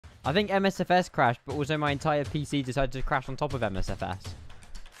I think MSFS crashed, but also my entire PC decided to crash on top of MSFS.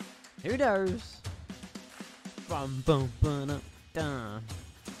 Who knows? Bum, bum, bum, dun.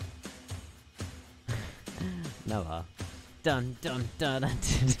 Noah. Dun dun dun dun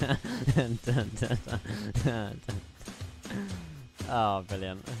dun dun dun dun dun dun. Oh,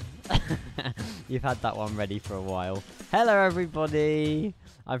 brilliant. You've had that one ready for a while. Hello, everybody.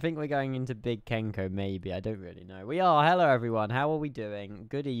 I think we're going into Big Kenko, maybe. I don't really know. We are. Hello, everyone. How are we doing?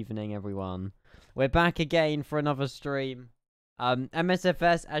 Good evening, everyone. We're back again for another stream.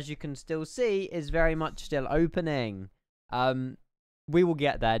 MSFS, as you can still see, is very much still opening. We will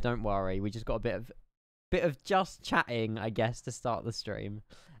get there, don't worry. We just got a bit of just chatting, I guess, to start the stream.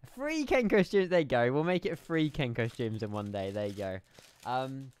 Free Kenko streams, there you go. We'll make it free Kenko streams in one day. There you go.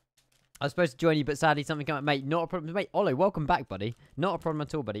 I was supposed to join you, but sadly something came up. Mate, not a problem. Mate, Olo, welcome back, buddy. Not a problem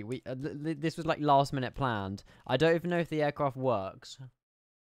at all, buddy. This was like last minute planned. I don't even know if the aircraft works.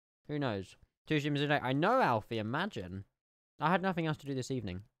 Who knows? 2 streams a day. I know, Alfie, imagine. I had nothing else to do this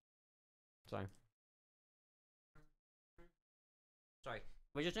evening. Sorry,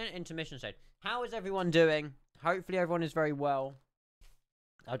 we're just in an intermission stage. How is everyone doing? Hopefully everyone is very well.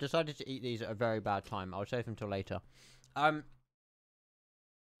 I decided to eat these at a very bad time. I'll save them till later.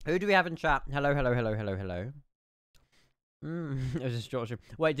 Who do we have in chat? Hello, hello, hello, hello, hello. It was a short stream.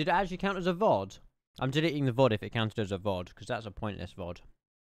 Wait, did it actually count as a VOD? I'm deleting the VOD if it counted as a VOD, because that's a pointless VOD.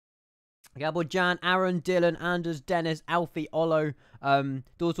 Gabble, Jan, Aaron, Dylan, Anders, Dennis, Alfie, Olo,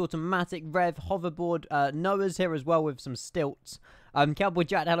 Doors Automatic, Rev, Hoverboard, Noah's here as well with some stilts. Cowboy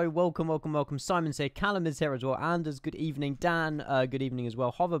Jack, hello, welcome, welcome, welcome. Simon's here, Callum is here as well. Anders, good evening. Dan, good evening as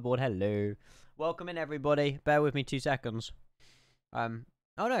well. Hoverboard, hello. Welcome in, everybody. Bear with me 2 seconds.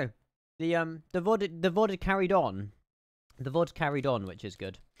 Oh no, the VOD carried on. The VOD carried on, which is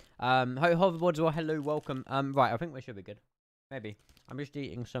good. Hoverboard as well, hello, welcome. Right, I think we should be good. Maybe. I'm just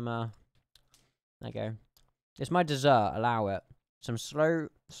eating some, there you go. It's my dessert, allow it. Some slow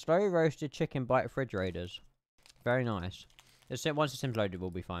roasted chicken bite refrigerators. Very nice. Once the sim's loaded, we'll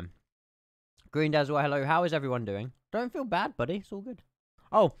be fine. Green Daz, well, hello. How is everyone doing? Don't feel bad, buddy. It's all good.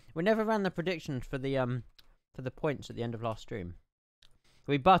 Oh, we never ran the predictions for the points at the end of last stream.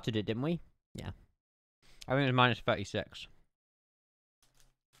 We buttered it, didn't we? Yeah. I think it was minus 36.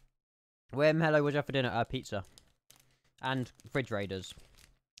 Wim, hello. What'd you have for dinner? Pizza. And refrigerators.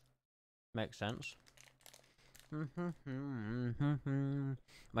 Makes sense. My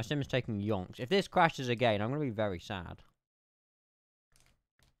sim is taking yonks. If this crashes again, I'm going to be very sad.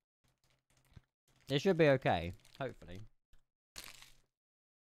 It should be okay. Hopefully.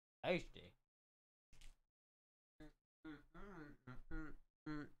 Tasty.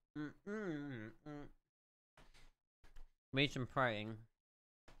 We need some praying.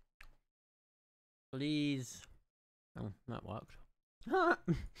 Please. Oh, that worked. There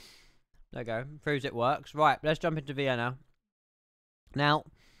you go. Proves it works. Right, let's jump into Vienna. Now,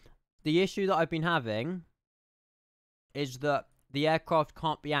 the issue that I've been having is that the aircraft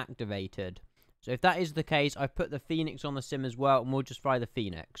can't be activated. So if that is the case, I've put the Phoenix on the sim as well, and we'll just fly the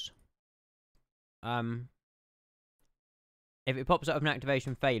Phoenix. If it pops up with an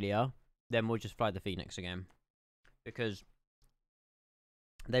activation failure, then we'll just fly the Phoenix again. Because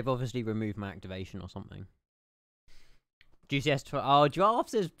they've obviously removed my activation or something. GCS oh,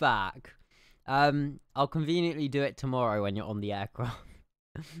 Drafts is back. I'll conveniently do it tomorrow when you're on the aircraft.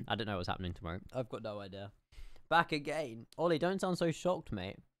 I don't know what's happening tomorrow. I've got no idea. Back again. Ollie, don't sound so shocked,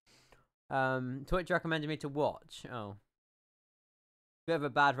 mate. Twitch recommended me to watch. Oh. Bit of a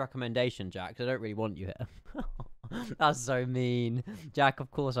bad recommendation, Jack, 'cause I don't really want you here. That's so mean. Jack,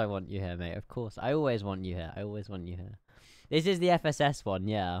 of course I want you here, mate. Of course. I always want you here. I always want you here. This is the FSS one,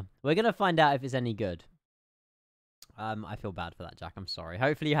 yeah. We're going to find out if it's any good. I feel bad for that, Jack. I'm sorry.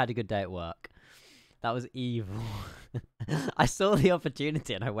 Hopefully you had a good day at work. That was evil. I saw the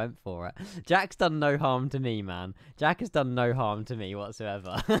opportunity and I went for it. Jack's done no harm to me, man. Jack has done no harm to me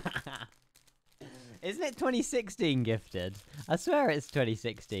whatsoever. Isn't it 2016 gifted? I swear it's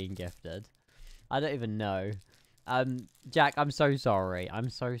 2016 gifted. I don't even know. Jack, I'm so sorry. I'm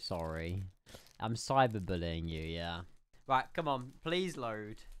so sorry. I'm cyberbullying you, yeah. Right, come on. Please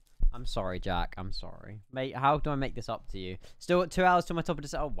load. I'm sorry, Jack. I'm sorry. Mate, how do I make this up to you? Still got 2 hours to my top of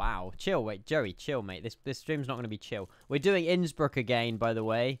the... Oh, wow. Chill. Wait, Joey, chill, mate. This stream's not going to be chill. We're doing Innsbruck again, by the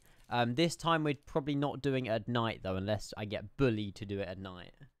way. This time we're probably not doing it at night, though, unless I get bullied to do it at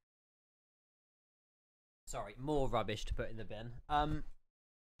night. Sorry, more rubbish to put in the bin.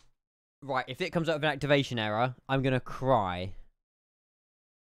 Right, if it comes up with an activation error, I'm going to cry.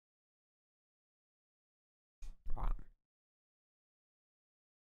 Right.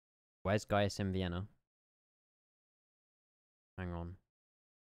 Where's Gaius in Vienna? Hang on.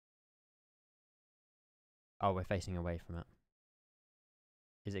 Oh, we're facing away from it.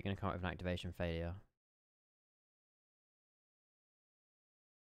 Is it going to come up with an activation failure?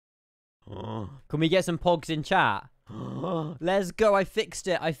 Can we get some pogs in chat? Let's go. I fixed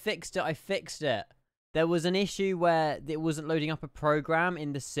it. I fixed it. I fixed it. There was an issue where it wasn't loading up a program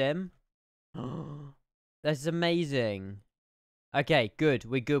in the sim. That's amazing. Okay, good.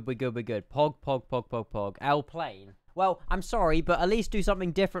 We're good. We're good. We're good. Pog, pog, pog, pog, pog. L plane. Well, I'm sorry, but at least do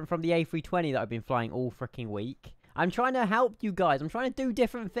something different from the A320 that I've been flying all freaking week. I'm trying to help you guys. I'm trying to do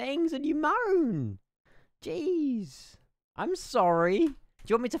different things, and you moan. Jeez. I'm sorry. Do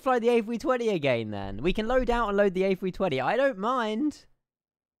you want me to fly the A320 again, then? We can load out and load the A320. I don't mind.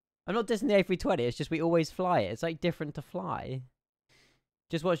 I'm not dissing the A320. It's just we always fly it. It's, like, different to fly.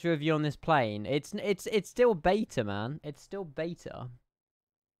 Just watch the review on this plane. It's still beta, man. It's still beta.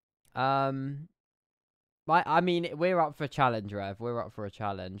 I mean, we're up for a challenge, Rev. We're up for a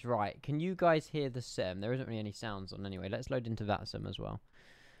challenge. Right, can you guys hear the sim? There isn't really any sounds on anyway. Let's load into that sim as well.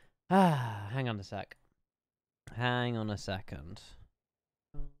 Hang on a sec. Hang on a second.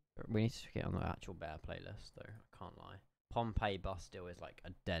 We need to get on the actual bear playlist, though. I can't lie. Pompeii Bus still is like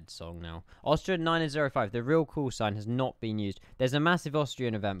a dead song now. Austrian 905, the real call sign has not been used. There's a massive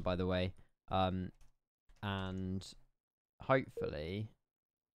Austrian event, by the way. And hopefully...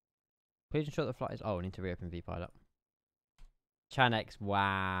 Please ensure the flight is... Oh, I need to reopen vPilot. Chanex,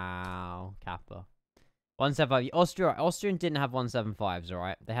 wow. Kappa. 175. Austrian didn't have 175s,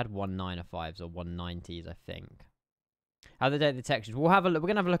 alright? They had 195s or 190s, I think. How they date the textures. We'll have a look. We're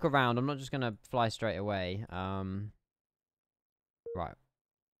going to have a look around. I'm not just going to fly straight away. Right.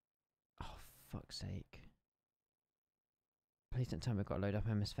 Oh, fuck's sake. Please don't tell me we've got to load up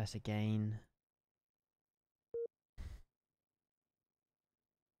MSFS again.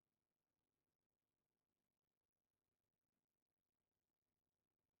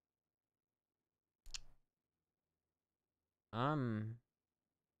 It's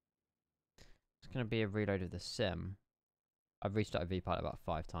going to be a reload of the sim. I've restarted vPilot about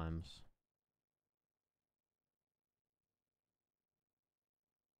 5 times.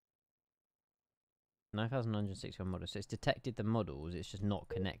 $9,961 models. So it's detected the models. It's just not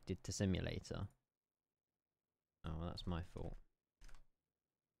connected to simulator. Oh, well, that's my fault.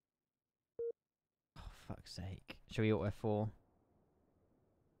 Oh, fuck's sake. Shall we auto F4?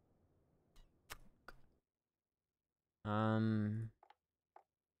 I'm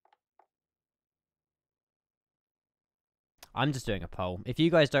just doing a poll. If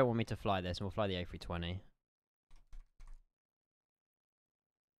you guys don't want me to fly this, we'll fly the A320.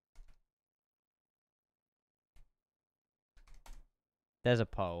 There's a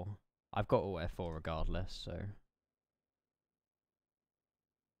poll. I've got auto F4 regardless, so...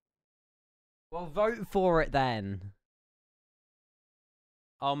 Well, vote for it then.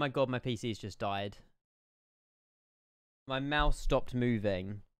 Oh my god, my PC's just died. My mouse stopped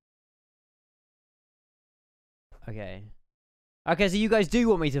moving. Okay. Okay, so you guys do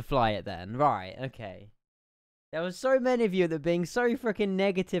want me to fly it then. Right, okay. There were so many of you that are being so freaking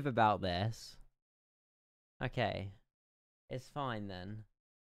negative about this. Okay. It's fine then.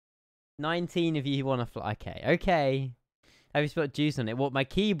 19 of you want to fly. Okay, okay. Have you spelled juice on it? What, my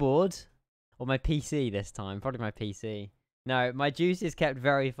keyboard? Or my PC this time? Probably my PC. No, my juice is kept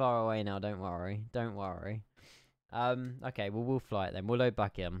very far away now. Don't worry. Don't worry. Okay, well, we'll fly it then. We'll load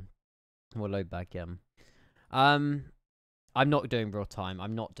back in. We'll load back in. I'm not doing real time.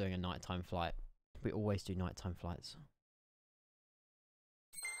 I'm not doing a nighttime flight. We always do nighttime flights.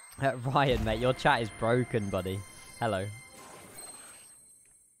 Ryan, mate, your chat is broken, buddy. Hello.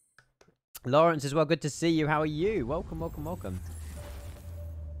 Lawrence as well. Good to see you. How are you? Welcome, welcome, welcome.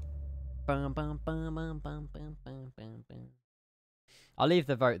 I'll leave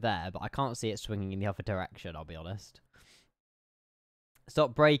the vote there, but I can't see it swinging in the other direction, I'll be honest.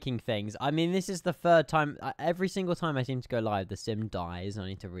 Stop breaking things. I mean, this is the third time. Every single time I seem to go live, the sim dies, and I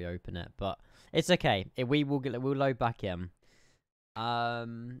need to reopen it. But it's okay. We'll load back in.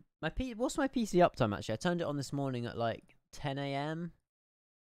 What's my PC uptime, actually? I turned it on this morning at, like, 10 AM.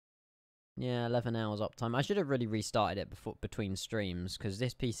 Yeah, 11 hours uptime. I should have really restarted it between streams, because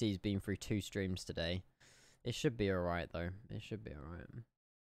this PC's been through 2 streams today. It should be alright, though. It should be alright.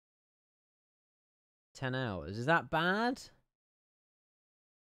 10 hours. Is that bad?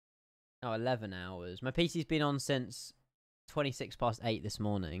 Oh, 11 hours. My PC's been on since 8:26 this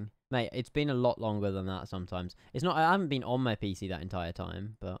morning. Mate, it's been a lot longer than that sometimes. It's not... I haven't been on my PC that entire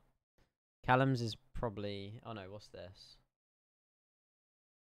time, but... Callum's is probably... Oh, no, what's this?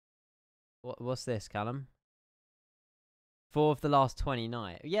 What's this, Callum? 4 of the last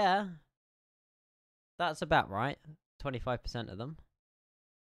 29. Yeah. That's about right. 25% of them.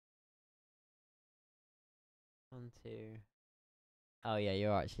 1, 2. Oh yeah,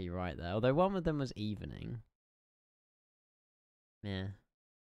 you're actually right there. Although one of them was evening. Yeah.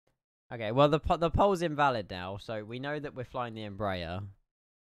 Okay, well the poll's invalid now, so we know that we're flying the Embraer.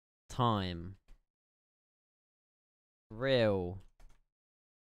 Time. Real.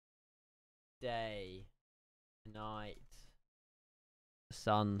 Day. Night.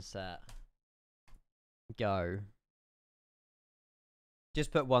 Sunset. Go.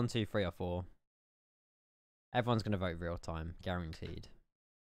 Just put 1, 2, 3, or 4. Everyone's gonna vote real time, guaranteed.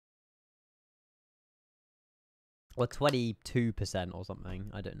 Or 22% or something.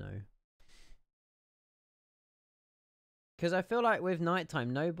 I don't know. Because I feel like with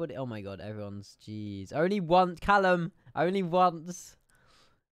nighttime, nobody. Oh my god, everyone's. Jeez. Only once. Callum. Only once.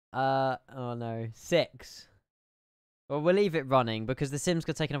 Oh no. 6. Well, we'll leave it running because the Sims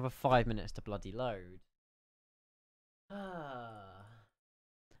could take another 5 minutes to bloody load.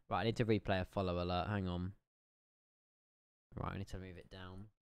 Right, I need to replay a follow alert. Hang on. Right, I need to move it down.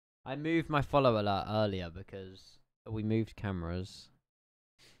 I moved my follow alert earlier because we moved cameras.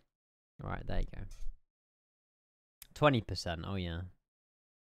 Right, there you go. 20%. Oh, yeah.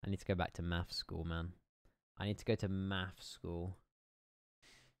 I need to go back to math school, man. I need to go to math school.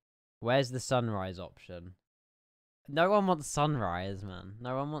 Where's the sunrise option? No one wants sunrise, man.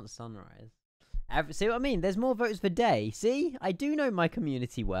 No one wants sunrise. See what I mean? There's more votes for day. See? I do know my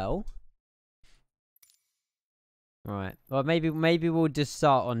community well. Right. Well, maybe we'll just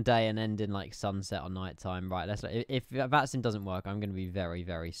start on day and end in like sunset or nighttime. Right. Let's. If that sim doesn't work, I'm gonna be very,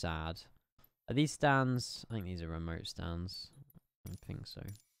 very sad. Are these stands? I think these are remote stands. I think so.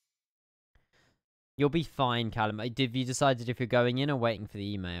 You'll be fine, Callum. Have you decided if you're going in or waiting for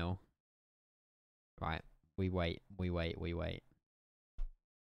the email? Right. We wait. We wait. We wait.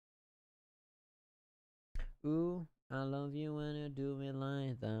 Ooh, I love you when you do it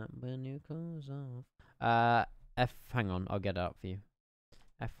like that. When you close off. Hang on, I'll get it up for you.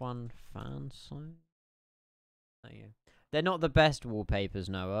 F1 fan site. There you go. They're not the best wallpapers,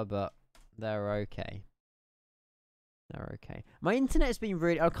 Noah, but they're okay. They're okay. My internet's been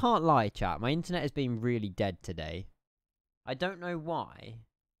really. I can't lie, chat. My internet has been really dead today. I don't know why.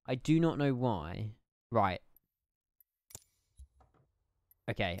 I do not know why. Right.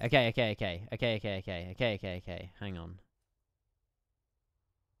 Okay. Hang on.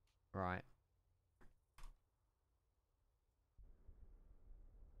 Right.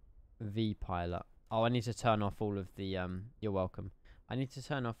 V-Pilot. Oh, I need to turn off all of the, you're welcome. I need to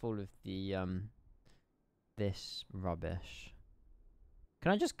turn off all of the, this rubbish.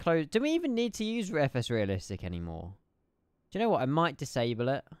 Can I just close? Do we even need to use FS Realistic anymore? Do you know what? I might disable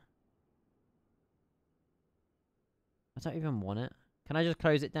it. I don't even want it. Can I just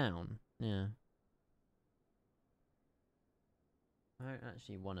close it down? Yeah. I don't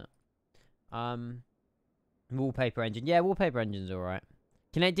actually want it. Wallpaper engine. Yeah, wallpaper engine's alright.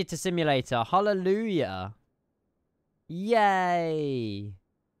 Connected to simulator. Hallelujah. Yay.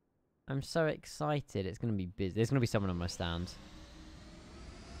 I'm so excited. It's going to be busy. There's going to be someone on my stand.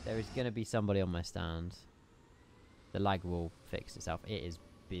 There is going to be somebody on my stand. The lag will fix itself. It is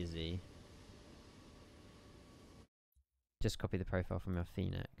busy. Just copy the profile from your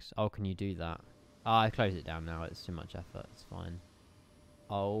Phoenix. Oh, can you do that? Oh, I close it down now. It's too much effort. It's fine.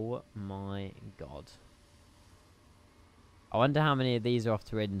 Oh my god. I wonder how many of these are off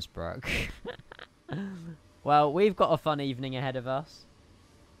to Innsbruck. Well, we've got a fun evening ahead of us.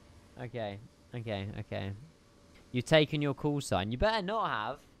 Okay. You've taken your call sign. You better not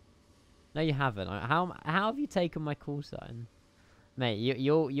have. No, you haven't. How have you taken my call sign? Mate,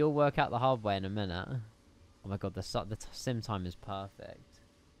 you'll work out the hard way in a minute. Oh my god, the sim time is perfect.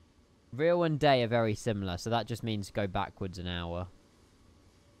 Real and day are very similar, so that just means go backwards an hour.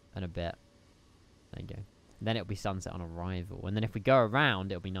 And a bit. There you go. And then it'll be sunset on arrival. And then if we go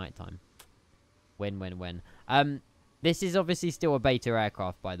around, it'll be nighttime. Win. This is obviously still a beta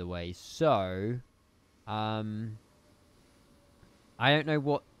aircraft, by the way. So, I don't know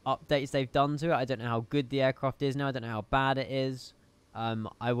what updates they've done to it. I don't know how good the aircraft is now. I don't know how bad it is.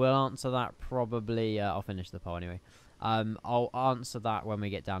 I will answer that probably. I'll finish the poll anyway. I'll answer that when we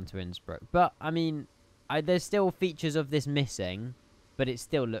get down to Innsbruck. But, I mean, there's still features of this missing. But it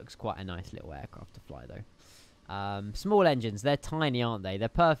still looks quite a nice little aircraft to fly, though. Small engines. They're tiny, aren't they? They're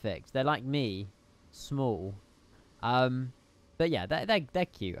perfect. They're like me. Small. But yeah, they're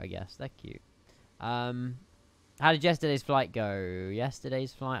cute, I guess. They're cute. How did yesterday's flight go?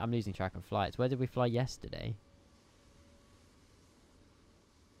 Yesterday's flight? I'm losing track of flights. Where did we fly yesterday?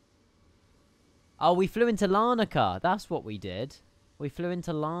 Oh, we flew into Larnaca. That's what we did. We flew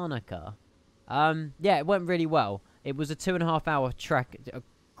into Larnaca. Yeah, it went really well. It was a 2.5 hour trek.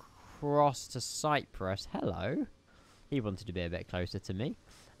 across to Cyprus. Hello. He wanted to be a bit closer to me.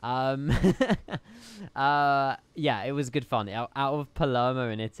 Yeah, it was good fun. Out of Palermo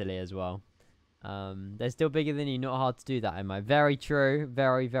in Italy as well. They're still bigger than you. Not hard to do that, am I? Very true.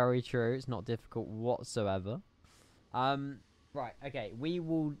 Very, very true. It's not difficult whatsoever. Right. Okay. We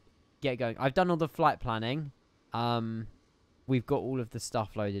will get going. I've done all the flight planning. We've got all of the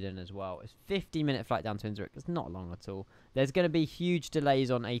stuff loaded in as well. It's 50-minute flight down to Innsbruck. It's not long at all. There's going to be huge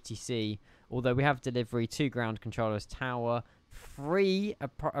delays on ATC, although we have delivery, 2 ground controllers, tower, 3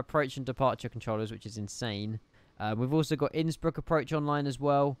 approach and departure controllers, which is insane. We've also got Innsbruck approach online as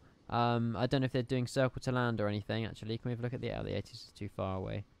well. I don't know if they're doing circle to land or anything, actually. Can we have a look at the ATC is too far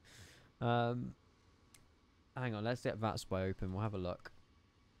away. Hang on, let's get VATSPY open. We'll have a look.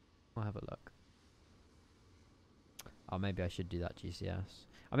 Oh, maybe I should do that GCS.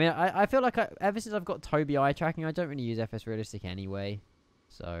 I mean, I feel like ever since I've got Tobii eye tracking, I don't really use FS Realistic anyway.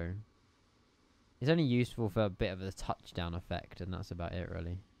 So, it's only useful for a bit of a touchdown effect, and that's about it,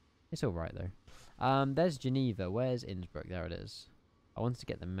 really. It's alright, though. There's Geneva. Where's Innsbruck? There it is. I wanted to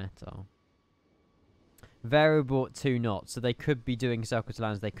get the meta. Variable at 2 knots, so they could be doing circle to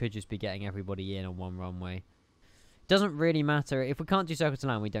lands. They could just be getting everybody in on 1 runway. Doesn't really matter. If we can't do circle to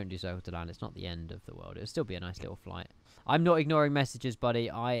land, we don't do circle to land. It's not the end of the world. It'll still be a nice little flight. I'm not ignoring messages, buddy.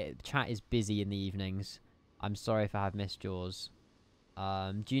 Chat is busy in the evenings. I'm sorry if I have missed yours.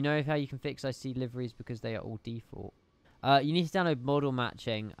 Do you know how you can fix IC liveries because they are all default? You need to download model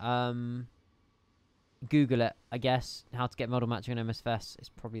matching. Google it, I guess. How to get model matching on MSFS is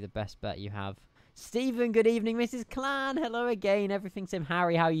probably the best bet you have. Stephen, good evening. Mrs. Clan, hello again. Everything Sim.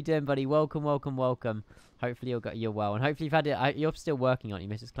 Harry, how you doing, buddy? Welcome, welcome, welcome. Hopefully you're well, and hopefully you've had it. You're still working, aren't you,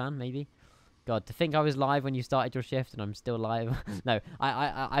 Mrs. Clan? Maybe. God, to think I was live when you started your shift, and I'm still live. No,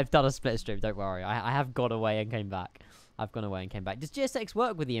 I've done a split stream. Don't worry. I have gone away and came back. I've gone away and came back. Does GSX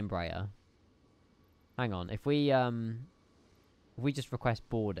work with the Embraer? Hang on. If we just request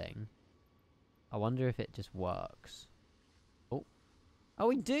boarding, I wonder if it just works. Oh,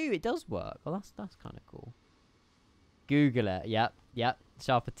 we do. It does work. Well, that's kind of cool. Google it. Yep.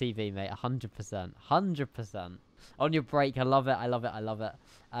 Sharper TV, mate. 100%. 100%. On your break. I love it. I love it. I love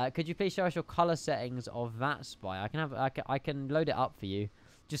it. Could you please show us your color settings of VATSPY? I can load it up for you.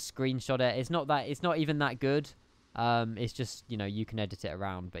 Just screenshot it. It's not even that good. It's just, you know, you can edit it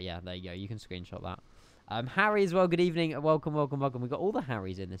around. But yeah, there you go. You can screenshot that. Harry as well. Good evening. Welcome, welcome, welcome. We've got all the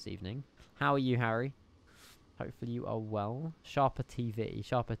Harrys in this evening. How are you, Harry? Hopefully you are well. Sharper TV.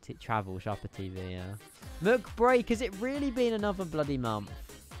 Travel. Sharper TV, yeah. Mook break. Has it really been another bloody month?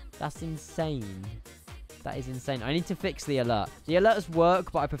 That's insane. That is insane. I need to fix the alert. The alerts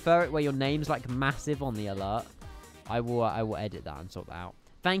work, but I prefer it where your name's like massive on the alert. I will edit that and sort that out.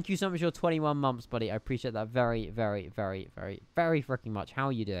 Thank you so much for your 21 months, buddy. I appreciate that very, very, very, very, very freaking much. How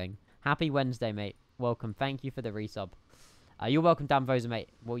are you doing? Happy Wednesday, mate. Welcome. Thank you for the resub. You're welcome, Dan Voser, mate.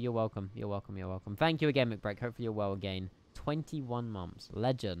 Well, you're welcome. You're welcome. You're welcome. Thank you again, McBreak. Hopefully you're well again. 21 months.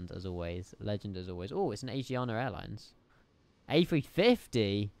 Legend, as always. Legend, as always. Oh, it's an Asiana Airlines.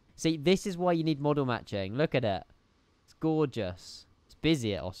 A350? See, this is why you need model matching. Look at it. It's gorgeous. It's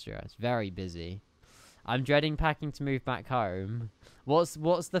busy at Austria. It's very busy. I'm dreading packing to move back home. What's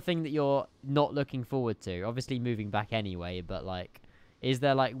the thing that you're not looking forward to? Obviously moving back anyway, but, like, is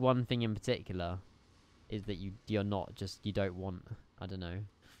there, like, one thing in particular? Is that you're not just, you don't want, I don't know.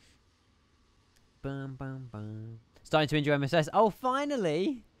 Bum, bum, bum. Starting to enjoy MSS. Oh,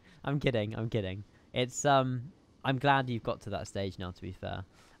 finally! I'm kidding. It's, I'm glad you've got to that stage now, to be fair.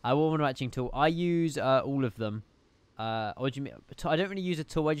 What model matching tool? I use all of them. What do you mean? I don't really use a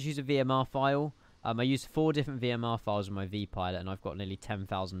tool, I just use a VMR file. I use 4 different VMR files on my VPilot, and I've got nearly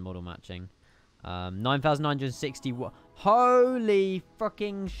 10,000 model matching. 9,960. Holy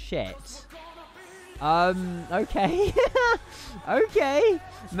fucking shit. Okay. Okay.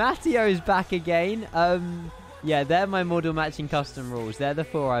 Mattio's back again. Yeah, they're my model matching custom rules. They're the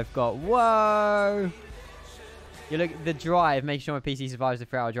 4 I've got. Whoa. You look at the drive, make sure my PC survives the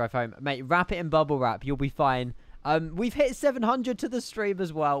 3-hour drive home. Mate, wrap it in bubble wrap. You'll be fine. We've hit 700 to the stream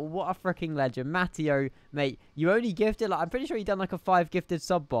as well. What a freaking legend. Matteo, mate, you only gifted, like, I'm pretty sure he done like a 5 gifted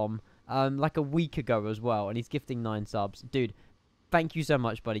sub bomb, like a week ago as well. And he's gifting 9 subs. Dude. Thank you so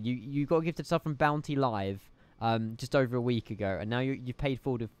much, buddy. You got gifted stuff from Bounty Live just over a week ago, and now you've paid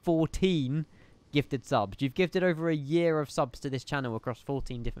forward with 14 gifted subs. You've gifted over a year of subs to this channel across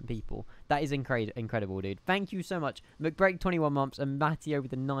 14 different people. That is incredible, dude. Thank you so much. McBreak, 21 months, and Matteo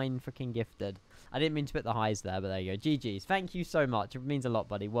with the 9 freaking gifted. I didn't mean to put the highs there, but there you go. GG's. Thank you so much. It means a lot,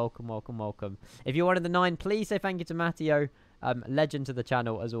 buddy. Welcome, welcome, welcome. If you're one of the 9, please say thank you to Matteo. Legend to the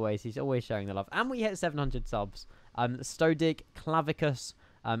channel, as always. He's always sharing the love. And we hit 700 subs. Stodig, Clavicus,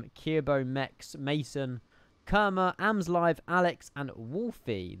 Kirbo, Mex, Mason, Kerma, Ams Live, Alex, and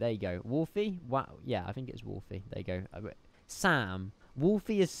Wolfie. There you go. Wolfie? Wow. Yeah, I think it's Wolfie. There you go. Sam.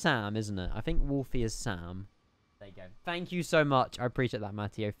 Wolfie is Sam, isn't it? I think Wolfie is Sam. There you go. Thank you so much. I appreciate that,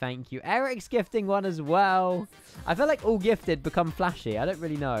 Matteo. Thank you. Eric's gifting one as well. I feel like all gifted become flashy. I don't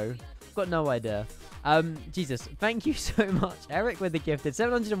really know. I've got no idea. Jesus. Thank you so much. Eric with the gifted.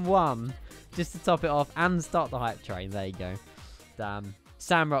 701. Just to top it off and start the hype train. There you go. Damn.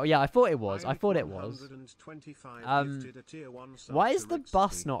 Samro. Yeah, I thought it was. I thought it was. Why is the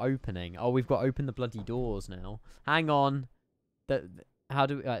bus not opening? Oh, we've got to open the bloody doors now. Hang on. How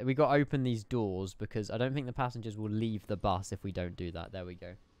do we got to open these doors because I don't think the passengers will leave the bus if we don't do that. There we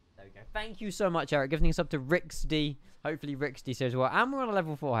go. There we go. Thank you so much, Eric. Giving us up to Rixdy. Hopefully Rixdy says well. And we're on a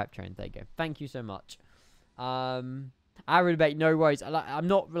level 4 hype train. There you go. Thank you so much. Aaron debate, no worries. I'm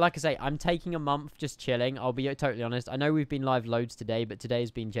not, like I say, I'm taking a month just chilling. I'll be totally honest. I know we've been live loads today, but today has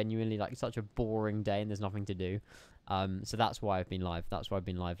been genuinely like such a boring day and there's nothing to do. So that's why I've been live. That's why I've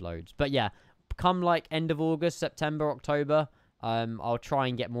been live loads. But yeah, come like end of August, September, October, I'll try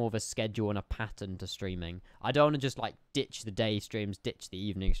and get more of a schedule and a pattern to streaming. I don't want to just like ditch the day streams, ditch the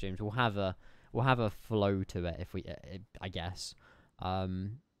evening streams. We'll have a flow to it if we, I guess.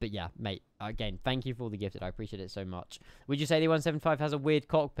 But yeah, mate, again, thank you for all the gifted. I appreciate it so much. Would you say the 175 has a weird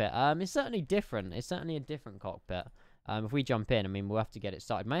cockpit? It's certainly different. It's certainly a different cockpit. If we jump in, I mean, we'll have to get it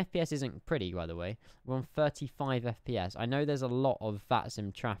started. My FPS isn't pretty, by the way. We're on 35 FPS. I know there's a lot of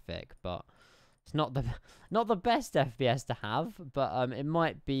VATSIM traffic, but it's not the best FPS to have. But it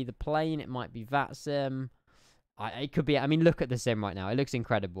might be the plane. It might be VATSIM. It could be. I mean, look at the sim right now. It looks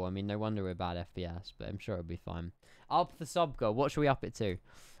incredible. I mean, no wonder we're bad FPS, but I'm sure it'll be fine. Up the sub goal. What should we up it to?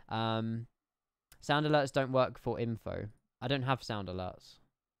 Sound alerts don't work for info. I don't have sound alerts.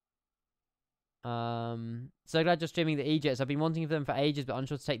 So glad you're streaming the E-Jets. I've been wanting them for ages, but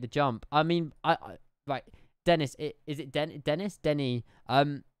unsure to take the jump. I mean, right, Dennis. Is it Dennis? Denny.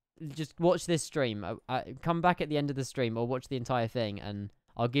 Just watch this stream. Come back at the end of the stream or watch the entire thing, and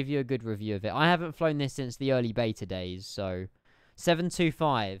I'll give you a good review of it. I haven't flown this since the early beta days, so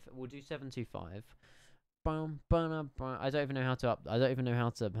 725. We'll do 725. I don't even know how to I don't even know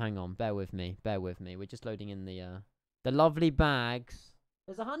how to. Hang on, bear with me. Bear with me. We're just loading in the lovely bags.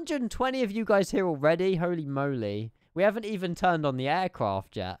 There's 120 of you guys here already. Holy moly! We haven't even turned on the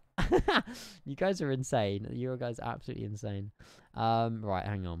aircraft yet. You guys are insane. You guys are absolutely insane. Right,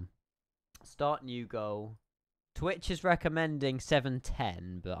 hang on. Start new goal. Twitch is recommending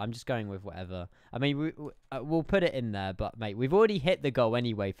 710, but I'm just going with whatever. I mean, we'll put it in there, but mate, we've already hit the goal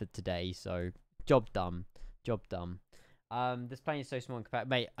anyway for today, so job done. Job done. This plane is so small and compared.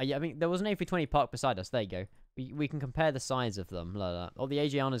 Mate, I mean, there was an A320 parked beside us. There you go. We can compare the size of them. Oh, the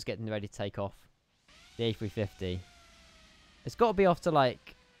Asiana's getting ready to take off. The A350. It's got to be off to,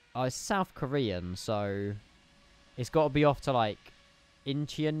 like... Oh, it's South Korean, so... It's got to be off to, like,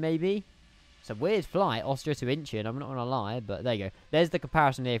 Incheon, maybe? It's a weird flight, Austria to Incheon, I'm not going to lie, but there you go. There's the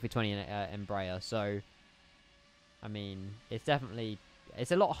comparison of the A320 and Embraer, so... I mean, it's definitely...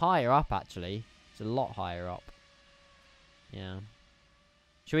 It's a lot higher up, actually. It's a lot higher up. Yeah.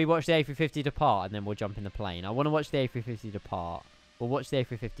 Should we watch the A350 depart and then we'll jump in the plane? I want to watch the A350 depart. We'll watch the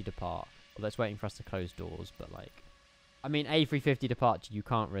A350 depart. Although it's waiting for us to close doors, but like... I mean, A350 departure you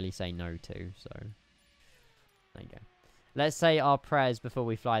can't really say no to, so... There you go. Let's say our prayers before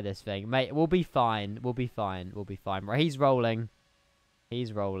we fly this thing. Mate, we'll be fine. We'll be fine. We'll be fine. Right, he's rolling.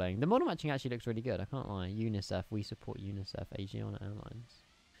 He's rolling. The model matching actually looks really good. I can't lie. UNICEF. We support UNICEF. Asiana Airlines.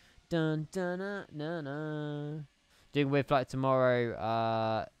 Dun dun na na na. Doing weird flight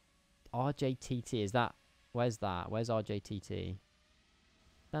tomorrow. RJTT. Is that? Where's that? Where's RJTT?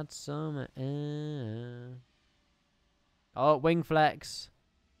 That's summer air. Oh, wing flex.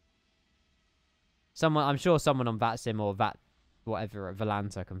 Someone, I'm sure someone on VATSIM or whatever,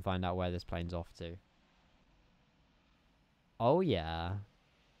 Volanta can find out where this plane's off to. Oh, yeah.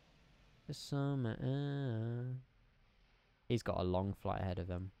 The summer air. He's got a long flight ahead of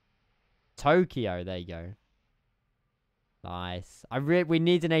him. Tokyo, there you go. Nice. We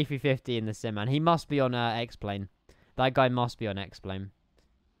need an A350 in the sim, man. He must be on X-Plane. That guy must be on X-Plane.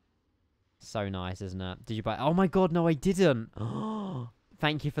 So nice, isn't it? Did you buy... Oh my god, no, I didn't.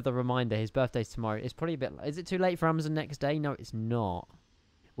 Thank you for the reminder. His birthday's tomorrow. It's probably a bit... Is it too late for Amazon next day? No, it's not.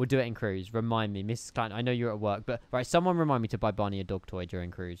 We'll do it in cruise. Remind me. Mrs. Klein, I know you're at work, but... Right, someone remind me to buy Barney a dog toy during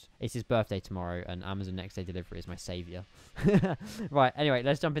cruise. It's his birthday tomorrow, and Amazon next day delivery is my saviour. Right, anyway,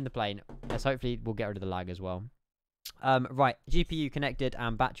 let's jump in the plane. Let's hopefully... We'll get rid of the lag as well. Right, GPU connected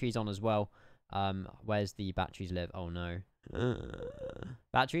and batteries on as well. Where's the batteries live? Oh, no.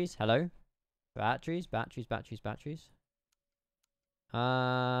 Batteries? Hello? Batteries?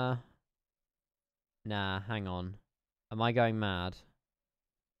 Nah, hang on. Am I going mad?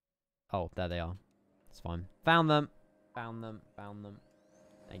 Oh, there they are. It's fine. Found them. Found them. Found them.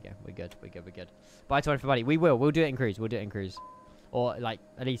 There you go. We're good. We're good. We're good. Bye to everybody. We will. We'll do it in cruise. We'll do it in cruise. Or, like,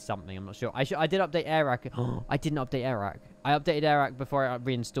 at least something. I'm not sure. I did update AirRack. I didn't update AirRack. I updated AirRack before I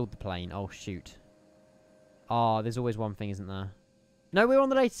reinstalled the plane. Oh, shoot. Oh, there's always one thing, isn't there? No, we're on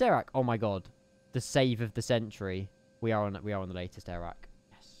the latest AirRack. Oh, my God. The save of the century. We are on the latest AirRack.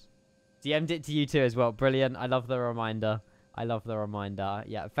 Yes. DM'd it to you too as well. Brilliant. I love the reminder. I love the reminder.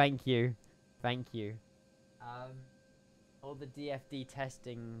 Yeah, thank you. Thank you. All the DFD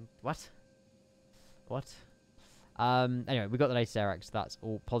testing... What? What? Anyway, we got the latest AirRack, so that's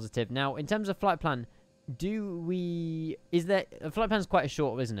all positive. Now, in terms of flight plan, do we... Is there... A flight plan's quite a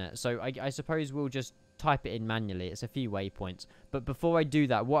short, isn't it? So I suppose we'll just type it in manually. It's a few waypoints. But before I do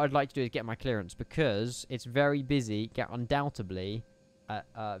that, what I'd like to do is get my clearance, because it's very busy, undoubtedly, at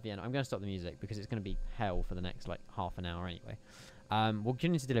Vienna. I'm going to stop the music, because it's going to be hell for the next, like, half an hour anyway. We'll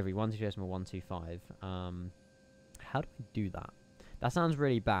tune into delivery, 122.125. How do I do that? That sounds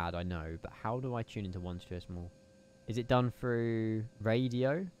really bad, I know, but how do I tune into 122.1? Is it done through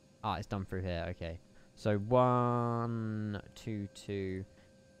radio? Ah, it's done through here, okay. So 122...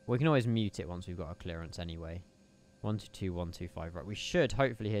 We can always mute it once we've got our clearance anyway. 122.125, right. We should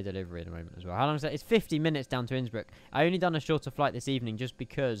hopefully hear delivery in a moment as well. How long is that? It's 50 minutes down to Innsbruck. I only done a shorter flight this evening just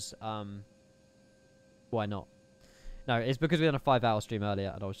because, why not? No, it's because we done a 5-hour stream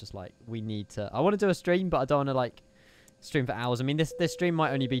earlier, and I was just like, we need to... I want to do a stream, but I don't want to, like, stream for hours. I mean, this stream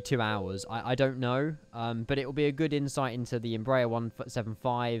might only be 2 hours. I don't know, but it will be a good insight into the Embraer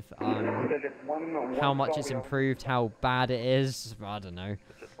 175, how much it's improved, how bad it is. I don't know,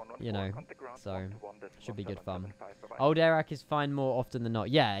 you know, so should be good fun. Old AirRack is fine more often than not.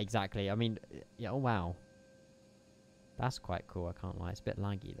 Yeah, exactly. I mean, yeah, oh wow. That's quite cool, I can't lie. It's a bit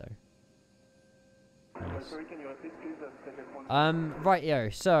laggy, though. Nice. Right, yo,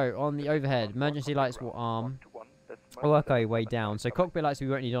 so on the overhead, emergency lights will arm. Oh, okay, way down. So cockpit lights we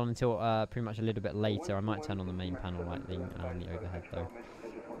won't need on until pretty much a little bit later. I might turn on the main panel lighting on the overhead though.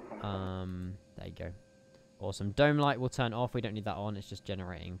 There you go. Awesome. Dome light will turn off. We don't need that on. It's just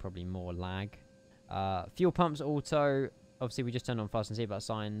generating probably more lag. Fuel pumps auto. Obviously, we just turned on fasten seatbelt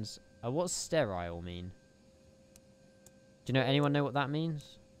signs. What's sterile mean? Do you know? Anyone know what that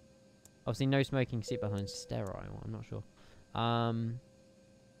means? Obviously, no smoking seatbelt signs. Sterile. I'm not sure.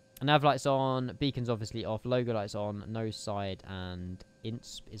 Nav lights on, beacons obviously off, logo lights on, nose side and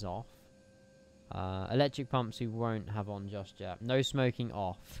INSP is off. Electric pumps we won't have on just yet. No smoking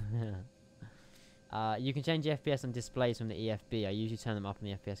off. You can change the FPS on displays from the EFB. I usually turn them up on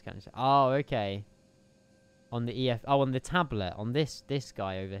the FPS counter. Oh, okay. On the on the tablet, on this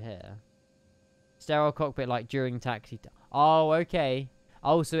guy over here. Sterile cockpit like during taxi. Oh, okay.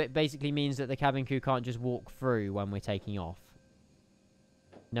 Oh, so it basically means that the cabin crew can't just walk through when we're taking off.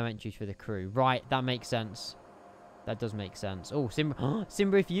 No entries for the crew. Right, that makes sense. That does make sense. Oh,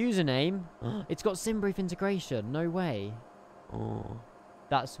 SimBrief username. It's got SimBrief integration. No way. Oh,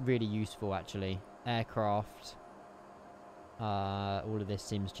 that's really useful, actually. Aircraft. All of this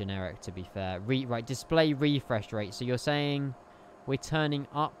seems generic, to be fair. Right, display refresh rate. So you're saying we're turning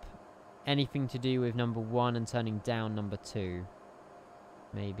up anything to do with number 1 and turning down number 2.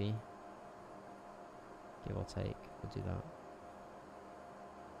 Maybe. Give or take. We'll do that.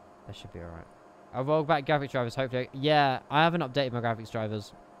 That should be alright. I'll roll back graphics drivers, hopefully. Yeah, I haven't updated my graphics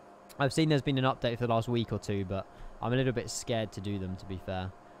drivers. I've seen there's been an update for the last week or two, but I'm a little bit scared to do them, to be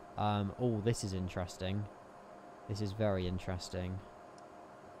fair. Oh, this is interesting. This is very interesting.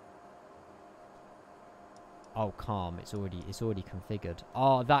 Oh, calm. It's already configured.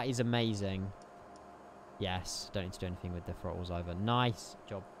 Oh, that is amazing. Yes, don't need to do anything with the throttles either. Nice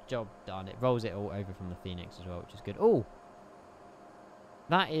job done. It rolls it all over from the Phoenix as well, which is good. Oh,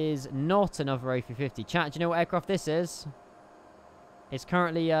 that is not another A350. Chat, do you know what aircraft this is? It's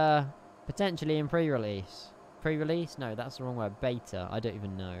currently potentially in pre-release. Pre-release? No, that's the wrong word. Beta. I don't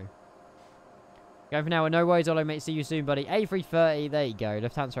even know. Going for now. No worries, Olo, mate. See you soon, buddy. A330. There you go.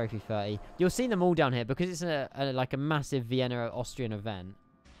 Lufthansa A330. You'll see them all down here because it's like a massive Vienna Austrian event.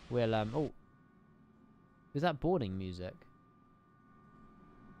 We'll oh, was that boarding music?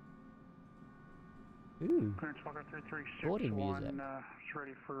 Ooh. Boarding music.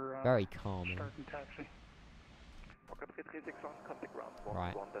 Ready for, very calming.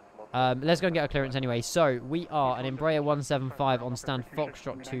 Right. Let's go and get our clearance anyway. So, we are an Embraer 175 on stand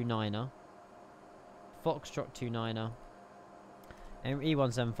Foxtrot 29er. Foxtrot 29er.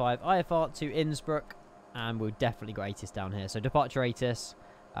 E175. IFR to Innsbruck. And we've definitely got ATIS down here. So, departure ATIS.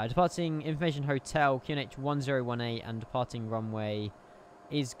 Departing information hotel, QNH 1018 and departing runway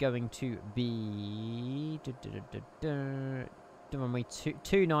is going to be runway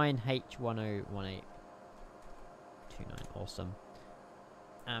 29H1018. 29, awesome.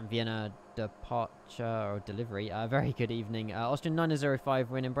 And Vienna departure or delivery. Very good evening. Austrian 905,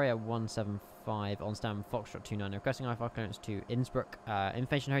 we're in Embraer 175 on stand Foxtrot 29, requesting IFR clearance to Innsbruck.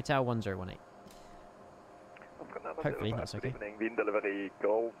 Information Hotel 1018. Hopefully, that's okay. Good evening, Wien delivery,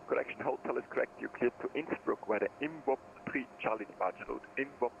 go, correction, hotel is correct, you cleared to Innsbruck where the IMWOP 3 Charlie departure route,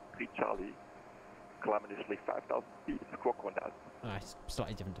 IMWOP 3 Charlie, climb initially 5,000 feet, squawk 1,000. Nice,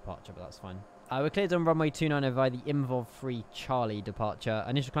 slightly different departure, but that's fine. We're cleared on runway 29 via the IMVOV 3 Charlie departure.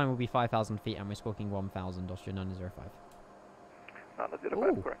 Initial climb will be 5,000 feet and we're squawking 1,000, Austrian 905.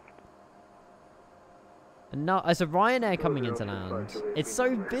 905, correct. And now, as a Ryanair coming into land, it's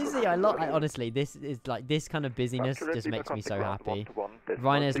so busy. Honestly, this is like this kind of busyness just makes me so happy.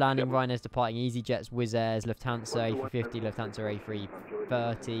 Ryanair's landing, Ryanair's departing, EasyJets, Wizz Airs, Lufthansa, A350, Lufthansa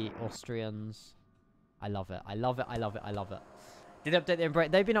A330, Austrians. I love it. I love it. I love it. I love it. Did they update the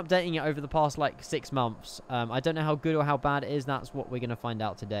Embraer? They've been updating it over the past like 6 months. I don't know how good or how bad it is. That's what we're gonna find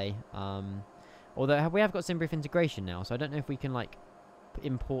out today. Although we have got SimBrief integration now, so I don't know if we can like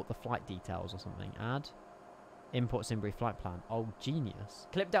import the flight details or something. Add. Import SimBrief flight plan. Oh, genius.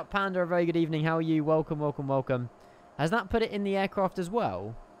 Clipped Up Panda, a very good evening. How are you? Welcome, welcome, welcome. Has that put it in the aircraft as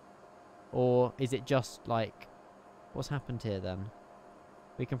well? Or is it just like... What's happened here then?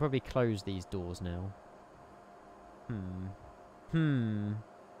 We can probably close these doors now.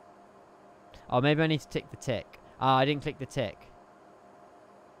 Oh, maybe I need to tick the tick. Ah, I didn't click the tick.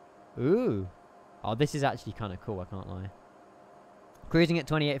 Ooh. Oh, this is actually kind of cool, I can't lie. Cruising at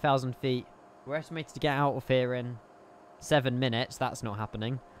 28,000 feet. We're estimated to get out of here in 7 minutes. That's not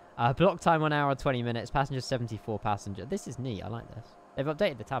happening. Block time 1 hour 20 minutes. Passengers 74 passenger. This is neat. I like this. They've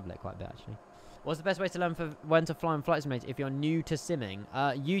updated the tablet quite a bit actually. What's the best way to learn for when to fly on Flight Simulator if you're new to simming?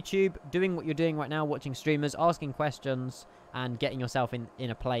 YouTube, doing what you're doing right now, watching streamers, asking questions, and getting yourself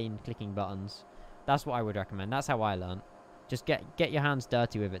in a plane, clicking buttons. That's what I would recommend. That's how I learned. Just get your hands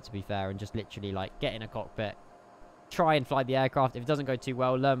dirty with it, to be fair, and just literally like get in a cockpit. Try and fly the aircraft. If it doesn't go too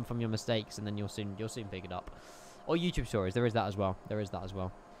well, learn from your mistakes, and then you'll soon pick it up. Or YouTube stories. There is that as well. There is that as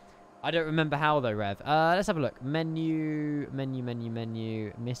well. I don't remember how though, Rev. Let's have a look. Menu.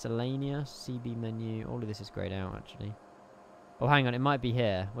 Miscellaneous. CB menu. All of this is grayed out actually. Oh, hang on. It might be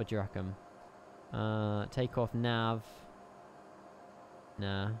here. What do you reckon? Takeoff nav.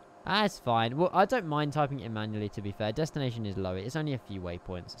 Nah. It's fine. Well, I don't mind typing it in manually, to be fair. Destination is low. It's only a few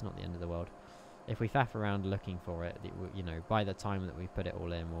waypoints. It's not the end of the world. If we faff around looking for it, you know, by the time that we put it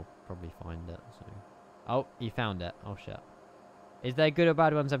all in, we'll probably find it. So, oh, you found it. Oh shit. Is there good or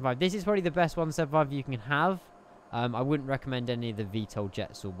bad 175? This is probably the best 175 you can have. I wouldn't recommend any of the VTOL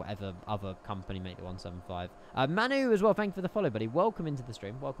jets or whatever other company make the 175. Manu as well. Thank you for the follow, buddy. Welcome into the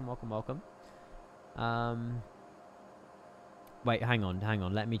stream. Welcome, welcome, welcome. Wait, hang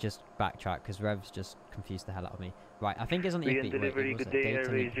on. Let me just backtrack because Rev's just confused the hell out of me. Right, I think it's on the FB. Delivery, good day,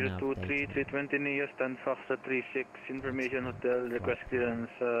 Airways 023, 320 NEO, stand Foxtrot 36, information hotel, request clearance,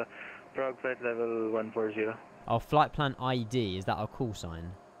 Prague flight level 140. Our flight plan ID, is that our call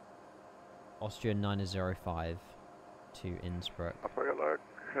sign? Austrian 905 to Innsbruck. Oh,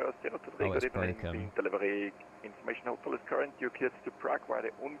 it's broken. Delivery information hotel is current. You cleared to Prague via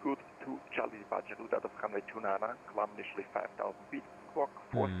the Ungut to Charlie departure route out of runway 29, climb initially 5,000 feet, squawk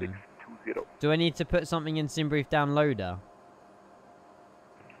 4620. Do I need to put something in SimBrief downloader?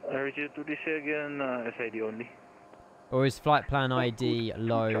 RG to this again, SID only. Or is flight plan ID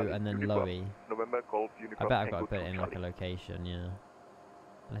low and then LOWI? November Golf I bet I've got to put it in like a location, yeah.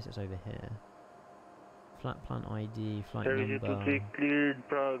 Unless it's over here. Flight plan ID, flight number. 23 cleared,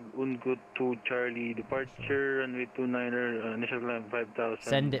 Prague, Ungut to Charlie, departure, runway 29er, initial climb 5,000.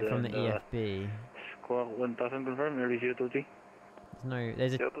 Send it from the EFB. Squawk 1,000 confirm, RG023.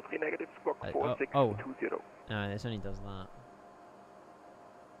 There's a... 023 negative, squawk 4620. No, this only does that.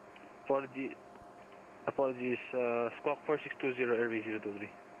 Apologies, squawk 4620, RV023.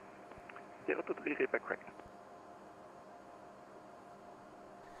 023, repeat correct.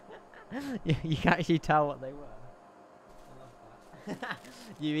 You can actually tell what they were. I love that.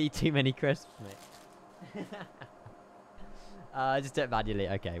 You eat too many crisps, mate. Just do it manually.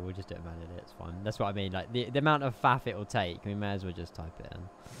 Okay, we'll just do it manually. It's fine. That's what I mean. Like the amount of faff it will take, we may as well just type it in.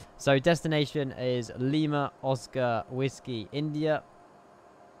 So destination is Lima, Oscar, Whiskey, India.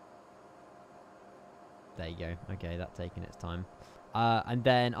 There you go. Okay, that's taking its time. And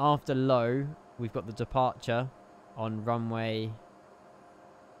then after low, we've got the departure on runway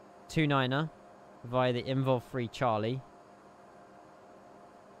 29er via the Involve 3 Charlie.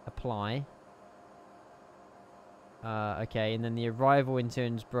 Apply. Okay, and then the arrival into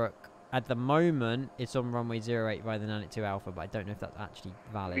Innsbruck. At the moment, it's on runway 08 by the 982 Alpha, but I don't know if that's actually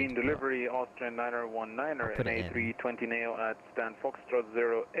valid. Being delivery, Austrian 9019er and A320 Neo at Stan Foxtrot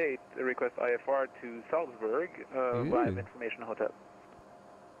 08. Request IFR to Salzburg via Information Hotel.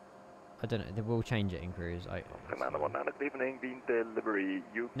 I don't know, they will change it in cruise. Commander 19, good evening, being delivery.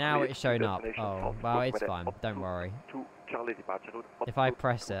 Now it's shown up. Oh, well, it's fine. Don't worry. If I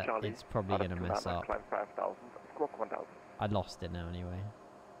press it, it's probably going to mess up. I lost it now anyway.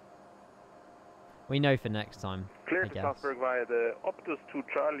 We know for next time. Clear to Salzburg via the Optus 2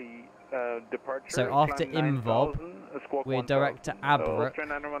 Charlie departure. So after IMVOB, we're direct to Abruk.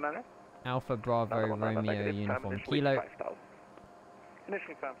 Alpha Bravo Romeo Uniform Kilo.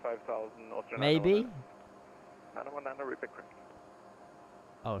 Finishing climb 5000. Maybe?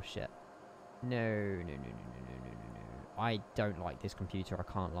 Oh shit. No. I don't like this computer, I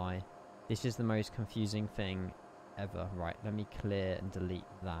can't lie. This is the most confusing thing ever. Right, let me clear and delete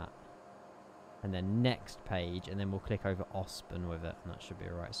that. And then next page, and then we'll click over Ospen with it, and that should be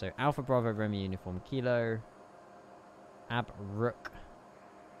alright. So Alpha Bravo Romeo Uniform Kilo. Abruk.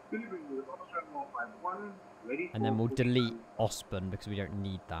 And then we'll delete Ospen because we don't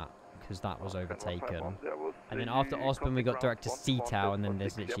need that, because that was overtaken. And then after Ospen we got direct to Seatow, and then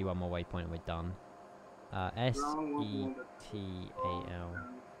there's literally one more waypoint and we're done. S-E-T-A-L-T-A-L.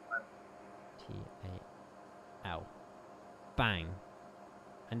 Bang.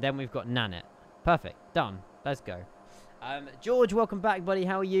 And then we've got Nanit. Perfect. Done. Let's go. George, welcome back, buddy.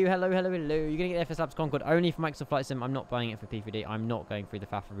 How are you? Hello. You're going to get FS Labs Concord only for Microsoft Flight Sim. I'm not buying it for P3D. I'm not going through the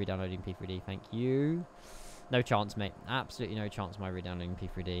faff of re-downloading P3D. Thank you. No chance, mate. Absolutely no chance of my re-downloading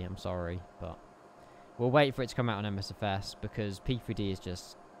P3D. I'm sorry, but we'll wait for it to come out on MSFS because P3D is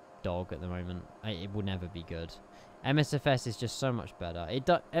just dog at the moment. It will never be good. MSFS is just so much better.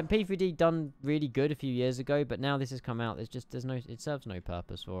 P3D done really good a few years ago, but now this has come out. It serves no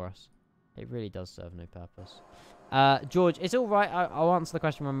purpose for us. It really does serve no purpose. George, it's all right. I'll answer the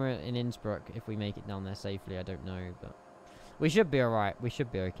question when we're in Innsbruck if we make it down there safely. I don't know, but we should be all right. We should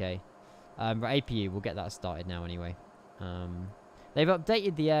be okay. But APU, we'll get that started now anyway. They've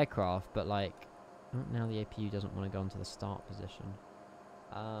updated the aircraft, but like, now the APU doesn't want to go into the start position.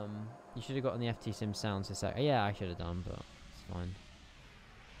 You should have gotten the FT Sim sounds a sec. Yeah, I should have done, but it's fine.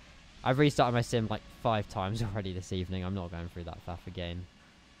 I've restarted my sim like 5 times already this evening. I'm not going through that faff again.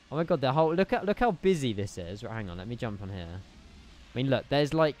 Oh my god, the whole look how busy this is. Right, hang on, let me jump on here. I mean, look,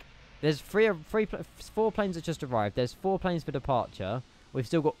 there's 4 planes that just arrived. There's 4 planes for departure. We've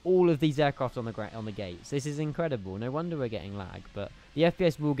still got all of these aircraft on the gates. This is incredible. No wonder we're getting lag, but the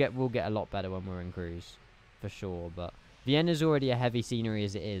FPS will get a lot better when we're in cruise, for sure. But Vienna's already a heavy scenery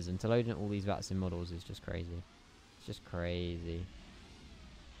as it is, and to load in all these VATSIM models is just crazy. It's just crazy.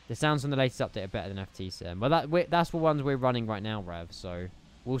 The sounds from the latest update are better than FT Sim. Well, that's the ones we're running right now, Rev. So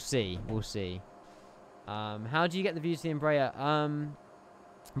we'll see. How do you get the views to the Embraer?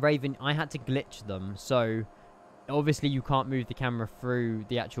 Raven, I had to glitch them. So obviously you can't move the camera through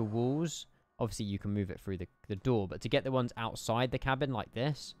the actual walls. Obviously you can move it through the door, but to get the ones outside the cabin like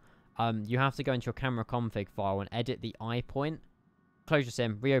this, you have to go into your camera config file and edit the eye point. Close your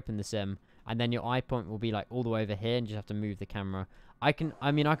sim, reopen the sim, and then your eye point will be like all the way over here, and you just have to move the camera. I can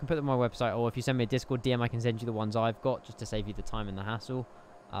put them on my website, or if you send me a Discord DM, I can send you the ones I've got, just to save you the time and the hassle.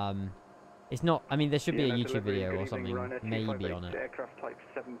 It's not, I mean, there should be a YouTube video or something, maybe on it.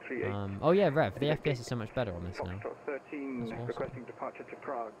 Oh yeah, Rev, the FPS is so much better on this now. That's awesome.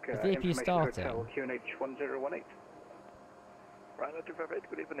 Is the APU starting?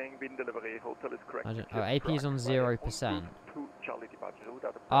 Good evening, wind delivery, hotel is correct. AP is on 0%.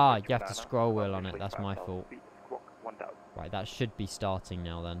 Ah, you have to scroll wheel on it, that's my fault. Right, that should be starting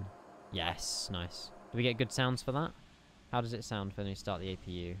now then. Yes, nice. Do we get good sounds for that? How does it sound when we start the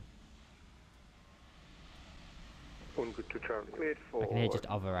APU? Ungood to Charlie. Cleared for I can hear just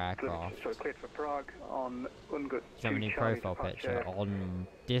other aircraft. So cleared for Prague on Ungood. Do you have a new profile picture on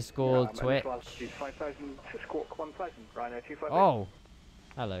Discord, Twitch? 5000, Squawk 1000, Rhino 258. Oh!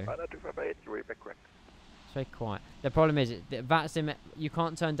 Hello. Rhino 258, you're back correct. It's very quiet. The problem is, VATSIM, you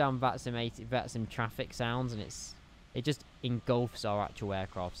can't turn down VATSIM traffic sounds, and it just engulfs our actual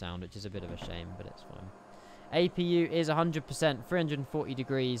aircraft sound, which is a bit of a shame, but it's fine. APU is 100%, 340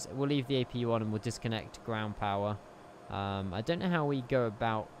 degrees. We'll leave the APU on and we'll disconnect ground power. I don't know how we go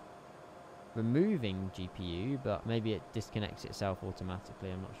about removing GPU, but maybe it disconnects itself automatically.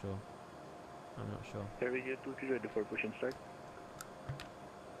 I'm not sure. There we go, 2 ready for push and start.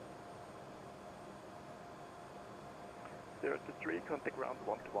 There's the 3, contact ground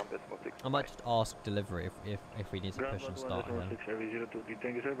 121.6. I might just ask delivery if we need to push and start here.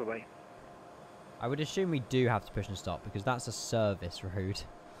 Thank you, sir. Bye-bye. I would assume we do have to push and stop because that's a service road.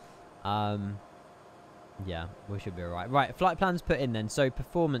 Yeah, we should be alright. Right, flight plans put in then. So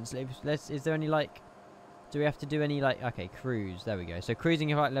performance, is there any like, do we have to do any like, okay, cruise, there we go. So cruising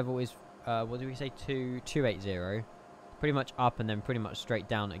flight level is, what do we say, 280. Pretty much up and then pretty much straight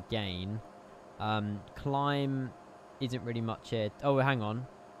down again. Climb isn't really much here. Oh, hang on.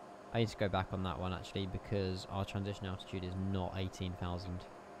 I need to go back on that one actually because our transition altitude is not 18,000.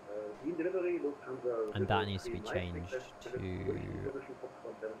 And that needs to be changed to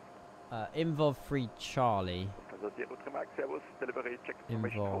Involve Free Charlie.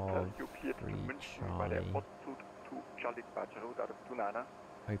 Involve Free Charlie.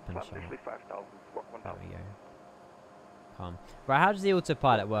 Open Charlie. There we go. Calm. Right, how does the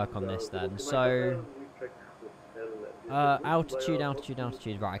autopilot work on this then? So, altitude.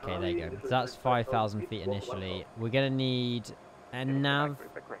 Right, okay, there you go. So that's 5,000 feet initially. We're going to need a nav.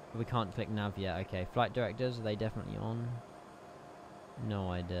 We can't click nav yet. Okay, flight directors, are they definitely on?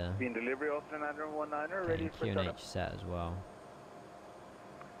 No idea. Being delivery, Austrian 919, ready for QNH set as well.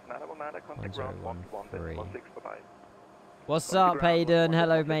 1013. What's up, Hayden?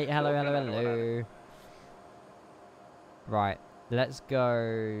 Hello, mate. Hello. Right, let's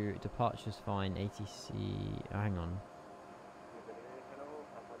go. Departure's fine. ATC. Oh, hang on.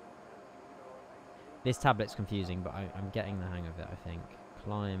 This tablet's confusing, but I'm getting the hang of it, I think.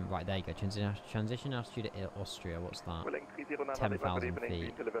 Climb. Right, there you go. Transition altitude to Austria. What's that? 10,000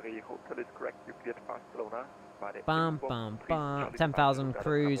 feet. Bam, bam, bam. 10,000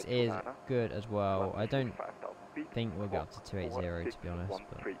 cruise is good as well. I don't think we'll get up to 280 to be honest,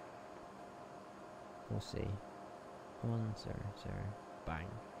 but we'll see. 100. Bang.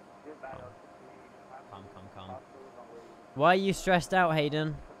 Calm. Why are you stressed out,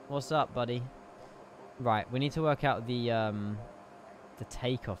 Hayden? What's up, buddy? Right, we need to work out the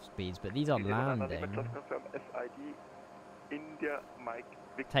takeoff speeds, but these are landing.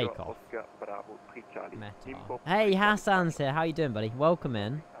 Takeoff. Meta. Hey, Hassan's here. How you doing, buddy? Welcome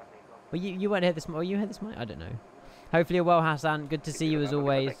in. Well, you weren't here this morning. Were you here this morning? I don't know. Hopefully you're well, Hassan. Good to see you as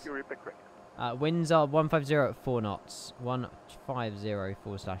always. Winds are 150 at 4 knots.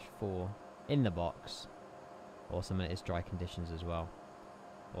 150/4 in the box. Awesome, and it is dry conditions as well.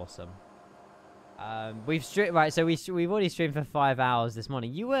 Awesome. We've streamed, right, so we've already streamed for 5 hours this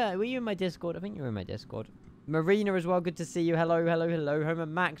morning. Were you in my Discord? I think you were in my Discord. Marina as well, good to see you. Hello. Homer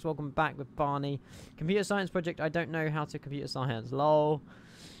Max, welcome back with Barney. Computer science project, I don't know how to computer science. Lol.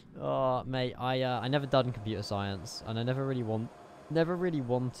 Oh, mate, I never done computer science, and I never really want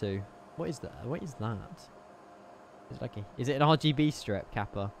to. What is that? What is that? Is it an RGB strip,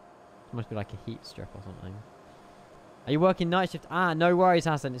 Kappa? It must be like a heat strip or something. Are you working night shift? Ah, no worries,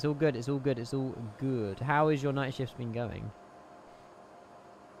 Hassan. It's all good. It's all good. How has your night shifts been going?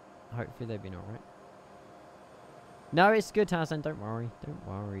 Hopefully they've been alright. No, it's good, Hassan. Don't worry.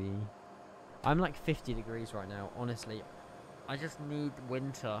 I'm like 50 degrees right now, honestly. I just need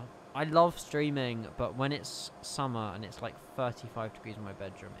winter. I love streaming, but when it's summer and it's like 35 degrees in my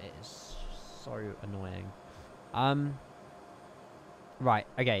bedroom, it is so annoying. Right,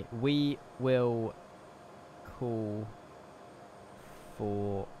 okay. We will call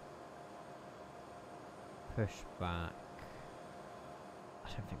for pushback. I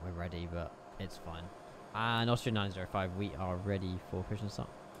don't think we're ready, but it's fine. And Austrian 905, we are ready for push and start.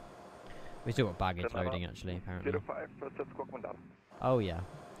 We still got baggage loading actually, apparently. Oh yeah.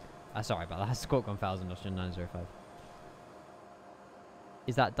 Sorry about that. Squawk 1000 Austrian 905.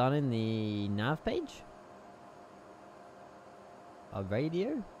 Is that done in the nav page? A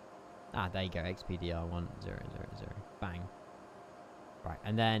radio? Ah, there you go. XPDR 1000. Bang. Right,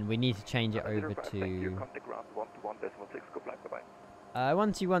 and then we need to change it over to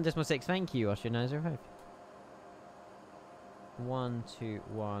 121.6. Thank you, Austrian 905.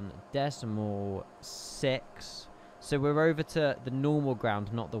 121.6. So we're over to the normal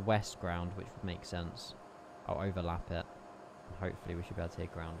ground, not the west ground, which would make sense. I'll overlap it. And hopefully we should be able to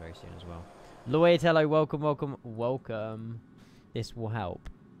hit ground very soon as well. Lloyd, hello, welcome. This will help.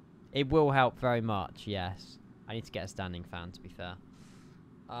 It will help very much, yes. I need to get a standing fan, to be fair.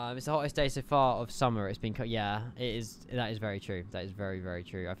 It's the hottest day so far of summer. It's been... yeah, it is. That is very true. That is very, very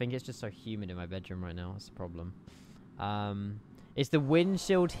true. I think it's just so humid in my bedroom right now. That's the problem. It's the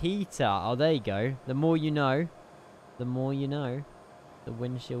windshield heater. Oh, there you go. The more you know. The more you know. The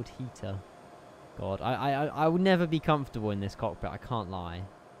windshield heater. God, I will never be comfortable in this cockpit. I can't lie.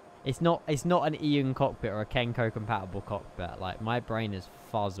 It's not an Ian cockpit or a Kenko compatible cockpit. Like, my brain is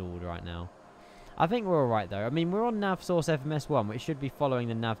fuzzled right now. I think we're alright though. I mean, we're on nav source FMS1, which should be following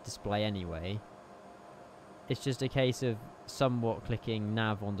the nav display anyway. It's just a case of somewhat clicking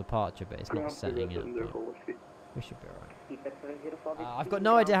nav on departure, but it's not setting it. We should be alright. I've got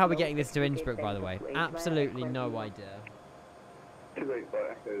no idea how we're getting this to Innsbruck, by the way. Absolutely no idea.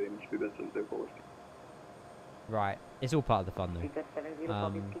 Right, it's all part of the fun though.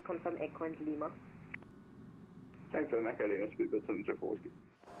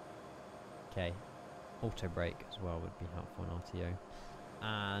 Okay, auto brake as well would be helpful in RTO.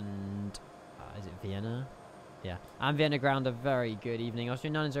 And is it Vienna? Yeah, and Vienna ground. A very good evening.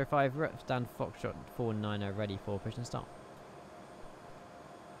 Austrian 905 stand Foxtrot 490 ready for push and start.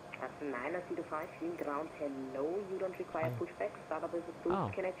 905 field ground. Hello, you don't require pushback. Start up as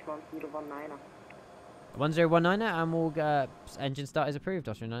approved. Connect 1019. 1019 and we'll engine start is approved.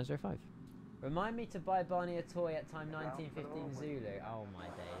 Austrian 905. Remind me to buy Barney a toy at time 1915 Zulu. Oh my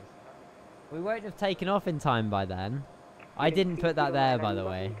days. We won't have taken off in time by then. I didn't put that there, by the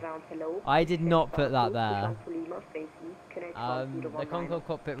way. I did not put that there. The Concorde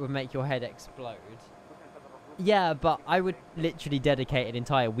cockpit would make your head explode. Yeah, but I would literally dedicate an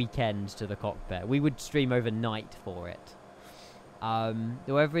entire weekend to the cockpit. We would stream overnight for it.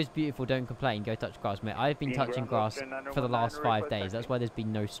 The weather is beautiful, don't complain. Go touch grass, mate. I've been touching grass for the last 5 days. That's why there's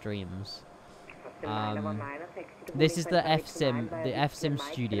been no streams. This is the F-Sim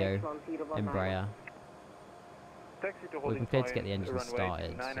Studio Embraer. We've been cleared to get the engine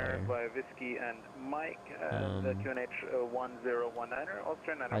started,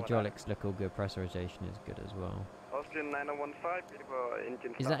 hydraulics look all good, pressurization is good as well.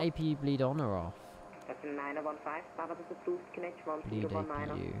 Is that APU bleed on or off? Bleed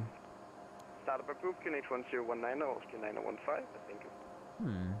APU. Startup approved, QNH 1019, Austrian 915, I think.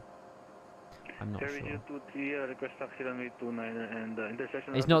 I'm not sure.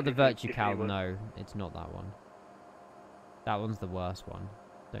 It's not the Virtucal, no. It's not that one. That one's the worst one.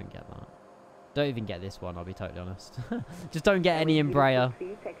 Don't get that. Don't even get this one, I'll be totally honest. Just don't get any Embraer.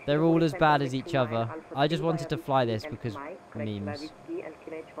 They're all as bad as each other. I just wanted to fly this because memes.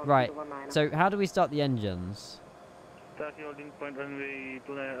 Right, so how do we start the engines? Starting holding point runway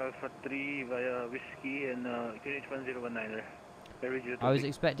 29 Alpha 3 via Whiskey and QNH 1019. I was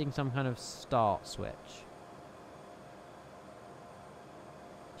expecting some kind of start switch.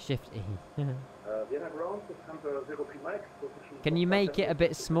 Shift E. Can you make it a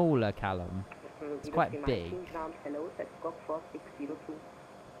bit smaller, Callum? It's quite big.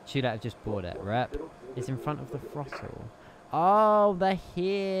 Should have just bought it, rep. It's in front of the throttle. Oh, they're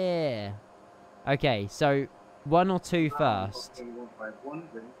here. Okay, so 1 or 2 first.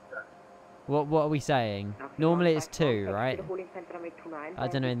 What are we saying? Normally it's 2, right? I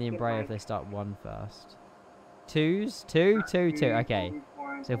don't know in the Embraer if they start 1 first. 2s? 2, 2, 2. Okay.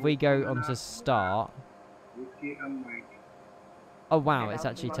 So if we go on to start. Oh wow, it's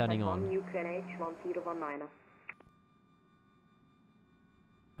actually turning on.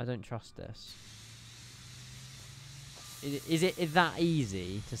 I don't trust this. Is it that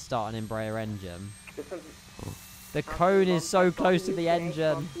easy to start an Embraer engine? The cone is so close to the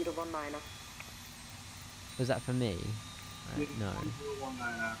engine. Was that for me? No.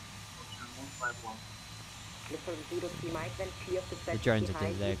 The drones are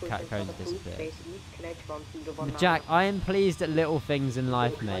the cones have disappeared. Jack, I am pleased at little things in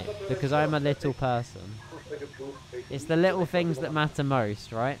life, mate, because I'm a little person. It's the little things that matter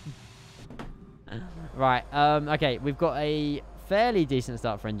most, right? Right, okay, we've got a fairly decent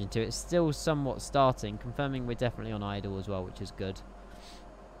start for engine 2. It's still somewhat starting, confirming we're definitely on idle as well, which is good.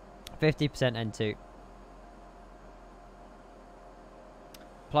 50% N2.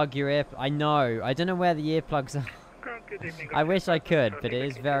 Plug your ear. I know. I don't know where the earplugs are. I wish I could, but it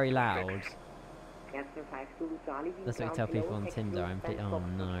is very loud. That's what you tell people on Tinder. Oh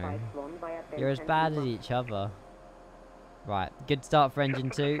no. You're as bad as each other. Right. Good start for engine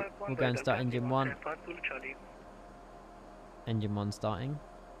 2. We'll go and start engine 1. Engine 1 starting.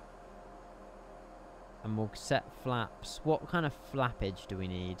 And we'll set flaps. What kind of flappage do we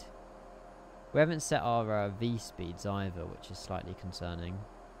need? We haven't set our V speeds either, which is slightly concerning.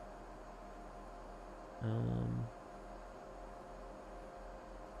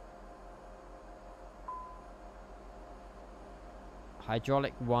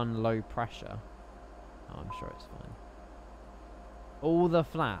 Hydraulic 1 low pressure. Oh, I'm sure it's fine. All the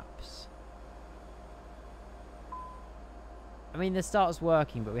flaps. I mean, the start's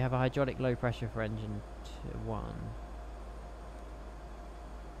working, but we have a hydraulic low pressure for engine 1.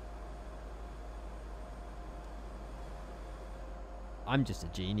 I'm just a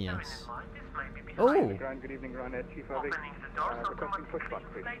genius. Oh!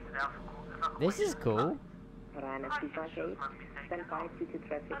 This is cool.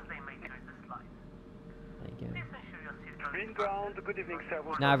 There you go. Green ground, good evening, sir.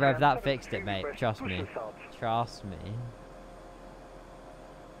 Nah, Rev, that fixed it, mate. Trust me. Trust me.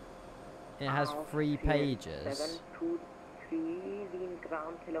 It has 3 pages. 723, Wien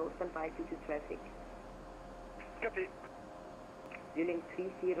ground, hello, stand by due to traffic. Copy. Vueling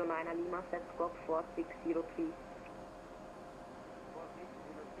 309 Lima, set squawk 4603.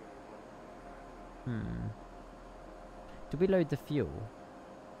 Do we load the fuel?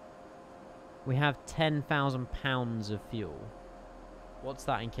 We have 10,000 pounds of fuel. What's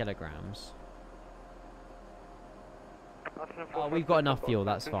that in kilograms? Oh, we've got enough fuel.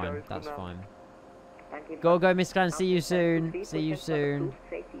 That's fine. That's fine. Go, Miss Clan. See you soon. See you soon.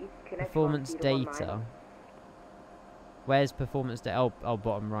 Performance data. Where's performance data? Oh,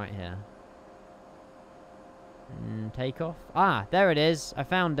 bottom right here. Takeoff. Ah, there it is. I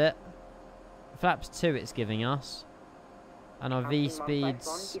found it. Flaps 2 it's giving us. And our V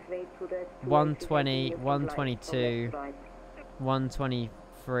speeds 120, 122,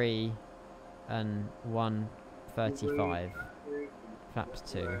 123, and 135. Flaps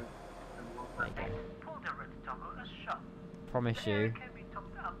 2. There you go. Promise you.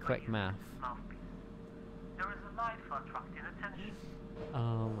 Quick math.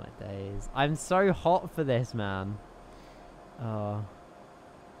 Oh my days. I'm so hot for this, man. Oh.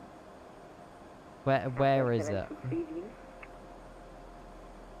 Where is it?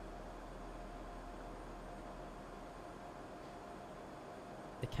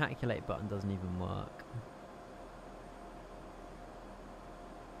 The calculate button doesn't even work.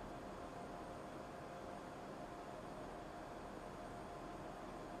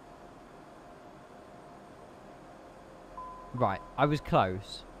 Right, I was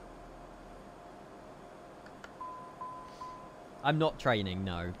close. I'm not training,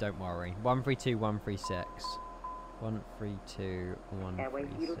 no, don't worry. 132, 136. 132,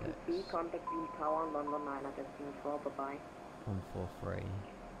 136. Contact Wien Tower 119 at Destination 4, bye-bye. 143.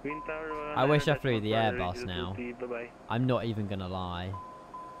 I wish I flew the Airbus now. I'm not even gonna lie.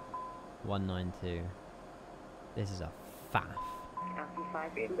 192. This is a faff.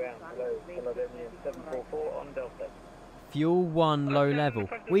 Fuel 1 low level.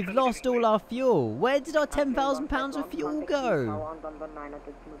 We've lost all our fuel. Where did our 10,000 pounds of fuel go?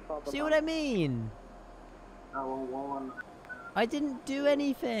 See what I mean? I didn't do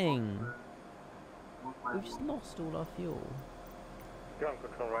anything. We've just lost all our fuel.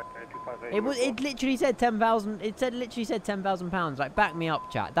 It literally said 10,000. It literally said 10,000 pounds. Like, back me up,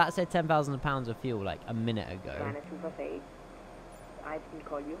 chat. That said 10,000 pounds of fuel like a minute ago. I didn't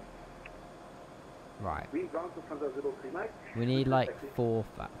call you. Right. We need like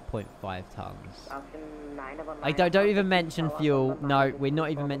 4.5 tons. I don't even mention fuel. No, we're not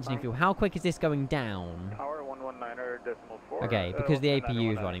even mentioning fuel. How quick is this going down? Okay, because the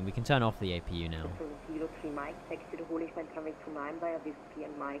APU is running, we can turn off the APU now.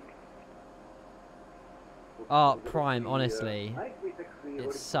 Oh, Prime, honestly.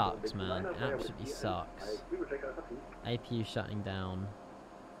 It sucks, man. It absolutely sucks. APU shutting down.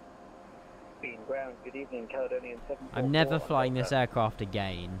 I'm never flying this aircraft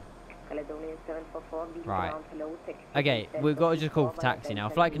again. Right. Okay, we've got to just call for taxi now.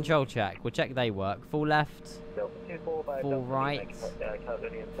 Flight control check. We'll check they work. Full left. Full right.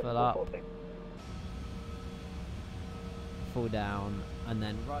 Full up. Full down. And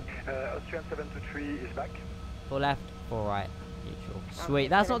then run. Austrian 723 is back. Full left. Full right. Neutral. Sweet.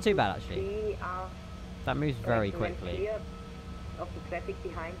 That's not too bad, actually. That moves very quickly.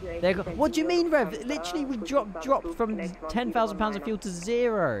 There go. What do you mean, Rev? Literally, we dropped from 10,000 pounds of fuel to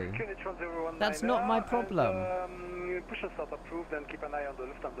 0. That's not my problem. Push and start approved and keep an eye on the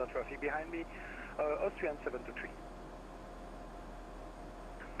Lufthansa traffic behind me. Austrian 723.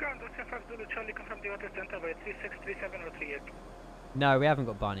 Ground Austrian 5 Zulu Charlie, confirm the order center by 3637 or 38. No, we haven't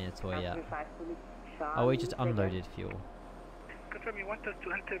got Barney at all yet. Oh, we just unloaded fuel. Confirm you want us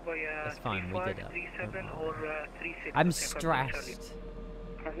to enter by that's fine, we did it. 37 or 36. I'm stressed.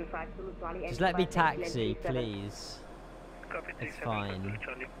 Just let me taxi, please. It's fine.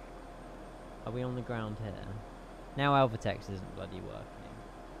 Are we on the ground here? Now Alvatex isn't bloody working.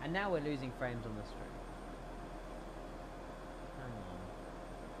 And now we're losing frames on the stream. Hang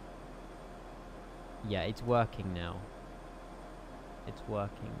on. Yeah, it's working now. It's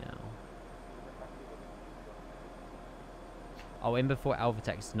working now. Oh, in before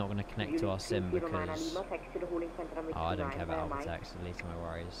Alvatex is not going to connect to our sim because... Oh, I don't care about Alvatex, at least my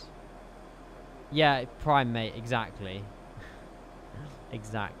worries. Yeah, Prime, mate, exactly.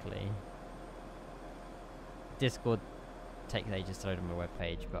 Exactly. Discord takes ages to load on my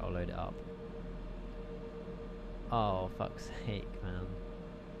webpage, but I'll load it up. Oh, fuck's sake, man.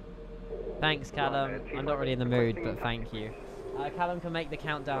 Thanks, Callum. I'm not really in the mood, but thank you. Callum can make the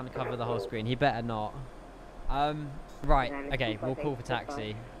countdown cover the whole screen. He better not. Right. Okay, we'll call for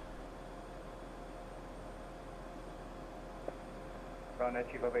taxi. Ryanair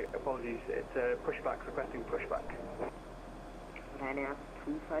 258, apologies. It's pushback, requesting pushback. Ryanair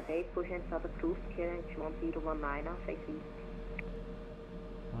 258, push and start approved, KLH 1019, face east.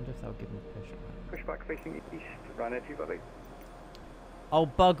 I wonder if they'll give me pushback. Pushback facing east, Ryanair 258. Oh,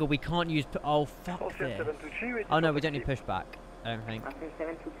 bugger, we can't use... oh, fuck this. Oh, no, we don't need pushback, I don't think.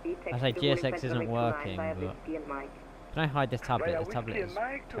 I say GSX isn't working, but... Can I hide this tablet? This tablet is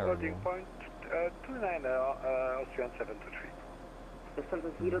terrible. 29, Austrian 723. Distance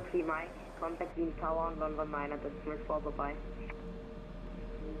is 03 Mike, contact Wien Tower on London 9 at decimal 4, bye-bye.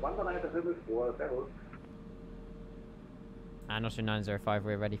 119 at decimal 4, servus. And Austrian 905,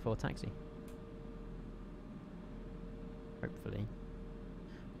 we're ready for taxi. Hopefully.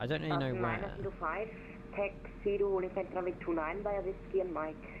 I don't really know where. 905, taxi to Holding Center with 29 by Whiskey and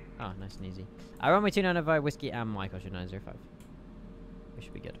Mike. Oh, nice and easy. Runway 29 via Whiskey and Mike, Austrian 905. We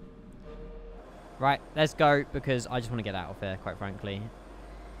should be good. Right, let's go, because I just want to get out of here, quite frankly.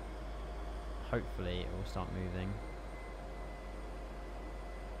 Hopefully, it will start moving.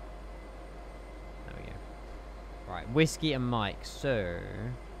 There we go. Right, Whiskey and Mike, so...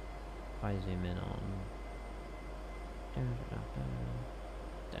 If I zoom in on...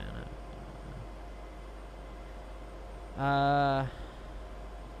 I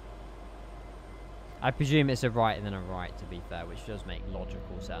presume it's a right and then a right, to be fair, which does make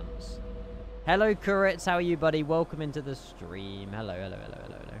logical sense. Hello, Kuritz. How are you, buddy? Welcome into the stream. Hello, hello, hello,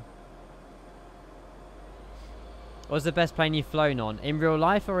 hello, hello. What's the best plane you've flown on? In real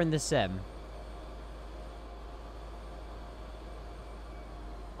life or in the sim?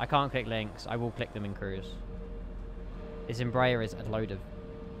 I can't click links. I will click them in cruise. This Embraer is a load of...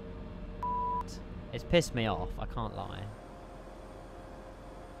 It's pissed me off. I can't lie.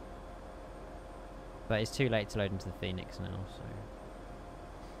 But it's too late to load into the Phoenix now, so...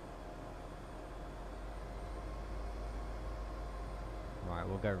 Right,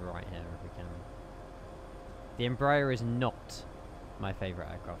 we'll go right here if we can. The Embraer is not my favourite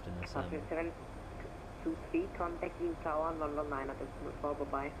aircraft in the sim. 723, contact Wien Tower, London 9 at decimal 4,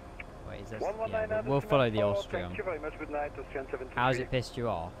 bye-bye. Wait, is this... Yeah, we'll follow the Austrian. Thank you very much, good night, Austrian 723. How's it pissed you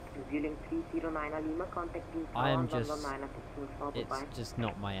off? Vueling 309 Lima, contact Wien Tower, I am London just... 9 at decimal 4, bye-bye. It's just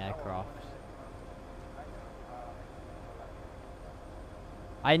not my aircraft.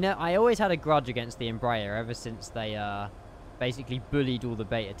 I always had a grudge against the Embraer ever since they, basically bullied all the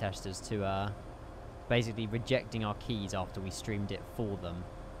beta testers to basically rejecting our keys after we streamed it for them.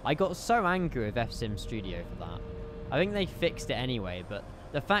 I got so angry with FSim Studio for that. I think they fixed it anyway, but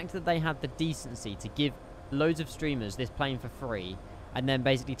the fact that they had the decency to give loads of streamers this plane for free and then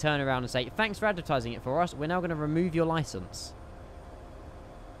basically turn around and say, thanks for advertising it for us, we're now going to remove your license.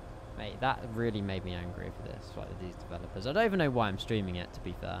 Mate, that really made me angry for this, like these developers. I don't even know why I'm streaming it, to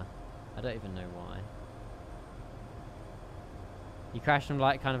be fair. I don't even know why. You crashed from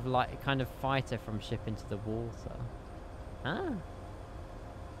kind of fighter from ship into the water. Ah.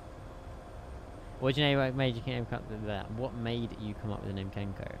 What do you know what made you come up with that? What made you come up with the name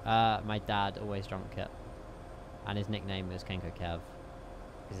Kenko? My dad always drunk it. And his nickname was Kenko Kev.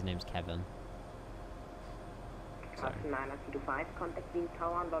 Because his name's Kevin. So. 925, contact Wien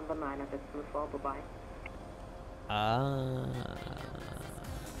Tower, London 9 at decimal 4, bye-bye.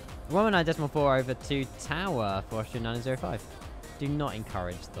 119.4 over to Tower for Austrian 905. Do not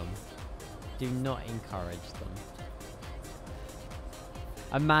encourage them. Do not encourage them.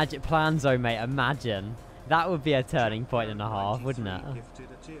 Imagine, Planzo, mate, imagine. That would be a turning point and a half, wouldn't it? Hang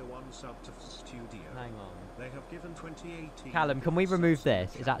on. They have given 2018. Callum, can we remove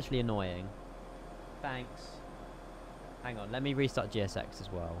this? It's actually annoying. Thanks. Hang on, let me restart GSX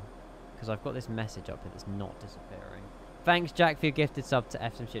as well. Because I've got this message up here that's not disappearing. Thanks, Jack, for your gifted sub to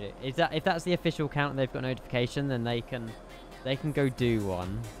FSim Studio. Is that, if that's the official account and they've got notification, then they can go do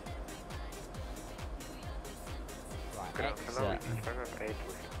one. Right, exit.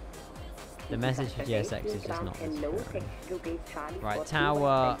 The message for GSX is just not disappearing. Right,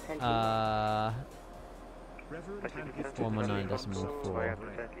 Tower, 119.4.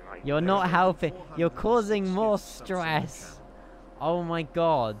 You're not helping. You're causing more stress. Oh my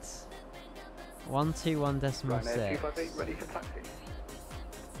god.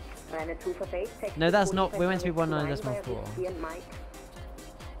 121.6. No, that's not. We're meant to be 19.4.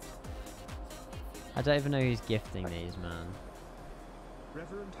 I don't even know who's gifting these, man.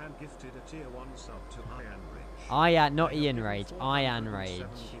 Reverend had gifted a tier 1 sub to Ian Rage. Not Ian Rage. Ian Rage.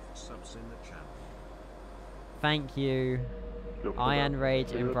 Thank you. Iron Rage,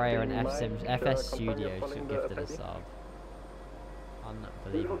 Embraer, and FS Studios have gifted a sub.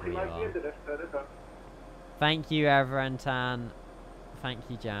 Unbelievable you are. Thank you, Everentan. Thank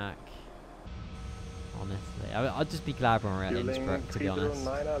you, Jack. Honestly, I'd just be glad when we're at Innsbruck, to be honest.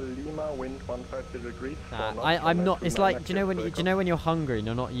 I'm not. It's like, do you know when you're hungry?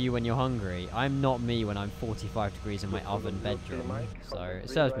 No, not you when you're hungry. I'm not me when I'm 45 degrees in my oven bedroom. So it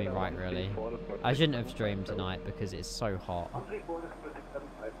serves me right, really. I shouldn't have streamed tonight because it's so hot.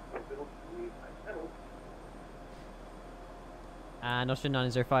 And Austrian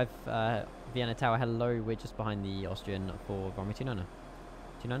 905, Vienna Tower, hello. We're just behind the Austrian for runway 29.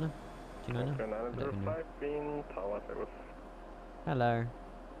 29? 29? Hello.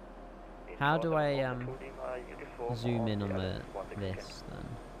 How do I zoom in on this then?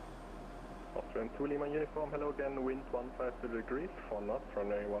 Austrian 2 Lima uniform, hello again, wind 150 degrees, 4 knots,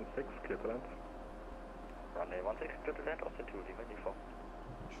 runway 16, clear to land. Runway 16, clear to land, Austrian 2 Lima uniform.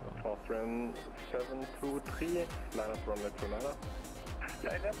 Sure. Austrian 723, line up runway 29.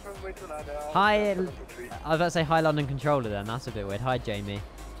 Line up runway 29. Hi, I was about to say hi London Controller then, that's a bit weird. Hi Jamie.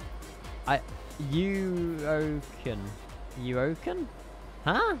 Uoken?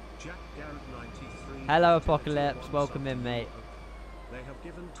 Huh? Hello Apocalypse, welcome in mate.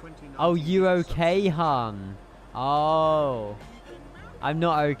 Oh, you okay, hun? Oh. I'm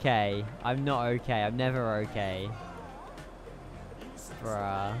not okay. I'm not okay. I'm never okay.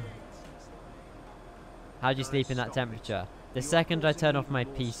 Bruh. How'd you sleep in that temperature? The second I turn off my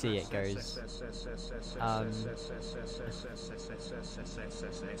PC, it goes.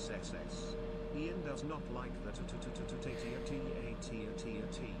 Ian does not like that.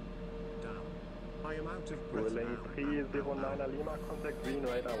 Down. I am out of breath now. 309 Lima, contact green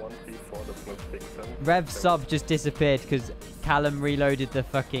radar 134.67. Rev sub just disappeared because Callum reloaded the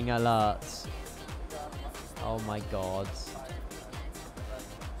fucking alerts. Oh my god.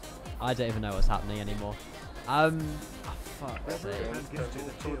 I don't even know what's happening anymore. Fuck's sake. Reverend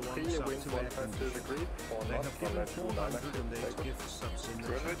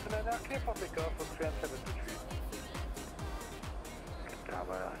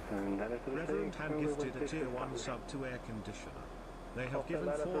had gifted a tier 1 sub to air conditioner. They have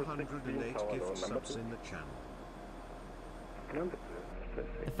given 408 gift subs in the channel.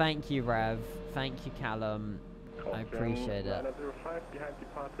 Thank you, Rev. Thank you, Callum. I appreciate it. 905 behind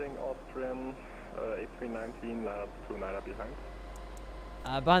departing Austrian A319, line up 29 behind.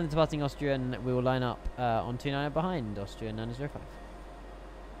 Behind the departing Austrian, we will line up on 29 behind Austrian 905.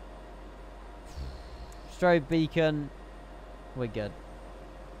 Strobe beacon. We're good.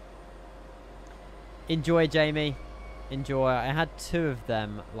 Enjoy, Jamie. Enjoy. I had 2 of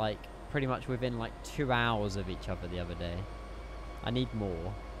them, like, pretty much within, like, 2 hours of each other the other day. I need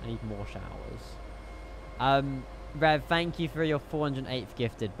more. I need more showers. Rev, thank you for your 408th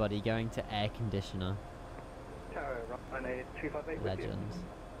gifted, buddy, going to air conditioner. Legends.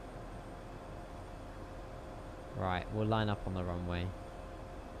 Right, we'll line up on the runway.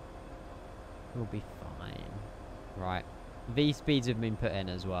 We'll be fine. Right. V-speeds have been put in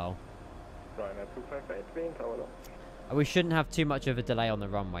as well. We shouldn't have too much of a delay on the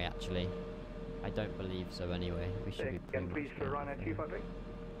runway, actually. I don't believe so anyway. We should be pretty much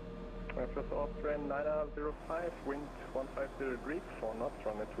First Austrian 905, wind 150 degrees, 4 knots,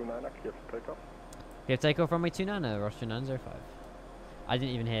 runway 29, clear for takeoff. Clear for takeoff, runway 29, Austrian 905. I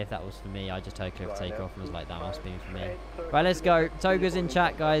didn't even hear if that was for me, I just heard clear for takeoff and was like, that must be for me. Right, let's go. Toga's in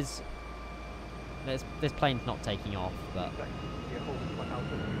chat, guys. This plane's not taking off, but...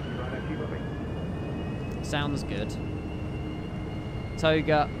 sounds good.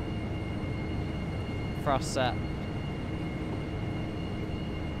 Toga. Thrust set.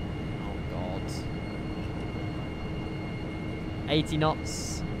 80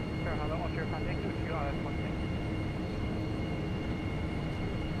 knots.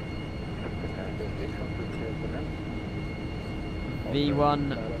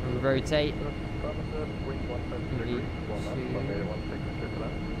 V1 rotate. V2.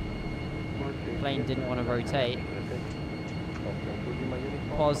 Plane didn't want to rotate.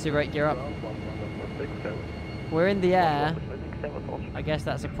 Positive rate gear up. We're in the air. I guess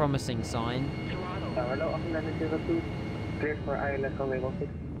that's a promising sign. Cleared for ILS on level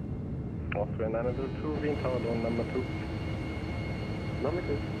 6. Austrian 902, wind tower on number 2. Number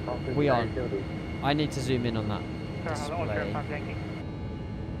 2. We are. I need to zoom in on that display.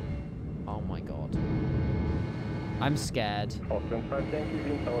 Oh my god. I'm scared. Austrian 5 Yankee,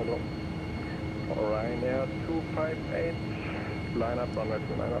 wind tower low. Orion Air 258, line up runway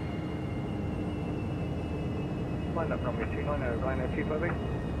 29 up. Line up runway 29, Orion Air 258.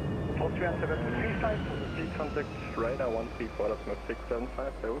 Austrian 7235. Speed contact radar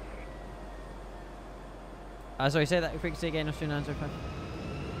 134.675, those. Sorry, say that frequency again, Austrian 905.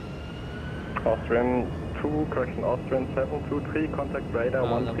 Austrian 2, correction, Austrian 723, contact radar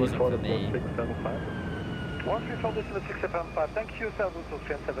 134.675. 134.675, thank you, Salvos,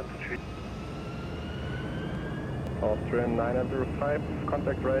 Austrian 723. Austrian 905,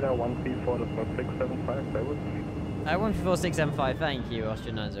 contact radar 134.675, that was. 14675, thank you,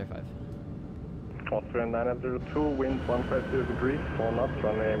 Austrian 905. Austrian 902, wind 150 degrees, 4 knots,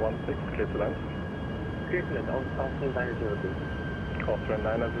 runway 16, clear to land. Clear to land, Austrian 902. Austrian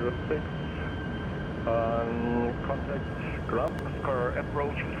 906, contact ground. Score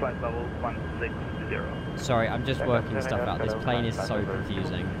approach flight level 160. Sorry, I'm just working stuff out. This plane is so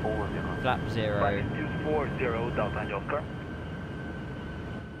confusing. Flap 0. 240, Delta and Oscar.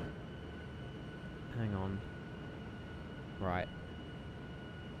 Hang on. Right.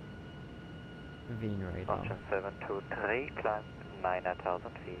 Veen radar. Austrian 723, climb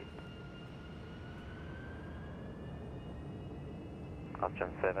 9,000 feet.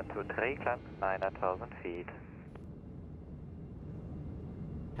 Austrian 723, climb 9,000 feet.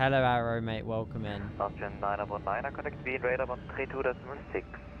 Hello, Arrow, mate. Welcome in. Austrian 919, contact Veen radar 132.6.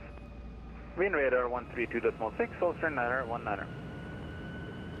 Veen radar 132.6, Austrian 919.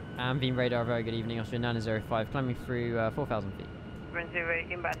 And Veen radar, very good evening. Austrian 905, climbing through 4,000 feet.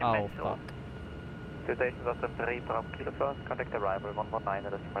 Oh, fuck. Two stations, Austrian 3, Bravo Kilo First, contact arrival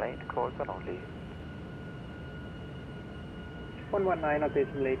 119.8, call sign only.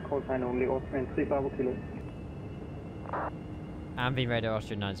 119.8, call sign only, Austrian 3, Bravo Kilo. And Veen radar,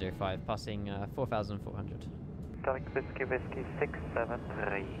 Austrian 905, passing 4,400. Contact Whiskey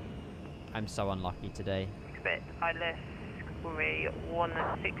 673. I'm so unlucky today. Expect ILS Grey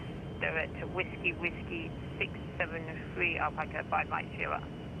 16 direct to Whiskey 673 Alpaca 590.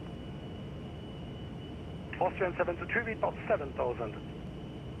 Austrian 723, report 7,000.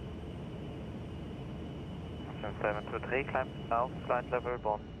 Austrian 723, climb south, flight level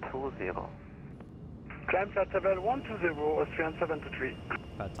 120. Climb flight level 120, Austrian 723.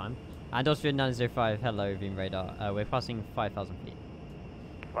 Bad time. And Austrian 905, hello, Veen radar. We're passing 5,000 feet.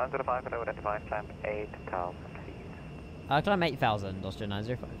 105, hello, identified, climb 8,000 feet. Climb 8,000, Austrian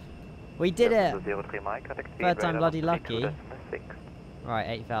 905. We did it! 03 Mike, contact Third time bloody lucky. 132.6. Right,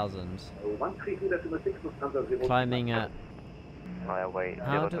 8,000. 132.6. Climbing at... Highway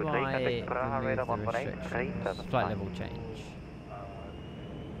How do 023, I contact Praha radar remove the 118, restrictions? Flight level change.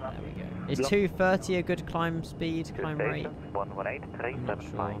 There we go. Is 230 a good climb speed, climb rate?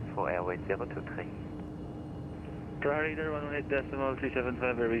 118.375 for airway 023. Praha radar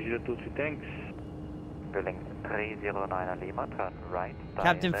 118.375, airway 023, thanks. Building 309 Lima, turn right.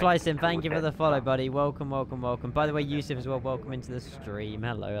 Captain Flysim, thank you for the follow, buddy. Welcome, welcome, welcome. By the way, Yusuf as well, welcome into the stream.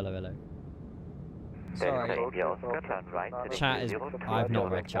 Hello, hello, hello. Sorry. Chat is... I've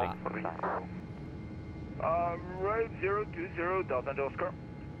not read chat. Right 020, Delta and Oscar.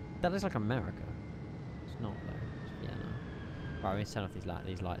 That looks like America. It's not though. It's Vienna. Right, we need to turn off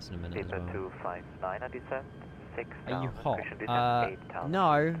these lights in a minute as well. 259 at descent, 6,000. Are you hot?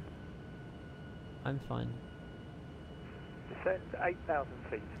 No. I'm fine. Descent 8,000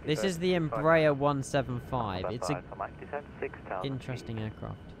 feet. This is the Embraer 175. It's a interesting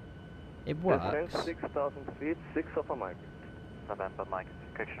aircraft. It works. 6,000 feet, 6 of a Mike. November Mike,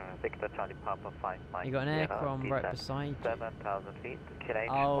 Victor Charlie Papa 5 Mike. You got an aircraft right beside you. 7,000 feet.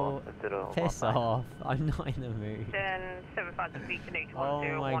 Oh, piss off. I'm not in the mood. Then 7,000 feet to Nature Oh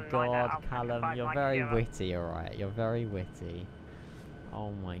my god, Callum, you're very witty, alright. You're very witty.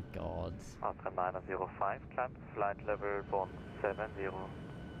 Oh my god. After 905, climb flight level 170.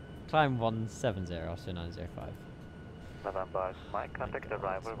 Climb 170, also 905. November Mike, contact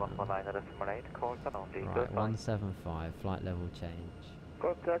arrival 119.8, call sign only. Right, 175, flight level change.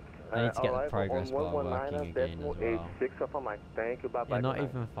 Contact. I need to get the progress bar working again as well. 6 of a Mike. Thank you, bye bye. You're not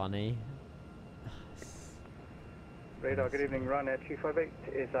even funny. Radar, good evening, Ryanair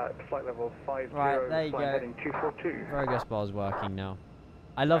 258 is at flight level 50, right, there you go. heading 242. Progress bar's working now.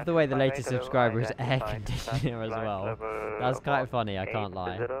 I love the way the latest subscriber is air conditioner as well. That's quite funny, I can't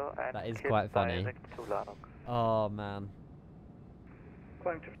lie. That is quite funny. Oh man.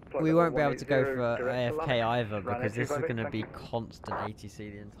 We won't be able to go for AFK either because this is going to be constant ATC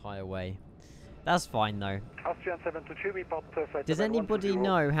the entire way. That's fine though. Does anybody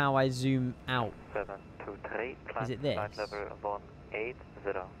know how I zoom out? Is it this?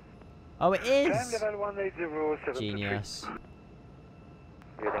 Oh, it is! Genius.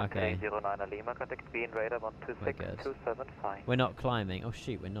 Okay. We're good. We're not climbing. Oh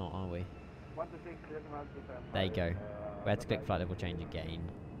shoot, we're not, are we? There you go. We had to click flight level change again.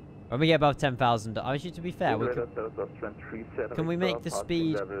 When we get above 10,000, actually, to be fair, we can we make the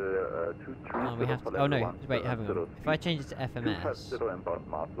speed? Oh, we have to, oh no, wait, hang on. If I change it to FMS.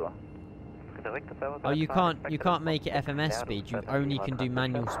 Oh, you can't make it FMS speed. You only can do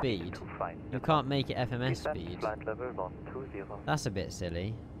manual speed. You can't make it FMS speed. That's a bit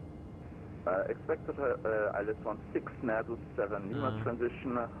silly. Expected ILS 16, Airbus 7 Lima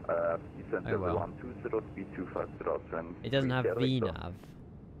transition, descent level 120, speed 250 Austrian. It doesn't have VNav.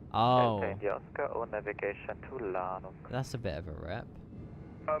 Oh. That's a bit of a rep.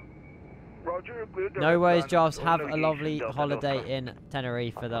 Roger, no worries, Jarvis. Have a lovely holiday in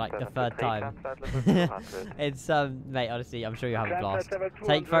Tenerife for the third time. It's mate, honestly, I'm sure you'll have a blast.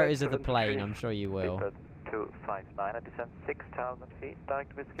 Take photos of the plane. I'm sure you will. 259, descent 6,000 feet,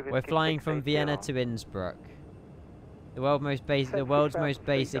 direct Whiskey. We're flying from Vienna to Innsbruck. The world's most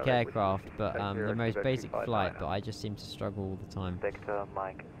basic aircraft, but the most basic flight. But I just seem to struggle all the time.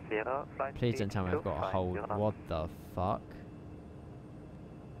 Please don't tell me I've got a hold. What the fuck?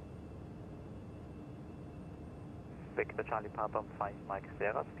 Victor Charlie Papa 5 Mike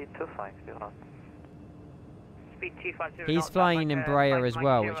Sierra, speed 250 knots. Speed 250 He's flying an Embraer as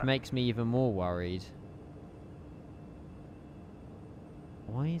well, which makes me even more worried.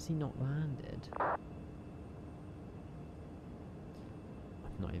 Why is he not landed? I'm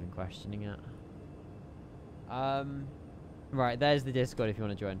not even questioning it. Right, there's the Discord if you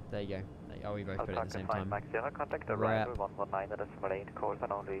want to join. There you go. Oh, we both put it at the same time. Contact arrival 119.8, calls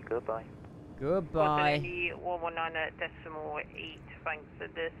and only goodbye. Goodbye. 119.8, thanks for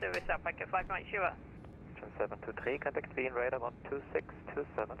the service Alpaca 5 Mike Sierra. 723, contact being radar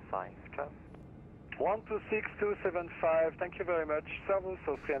 126275. Ciao. 126275, thank you very much. Servus,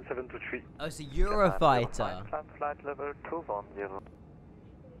 Austrian 723. Oh, it's a Eurofighter. Flight level 210.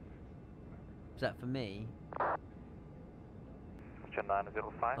 Is that for me? Austrian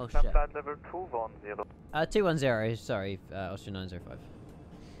 905, oh, shit. flight level 210. 210, sorry, Austrian 905.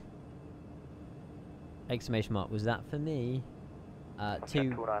 Exclamation mark, was that for me?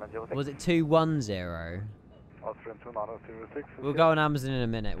 Was it 210? Austrian 2906. We'll go on Amazon in a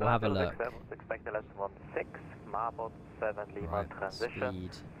minute, we'll have a look. Expect LS 16, Marbot 7 Lima transition,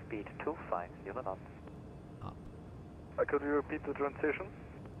 speed 250 knots. Up. Could you repeat the transition?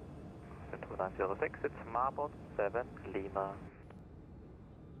 2906, it's Marbot 7 Lima.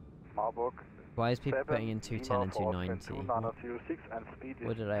 Marburg. Why is people putting in 210 and 290? 2906 and speed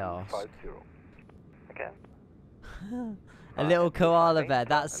what did I ask? Again. A little koala bear,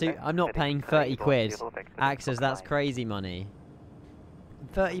 that's I'm not paying 30 quid. ASUS, that's crazy money.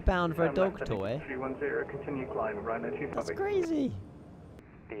 £30 for a dog toy? 310, continue climb, that's crazy.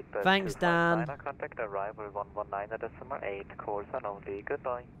 Thanks, Dan. Contact arrival 119.8, calls and only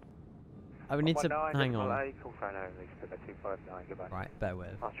goodbye. I would need to hang on. Right, bear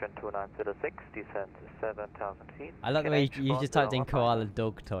with. Austrian 2906, descent 7,000 feet. I like the way you just typed in koala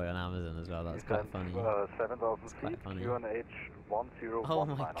dog toy on Amazon as well. That's quite funny. 7,000 feet. Funny. UNH 1019. Oh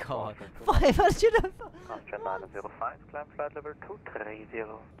my god. 500. Austrian 905, climb flight level 230.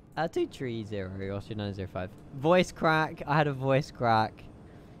 230, Austrian 905. Voice crack. I had a voice crack.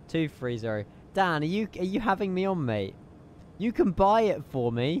 230. Dan, are you having me on, mate? You can buy it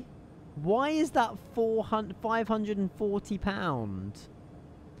for me. Why is that £540?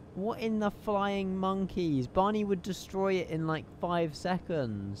 What in the flying monkeys? Barney would destroy it in like 5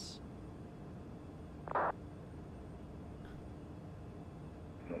 seconds.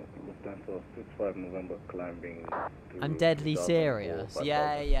 I'm deadly serious.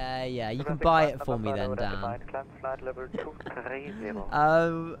 Yeah. You can buy it for me then, Dan.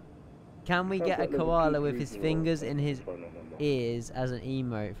 Can we get a koala with his fingers in his ears as an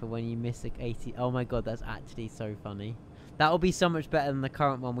emote for when you miss a 80? Oh my god, that's actually so funny. That will be so much better than the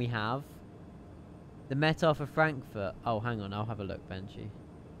current one we have. The Meta for Frankfurt. Oh, hang on, I'll have a look, Benchy.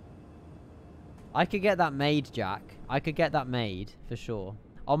 I could get that made, Jack. I could get that made, for sure.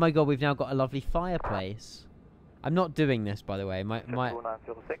 Oh my god, we've now got a lovely fireplace. I'm not doing this, by the way. My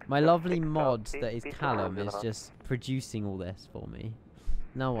lovely mod that is Callum is just producing all this for me.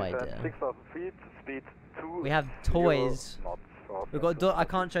 No idea. 6,000 feet, speed 2. We have toys. We've got. I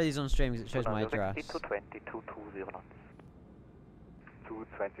can't show these on stream because it shows my address. 220 knots.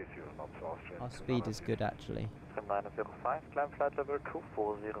 220 knots, Austrian. Our speed is good actually. From 905, climb flight level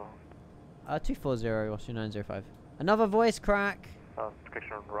 240. 240, Austrian 905. Another voice crack.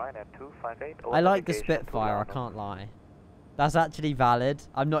 Description Ryanair 258. I like the Spitfire. I can't lie. That's actually valid.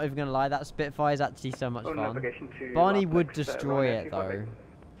 I'm not even gonna lie. That Spitfire is actually so much fun. Barney would destroy it though.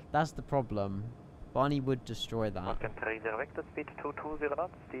 That's the problem. Barney would destroy that. Speed 220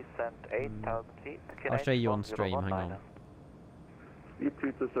 knots, descent 8,000 feet. I'll show you on stream. Hang on. Speed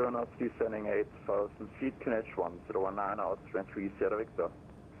 220 knots, descending 8,000 feet, QNH 109, Austrian 30 Victor.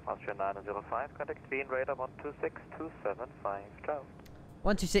 Austrian 905, contact Wien radar 126275, ciao.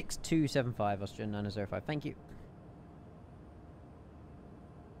 126275, Austrian 905, thank you.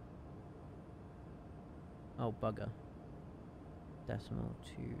 Oh, bugger. Decimal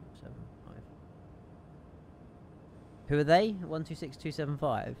 275. Who are they?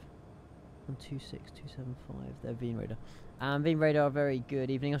 126275? 126275, they're Veen Radar. Veen Radar, very good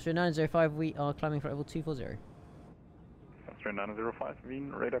evening. Austrian 905, we are climbing for level 240. Austrian 905,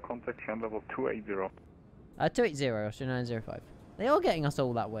 Wien radar contact, climb level 280. 280, Austrian 905. They are getting us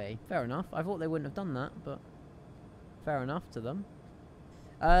all that way. Fair enough. I thought they wouldn't have done that, but fair enough to them.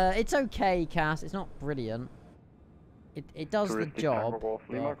 It's okay, Cass. It's not brilliant. It does the job.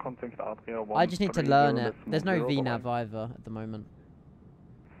 I just need to learn it. There's no VNAV either at the moment.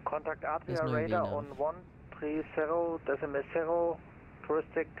 Contact There's Adria no radar VNAV. on 130.0,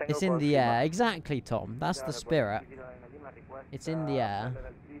 touristic Tango It's in Golf the Lima. air. Exactly, Tom. That's the spirit. It's in the air.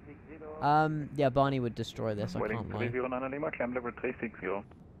 Yeah, Barney would destroy this, I can't lie.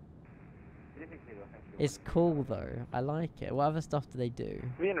 It's cool though. I like it. What other stuff do they do?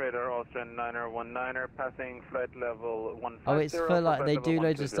 Wien radar, Austrian 919er, passing flight level 150. Oh, it's for like they do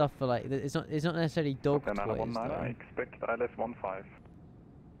loads of stuff for like it's not necessarily dog toys though. Expect ILS 15.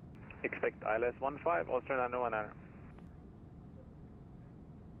 Expect ILS 15, Austrian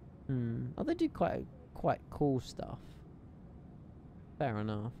 919er. Oh, they do quite cool stuff. Fair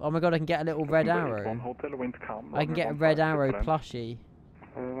enough. Oh my god, I can get a little red arrow. I can get a red arrow plushie.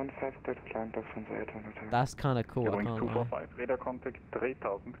 That's kind of cool. I can't lie. 245, radar contact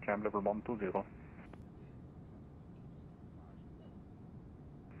 3000, climb level 120.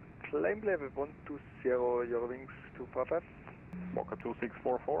 Climb level 120, your wings 245. Walker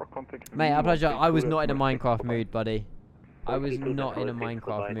 2644, contact. Mate, I apologize. I was not in a Minecraft mood, buddy. I was not in a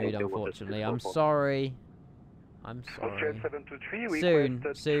Minecraft mood, unfortunately. I'm sorry. I'm sorry.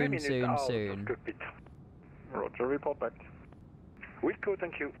 Soon. Roger, report back. Wilco,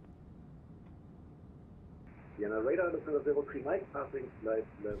 thank you. Vienna radar, 03 Mike, passing flight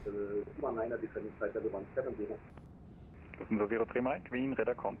level 19, descending flight level 170. 03 Mike, Wien,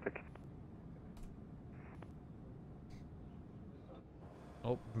 radar contact.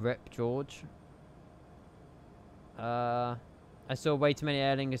 Oh, rip George. I saw way too many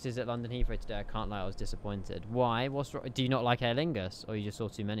Aer Linguses at London Heathrow today. I can't lie, I was disappointed. Why? What's wrong? Do you not like Aer Lingus, or you just saw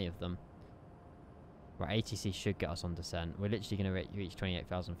too many of them? Right, ATC should get us on descent. We're literally going to reach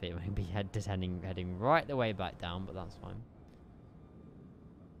 28,000 feet. We're going to be heading right the way back down, but that's fine.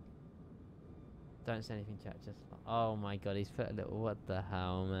 Don't say anything, chat. Just oh my god, he's put a little. What the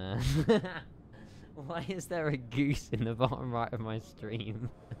hell, man? Why is there a goose in the bottom right of my stream,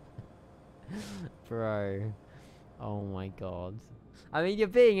 bro? Oh my god. I mean, you're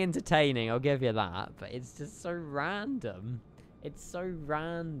being entertaining. I'll give you that, but it's just so random. It's so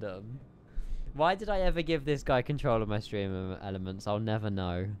random. Why did I ever give this guy control of my stream elements? I'll never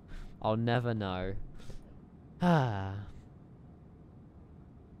know. I'll never know. Ah.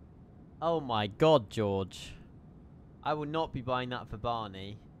 Oh my god, George. I will not be buying that for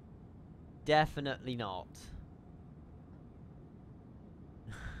Barney. Definitely not.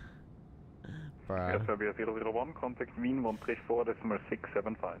 Bro. Serbia 001, contact Wien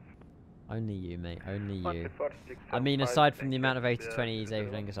 134.675. Only you, mate. Only you. I mean, aside from the amount of A320s, Aer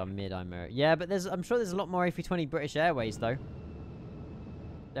Lingus are mid-Emirates. Yeah, but I'm sure there's a lot more A320 British Airways, though.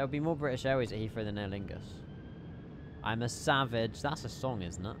 There'll be more British Airways at Heathrow than Aer Lingus. I'm a savage. That's a song,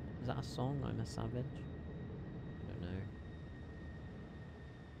 isn't it? Is that a song? I'm a savage? I don't know.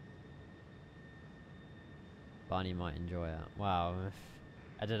 Barney might enjoy it. Wow.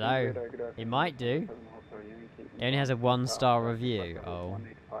 I don't know. He might do. It only has a 1-star review. Oh.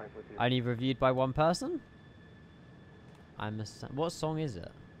 Only reviewed by one person? What song is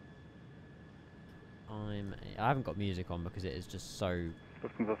it? I haven't got music on because it is just so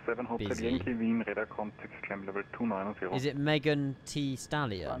busy. Is it Megan T.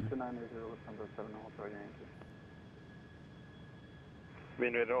 Stallion?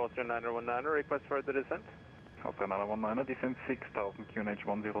 Wien radar, Austrian 919, request for the descent. Austrian 919, descent 6000, QNH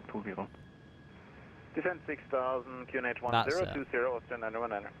 1020. Descent 6000, QNH 1020, Austrian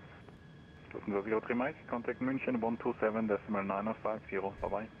 919. 03 Mike, contact München 127.950,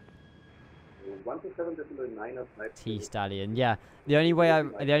 bye-bye. 127.950. T Stallion, yeah. The only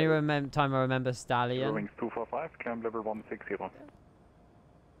time I remember Stallion. Wings 245, climb level 160.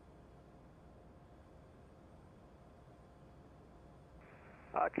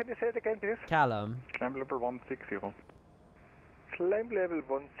 Can you say it again, please? Callum. Climb level 160. Climb level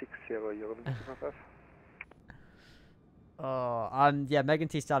 160, you're wings 245. Oh, yeah, Megan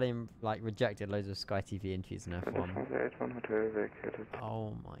Thee Stallion like rejected loads of Sky TV interviews in F1.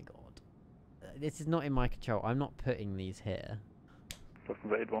 Oh my god. This is not in my control. I'm not putting these here.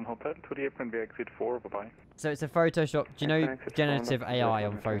 The 81 Hotel to the apron, we exit 4, bye-bye. So it's a Photoshop. Do you know generative AI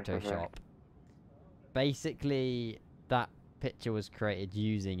on Photoshop? Basically, that picture was created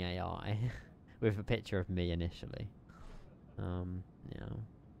using AI with a picture of me initially. Yeah.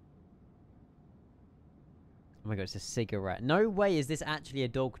 Oh my god, it's a cigarette. No way is this actually a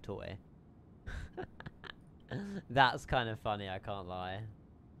dog toy. That's kind of funny, I can't lie.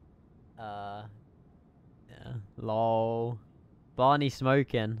 Yeah. Lol. Barney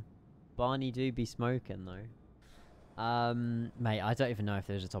smoking. Barney do be smoking though. Mate, I don't even know if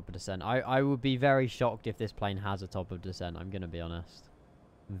there's a top of descent. I would be very shocked if this plane has a top of descent, I'm gonna be honest.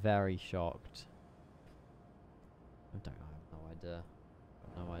 Very shocked. I have no idea.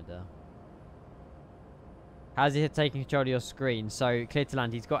 No idea. How's he taking control of your screen? So, clear to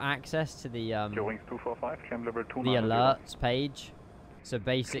land, he's got access to the the alerts page. So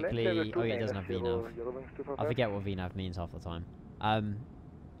basically, oh yeah, it doesn't have VNAV. I forget what VNAV means half the time.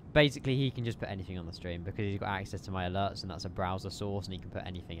 Basically, he can just put anything on the stream because he's got access to my alerts, and that's a browser source, and he can put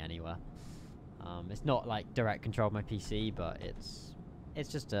anything anywhere. It's not like direct control of my PC, but it's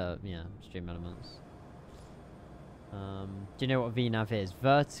just yeah, stream elements. Do you know what VNAV is?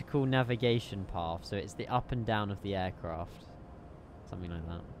 Vertical navigation path. So it's the up and down of the aircraft, something like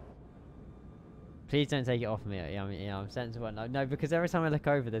that. Please don't take it off me. I'm sensible. No, because every time I look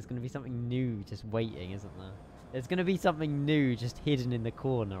over, there's going to be something new just waiting, isn't there? There's going to be something new just hidden in the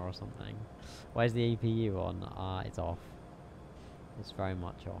corner or something. Where's the APU on? It's off. It's very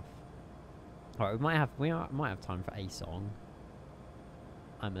much off. Alright, we might have time for a song.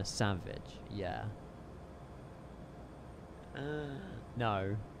 I'm a savage. Yeah.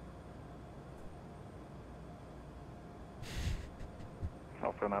 No.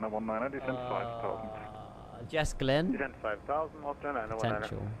 Austrian 919, descent 5000. Jess Glenn. Descent 5000, Austrian 919.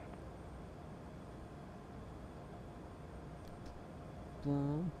 Potential.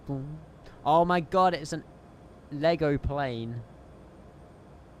 Boom, boom. Oh my god, it's an Lego plane.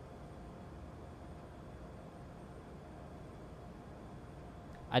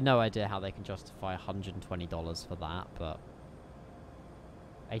 I had no idea how they can justify $120 for that, but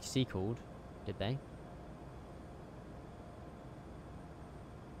HC called, did they?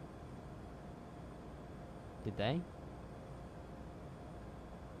 Did they?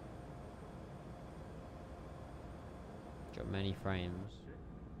 Dropped many frames.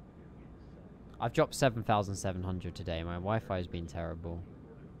 I've dropped 7,700 today. My Wi-Fi has been terrible.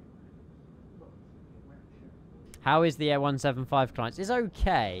 How is the Air 175 clients? It's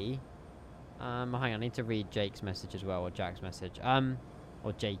okay. Hang on, I need to read Jake's message as well, or Jack's message.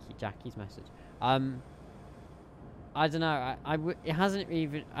 Or Jackie's message. I don't know. It hasn't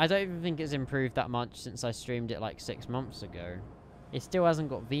even. I don't even think it's improved that much since I streamed it like 6 months ago. It still hasn't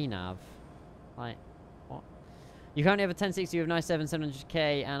got VNAV. Like, what? You currently have a 1060 with nice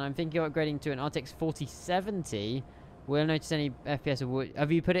 700K, and I'm thinking of upgrading to an RTX 4070. Will notice any FPS?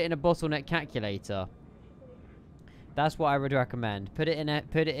 Have you put it in a bottleneck calculator? That's what I would recommend. Put it in an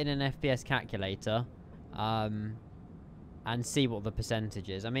FPS calculator, and see what the percentage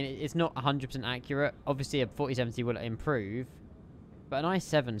is. I mean, it's not 100% accurate. Obviously, a 4070 will improve, but an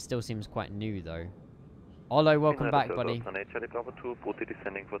i7 still seems quite new, though. Olo, welcome back, buddy. Bottleneck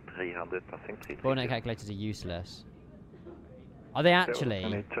calculators are useless. Are they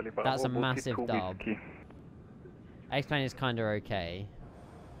actually? That's a massive dub. X-Plane is kind of okay.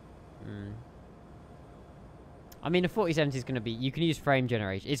 I mean, a 4070 is going to be... You can use frame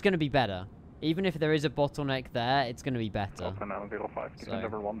generation. It's going to be better. Even if there is a bottleneck there, it's going to be better. So.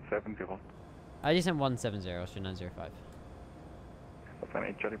 I just sent 170, so 905.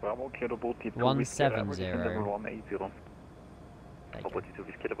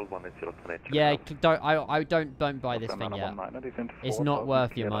 170. Yeah, don't buy this thing yet. It's not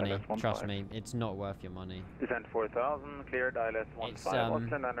worth your money. Trust me, it's not worth your money. Descent 4000, cleared ILS 15,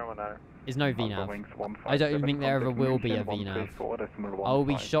 There's no VNAV. I don't even think there ever will be a VNAV. I will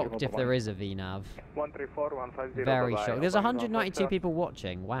be shocked if there is a VNAV. Very shocked. There's 192 people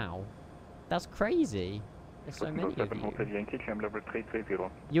watching. Wow, that's crazy. There's so many of you.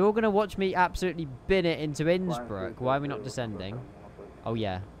 You're all gonna watch me absolutely bin it into Innsbruck. Why are we not descending? Oh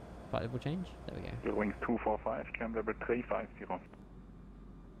yeah, flight level change. There we go. Wings 245, climb level 350.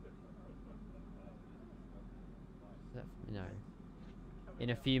 No.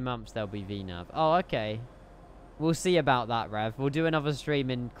 In a few months there'll be VNAV. Oh, okay. We'll see about that, Rev. We'll do another stream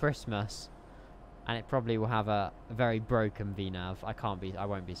in Christmas. And it probably will have a very broken VNav. I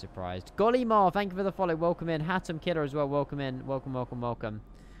won't be surprised. Golly Mar, thank you for the follow. Welcome in. Hatem Killer as well. Welcome in. Welcome, welcome, welcome.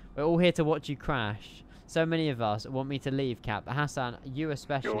 We're all here to watch you crash. So many of us want me to leave, Cap. Hassan, you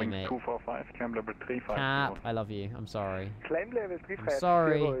especially, mate. 245, climb level 350. Cap, I love you. I'm sorry. Climb level 350. I'm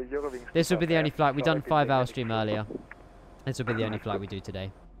sorry. This will be the only flight. We've done 5-hour stream earlier. This will be the only flight we do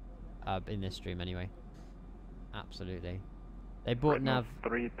today. In this stream, anyway. Absolutely. They bought nav.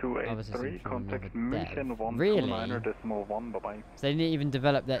 3283, contact München 129.1, really? bye-bye. So they didn't even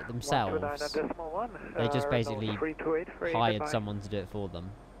develop that themselves. 129.1. They just basically 3283, hired someone to do it for them.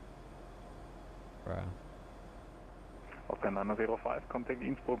 Bro. Austrian 905, contact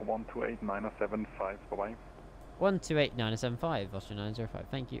Innsbruck 128.975, bye-bye. 128.975, Austrian 905,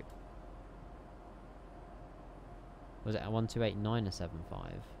 thank you. Was it a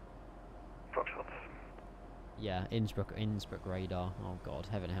 128.975? Foxtrot. Yeah, Innsbruck radar. Oh god,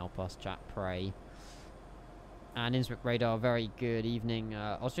 heaven help us, chat, pray. And Innsbruck radar, very good evening.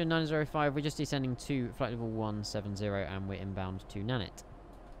 Austrian 905, we're just descending to flight level 170 and we're inbound to Nanit.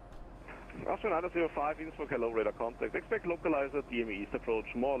 Austrian 905, Innsbruck, hello, radar contact. Expect localizer DME East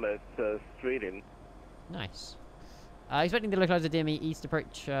approach, more or less straight in. Nice. Expecting the localizer DME East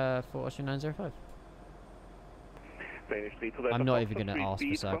approach for Austrian 905. I'm not even going to ask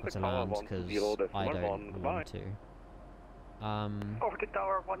for circle to land because I don't want to. Over the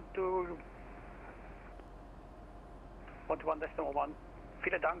tower, 121.1.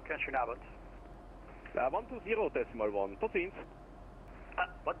 Vielen Dank en schönen Abend. 120.1, tot ziens.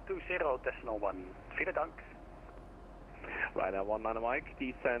 120.1. Vielen Dank. Ryder 19 Mike,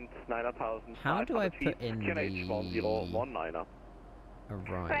 descent 9,000. How do I put in the QNH1019er?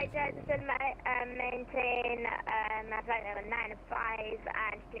 Right. Maintain flight level 95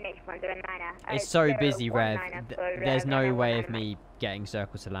 and QNH1019er. It's so busy, Rev. There's no way of me getting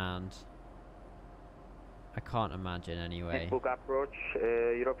circle to land. I can't imagine anyway. Book approach,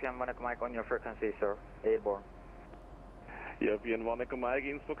 European 1 Echo Mike on your frequency, sir. Airborne. European 1 Echo Mike,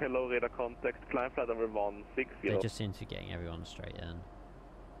 Innsbruck, hello, radar contact, climb flight level 160. They just seem to be getting everyone straight in.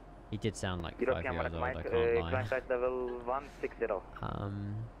 He did sound like 5 European years 1 old, Echo I Mike, can't lie. climb flight level 160.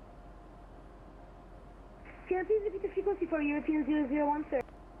 Can you please repeat the frequency for European 001, sir?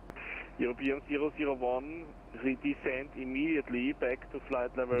 European 001, redescend immediately back to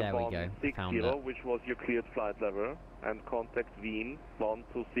flight level 160, which was your cleared flight level, and contact Wien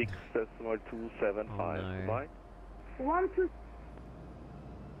 126.275. Oh, no. Bye. 12.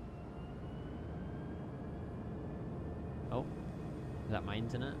 Oh, is that my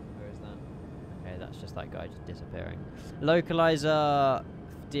internet? Or is that? Okay, that's just that guy just disappearing. Localizer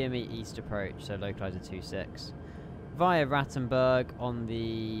DME East approach, so localizer 26. Via Rattenberg on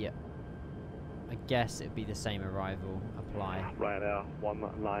the... I guess it'd be the same arrival. Apply. Right now,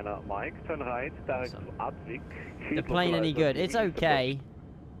 19er Mike, turn right, direct to Advik. The plane any good? It's okay.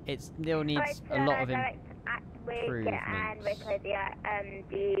 It still needs a lot of improvements. And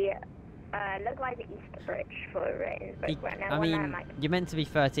the localizer East approach for Innsbruck right now. I mean, you're meant to be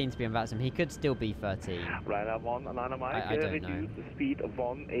 13 to be on Vatsum. He could still be 13. Right now, 19er Mike, I don't reduce know. the speed of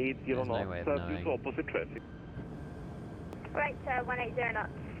 180 knots due to opposite traffic. Right, 180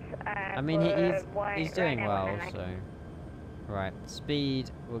 knots. I mean, he's doing well, so... Right, speed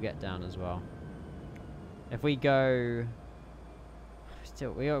we'll get down as well. If we go...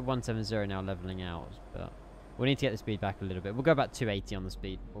 Still, we are at 170 now, leveling out, but... We'll need to get the speed back a little bit. We'll go about 280 on the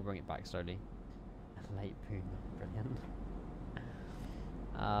speed. We'll bring it back slowly. Late boom. Brilliant.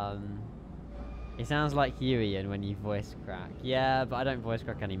 It sounds like you, Ian, when you voice crack. Yeah, but I don't voice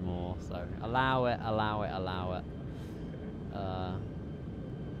crack anymore, so... Allow it, allow it, allow it.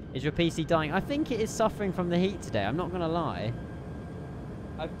 Is your PC dying? I think it is suffering from the heat today, I'm not gonna lie.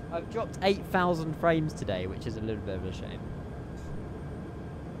 I've dropped 8,000 frames today, which is a little bit of a shame.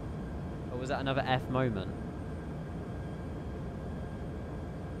 Or was that another F moment?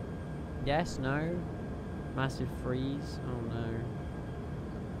 Yes, no? Massive freeze? Oh no.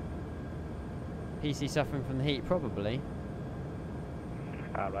 PC suffering from the heat? Probably.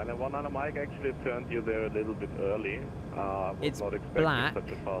 Right, and 19er Mike actually turned you there a little bit early. It's not expecting black.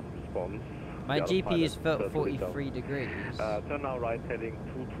 such a fast response. My GPU is 43 degrees. Turn now right, heading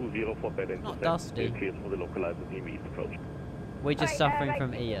 220 for bed and not dusty. Cleared for the localizer DME East approach. We're just suffering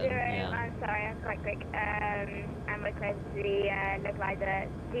from Ian. Yeah. I'm sorry, I'm quite quick. I'm request the localizer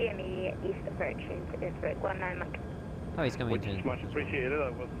DME East approach into Innsbruck 19 Mike. Oh, he's coming Which is much appreciated. I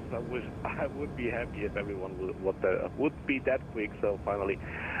would be happy if everyone would be that quick. So finally,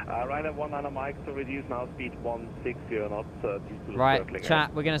 right at 19er Mike to reduce now speed 160 knots due to right, circling.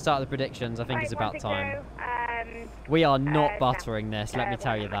 chat. We're gonna start the predictions. I think it's about time. We are not buttering this, let me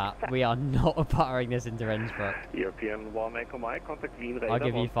tell you that. We are not buttering this into Innsbruck. European 1 Echo Mike, contact Wien radar. I'll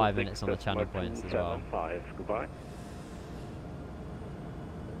give you 5 minutes on the channel points as well. Goodbye.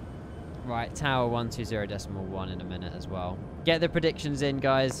 Right, tower 120.1 in a minute as well. Get the predictions in,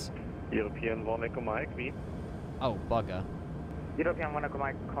 guys. European 1 Echo Mike, Wien. Oh, bugger. European 1 Echo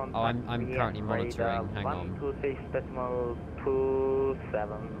Mike, contact. Oh, I'm currently monitoring. Hang on.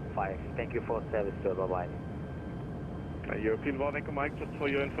 126.275. Thank you for service, sir. Bye-bye. European 1 Echo Mike, just for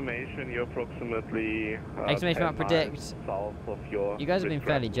your information, you're approximately exclamation mark predict. South of your You guys have been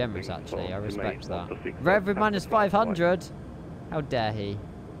fairly generous, actually. I respect that. Rev with minus 500. How dare he?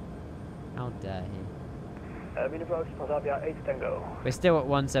 How dare he? We're still at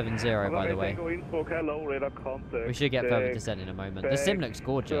 170, by the way. We should get further descent in a moment. The sim looks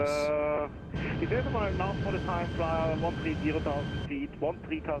gorgeous. Predict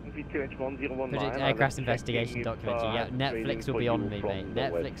aircraft investigation documentary. Yeah, Netflix will be on me, mate.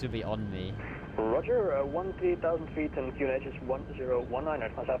 Netflix will be on me. Roger, 13,000 feet and QNH is 1019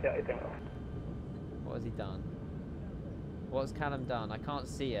 at Transavia 8 Tango. What has he done? What's Callum done? I can't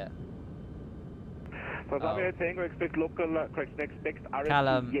see it. Transavia 8 Tango, expect local correction, expect RMP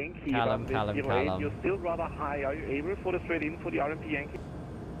Callum, Yankee. Callum. You're still rather high. Are you able for the straight in for the RMP Yankee?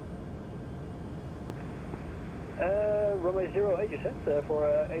 Runway 08 you said for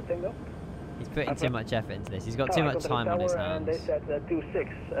 8 Tango? He's putting too much effort into this. He's got too much time on his hands. And they said 26.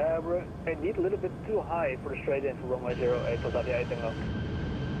 We're indeed a little bit too high for the straight in for runway 08 Transavia 8 Tango.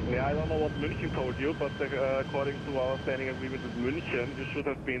 Yeah, I don't know what München told you, but according to our standing agreement with München, you should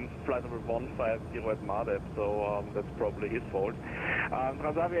have been flight number 150 at Mardeb, so that's probably his fault.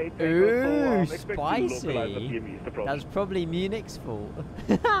 Transavia 8 Ooh, so, spicy. That's probably Munich's fault.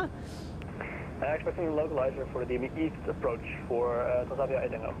 Expecting a localizer for the DME East approach for Transavia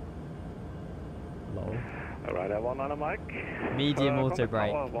 8 Tango. Lol. Alright, I want on a mic. Medium auto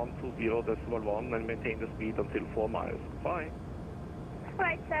brake. 120.1 and maintain the speed until 4 miles. Bye.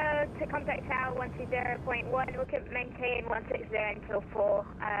 Right, so to contact tower 120.1, we can maintain 160 until 4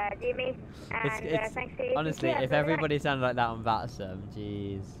 DME. And thanks to you. Honestly, if everybody sounded like that on VATSUM,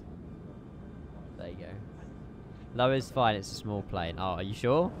 jeez. There you go. Low is fine, it's a small plane. Oh, are you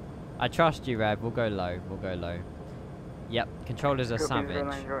sure? I trust you, Rev. We'll go low. We'll go low. Yep, controllers are savage.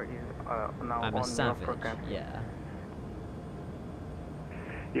 I'm a savage, yeah.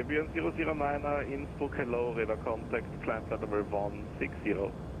 European 009er, Innsbruck, hello, radar contact, climb flight number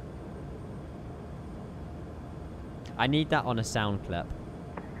 160. I need that on a sound clip.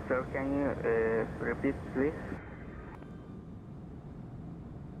 So can you repeat, please?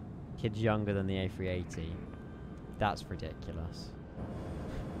 Kid's younger than the A380. That's ridiculous.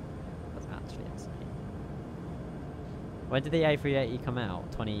 That's actually insane. When did the A380 come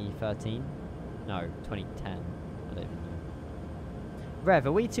out? 2013? No, 2010. I don't even know. Rev,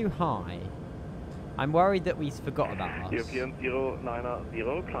 are we too high? I'm worried that we forgot about us. European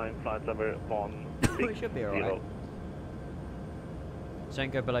 090, climb flight number 160. We should be alright.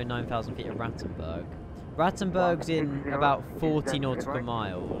 Don't go below 9,000 feet of Rattenberg. Rattenberg's in about 40 nautical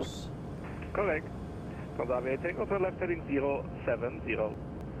miles. Correct. Transavia Tango to left heading 070.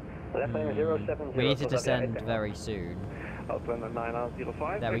 Left heading 070. We need to descend very soon. Austrian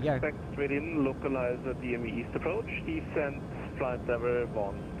 905. There we go. Expect straight in, localize the DME East approach. Descent flight level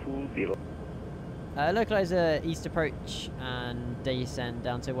 120. Localize East approach and descend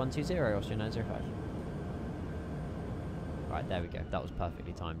down to 120, Austrian 905. Right, there we go. That was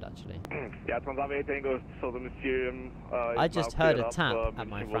perfectly timed, actually. Yeah, Transavia Tango, so the Mysterium. I just heard a tap at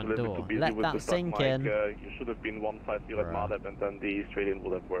my front door. Let that sink in. You should have been 150 at Mardeb, and then the straight in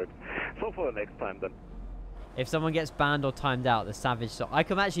would have worked. So for the next time, then. If someone gets banned or timed out, the savage stop. I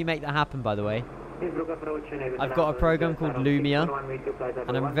can actually make that happen, by the way. I've got a program called Lumia,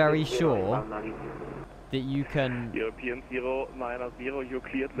 and I'm very sure that you can. European 090, you're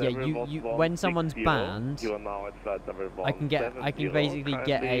cleared. Yeah, you when someone's banned, you are now at flight level 170. I can basically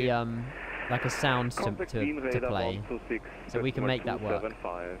get a like a sound to play, so we can make that work.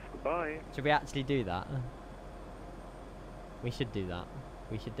 Goodbye. Should we actually do that? We should do that.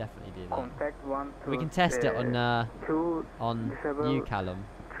 We should definitely do that. Contact 1 We can test it on you, Callum.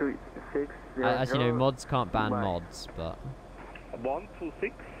 As you know, mods can't ban mods, but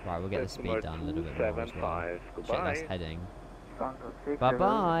 126. right, we'll get the speed down a little bit more as well. Goodbye. Shit, that's heading. Bye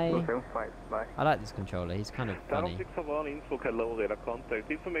bye. I like this controller. He's kind of funny.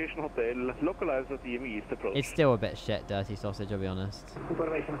 It's still a bit shit, dirty sausage. I'll be honest. Oh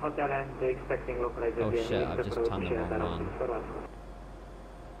shit! I've just turned the wrong one.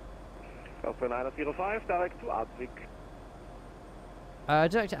 Austrian 905, direct to Advik.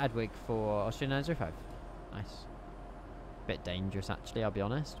 Direct to Advik for Austrian 905. Nice. Bit dangerous, actually, I'll be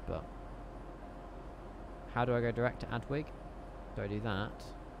honest, but... How do I go direct to Adwig? Do I do that?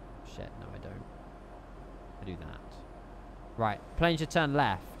 Shit, no I don't. I do that. Right, plane should turn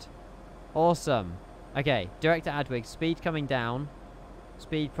left. Awesome. Okay, direct to Adwig. Speed coming down.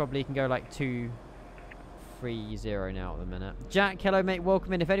 Speed probably can go like 230 now at the minute. Jack, hello mate,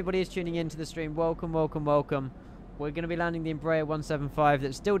 welcome in. If anybody is tuning into the stream, welcome, welcome, welcome. We're going to be landing the Embraer 175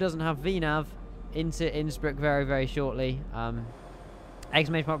 that still doesn't have VNAV into Innsbruck very, very shortly.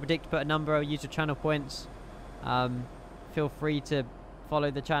 Exclamation mark predict, put a number, use your channel points. Feel free to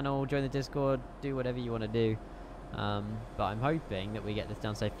follow the channel, join the Discord, do whatever you want to do. But I'm hoping that we get this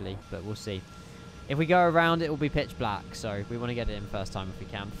down safely, but we'll see. If we go around, it will be pitch black, so we want to get it in first time if we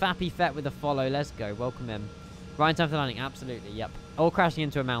can. Fappy Fett with a follow, let's go, welcome him. Right time for landing, absolutely, yep. All crashing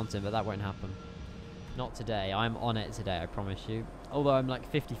into a mountain, but that won't happen. Not today, I'm on it today, I promise you. Although I'm like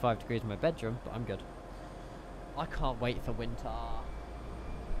 55 degrees in my bedroom, but I'm good. I can't wait for winter.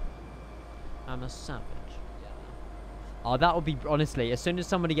 I'm a savage. Oh, that would be, honestly, as soon as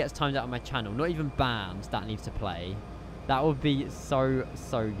somebody gets timed out on my channel, not even banned, that needs to play. That would be so,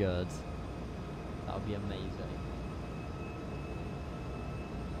 so good. That would be amazing.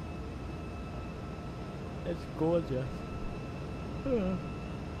 It's gorgeous.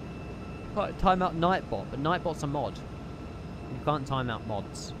 Can't time out Nightbot, but Nightbot's a mod. You can't time out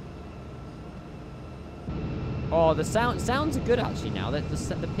mods. Oh, the sounds are good actually now. The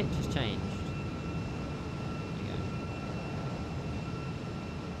pitch has changed.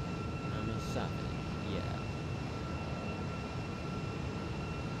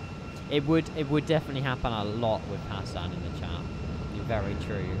 It would definitely happen a lot with Hassan in the chat. You're very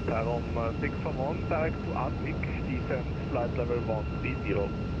true. On 641, direct to Advik, descent flight level 130.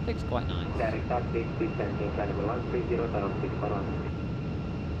 Looks quite nice. Direct Advik, descent flight level 130, down 641.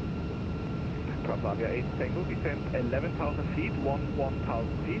 Transavia 8 Tango, descent 11,000 feet,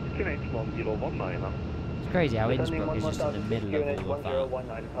 1,000 feet, QNH 1019. It's crazy how Innsbruck is just in the middle of all of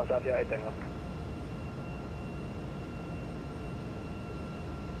that. Transavia 8 Tango.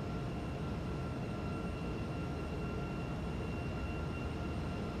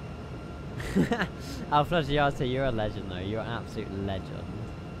 Alflagiato, you're a legend though. You're an absolute legend.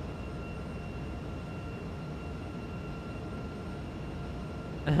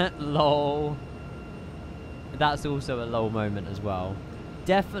 LOL. That's also a LOL moment as well.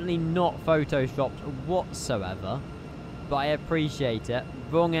 Definitely not photoshopped whatsoever, but I appreciate it.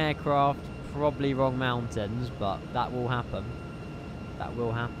 Wrong aircraft, probably wrong mountains, but that will happen. That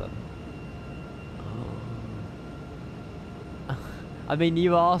will happen. I mean,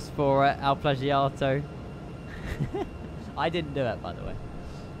 you asked for it, Al Plagiato. I didn't do it, by the way.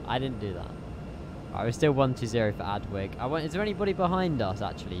 I didn't do that. Alright, we're still 120 for Adwig. Is there anybody behind us,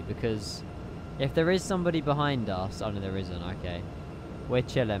 actually? Because if there is somebody behind us... Oh, no, there isn't. Okay. We're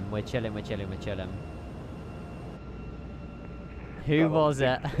chilling. We're chilling. We're chilling. We're chilling. Who was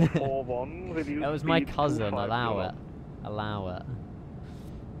it? That was my cousin. Allow it. Allow it.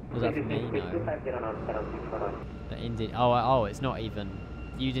 Was that for me? No. But indeed. Oh, it's not even.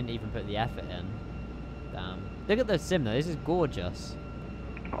 You didn't even put the effort in. Damn. Look at the sim though. This is gorgeous.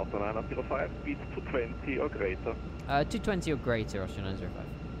 Auto 905, speed 220 or greater. 220 or greater, Austrian 905.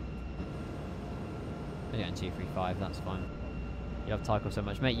 We're going 235. That's fine. You love Tarkov so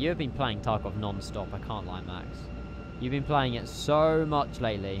much, mate. You have been playing Tarkov non-stop. I can't lie, Max. You've been playing it so much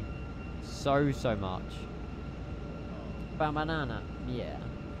lately. So much. Banana. Yeah.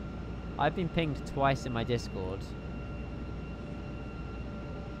 I've been pinged twice in my Discord.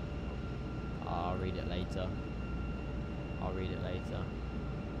 I'll read it later. I'll read it later.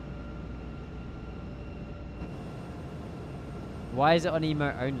 Why is it on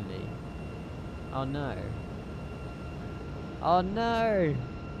emote only? Oh no. Oh no!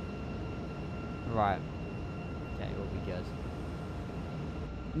 Right. Okay, we'll be good.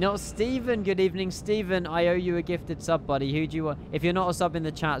 Not Steven! Good evening, Steven. I owe you a gifted sub, buddy. Who do you want? If you're not a sub in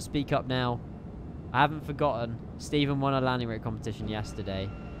the chat, speak up now. I haven't forgotten. Steven won a landing rate competition yesterday.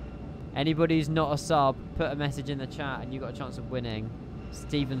 Anybody who's not a sub, put a message in the chat and you got a chance of winning.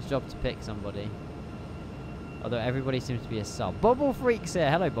 Steven's job to pick somebody. Although everybody seems to be a sub. Bobble Freak's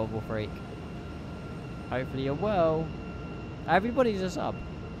here. Hello, Bobble Freak. Hopefully you're well. Everybody's a sub.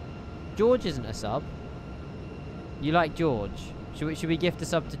 George isn't a sub. You like George? Should we gift a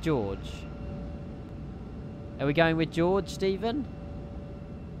sub to George? Are we going with George, Stephen?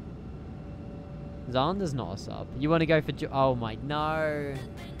 Xander's not a sub. You want to go for oh my, no.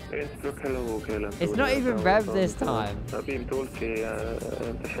 It's not even Rev this time.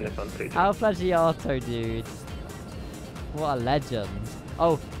 Al Plagiato, dude. What a legend.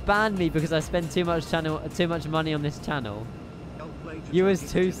 Oh, ban me because I spend too much money on this channel. You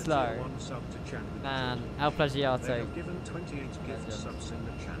was too slow. Man, El Plagiato.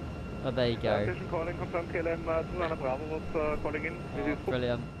 Oh, there you go. Oh,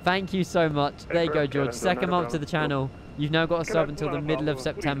 brilliant. Thank you so much. There you go, George. Second month to the channel. You've now got a sub until the middle of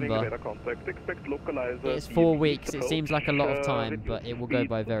September. It's 4 weeks. It seems like a lot of time, but it will go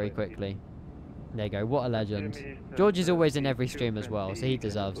by very quickly. There you go. What a legend. George is always in every stream as well, so he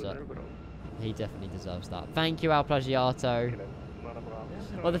deserves it. He definitely deserves that. Thank you, Al Plagiato.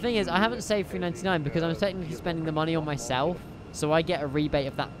 Well, the thing is, I haven't saved $3.99 because I'm technically spending the money on myself, so I get a rebate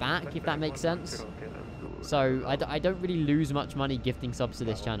of that back, if that makes sense. So I don't really lose much money gifting subs to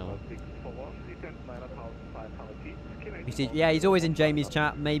this channel. You see, yeah, he's always in Jamie's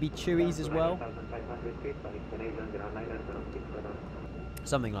chat, maybe Chewy's as well.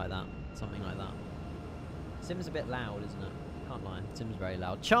 Something like that. Something like that. Sim's a bit loud, isn't it? Can't lie. Sim's very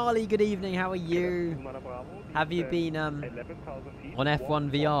loud. Charlie, good evening. How are you? Have you been on F1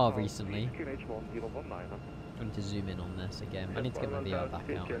 VR recently? I need to zoom in on this again. I need to get my VR back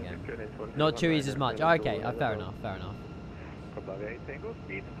out again. Not Chewy's as much. Okay, fair enough. Fair enough.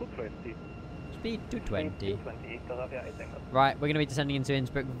 Speed 220. Right, we're going to be descending into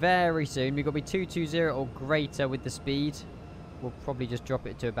Innsbruck very soon. We've got to be 220 or greater with the speed. We'll probably just drop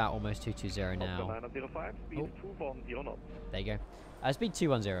it to about almost 220 now. Oh. There you go. Speed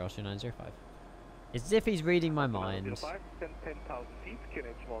 210, Austrian 905. It's as if he's reading my mind.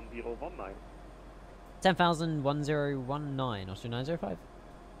 10,000, 1019, Austrian 905.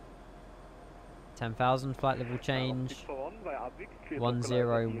 10,000, flight level change.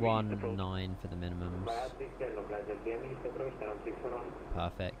 1019 for the minimums.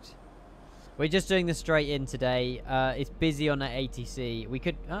 Perfect. We're just doing the straight in today. It's busy on that ATC. We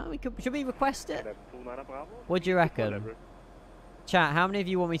could, should we request it? What do you reckon? Chat, how many of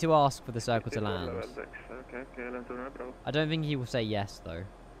you want me to ask for the circle to land? I don't think he will say yes, though.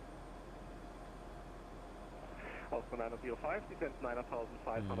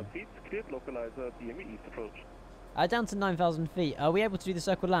 Down to 9,000 feet. Are we able to do the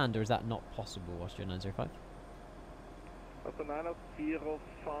circle land, or is that not possible, Austrian 905?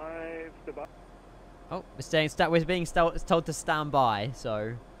 Oh, we're being told to stand by,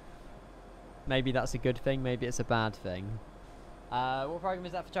 so maybe that's a good thing, maybe it's a bad thing. What program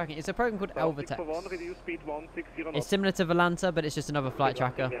is that for tracking? It's a program called Elvatex. It's similar to Volanta, but it's just another flight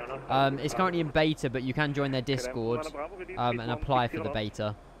tracker. It's currently in beta, but you can join their Discord and apply for the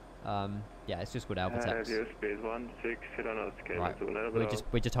beta. Yeah, it's just called Elvatex. Right,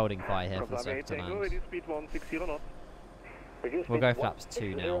 we're just holding fire here for the circle to land. We'll go flaps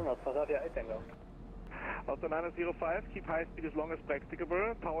 2 now. Auto 905, keep high speed as long as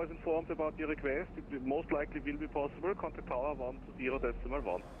practicable. Tower is informed about your request. It most likely will be possible. Contact tower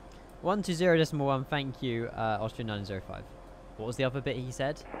 120.1. 120.1, thank you, Austrian 905. What was the other bit he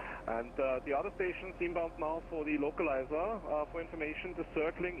said? And the other stations inbound now for the localizer. For information, the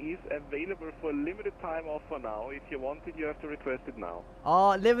circling is available for a limited time offer now. If you want it, you have to request it now.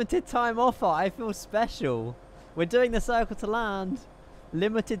 Oh, limited time offer. I feel special. We're doing the circle to land.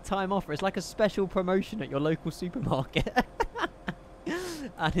 Limited time offer. It's like a special promotion at your local supermarket.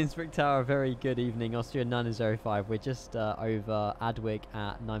 And Innsbruck Tower, very good evening. Austrian 905. We're just over Adwig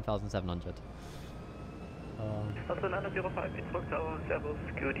at 9,700. Austrian 905, Innsbruck Tower, servus,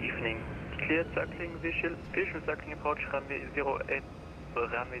 good evening. Cleared circling, visual circling approach, runway 08,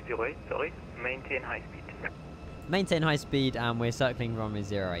 sorry. Maintain high speed. Maintain high speed, and we're circling runway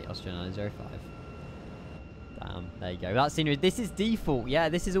 08, Austrian 905. There you go. That scenery. This is default. Yeah,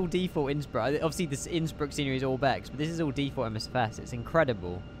 this is all default Innsbruck. Obviously, this Innsbruck scenery is all Bex, but this is all default MSFS. It's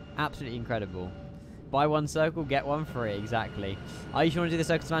incredible. Absolutely incredible. Buy one circle, get one free. Exactly. Are you sure to do the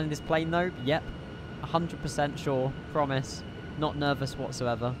circle to land in this plane, though? Yep. 100% sure. Promise. Not nervous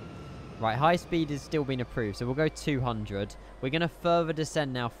whatsoever. Right, high speed is still being approved, so we'll go 200. We're going to further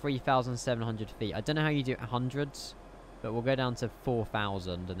descend now 3,700 feet. I don't know how you do it hundreds, but we'll go down to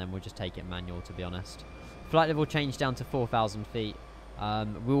 4,000, and then we'll just take it manual, to be honest. Flight level change down to 4,000 feet.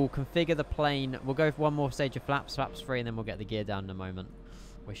 We will configure the plane. We'll go for one more stage of flaps 3, and then we'll get the gear down in a moment.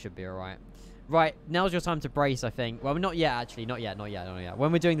 We should be alright. Right, now's your time to brace, I think. Well, not yet, actually. Not yet.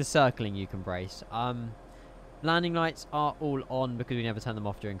 When we're doing the circling, you can brace. Landing lights are all on because we never turn them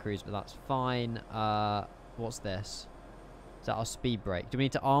off during cruise, but that's fine. What's this? Is that our speed brake? Do we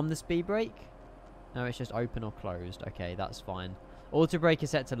need to arm the speed brake? No, it's just open or closed. Okay, that's fine. Auto brake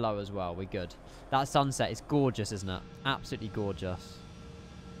is set to low as well. We're good. That sunset is gorgeous, isn't it? Absolutely gorgeous.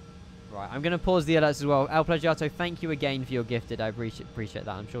 Right, I'm going to pause the alerts as well. El Plagiato, thank you again for your gifted. I appreciate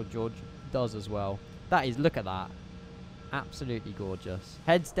that. I'm sure George does as well. That is, look at that. Absolutely gorgeous.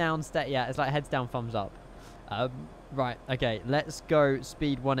 Heads down, yeah, it's like heads down, thumbs up. Right, okay, let's go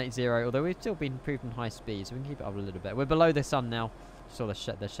speed 180, although we've still been improving high speed, so we can keep it up a little bit. We're below the sun now. Saw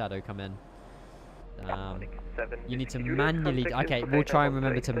the shadow come in. You need to manually... Okay, we'll try and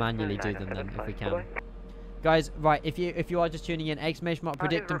remember to manually do them then, if we can. Guys, right, if you are just tuning in, exclamation mark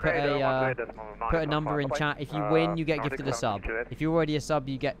predict and put a number in chat. If you win, you get gifted a sub. If you're already a sub,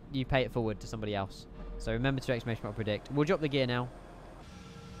 you pay it forward to somebody else. So remember to exclamation mark predict. We'll drop the gear now.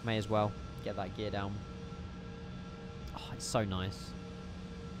 May as well get that gear down. Oh, it's so nice.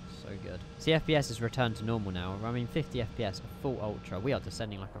 So good. See, FPS has returned to normal now. I mean, 50 FPS, full ultra. We are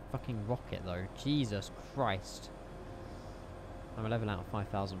descending like a fucking rocket, though. Jesus Christ. I'm a level out of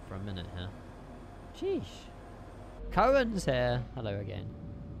 5,000 for a minute here. Sheesh. Cohen's here. Hello again.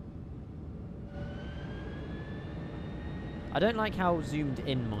 I don't like how zoomed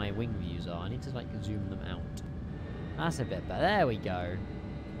in my wing views are. I need to, like, zoom them out. That's a bit better. There we go.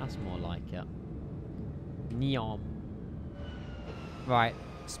 That's more like it. Neon. Right.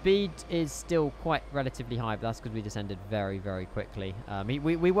 Speed is still quite relatively high, but that's because we descended very, very quickly.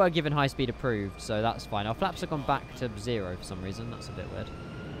 We were given high speed approved, so that's fine. Our flaps have gone back to 0 for some reason. That's a bit weird.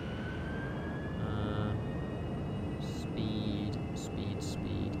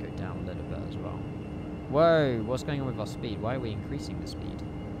 Speed. Go down a little bit as well. Whoa, what's going on with our speed? Why are we increasing the speed?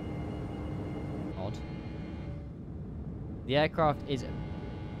 Odd. The aircraft is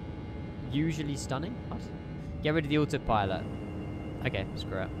usually stunning. What? Get rid of the autopilot. Okay,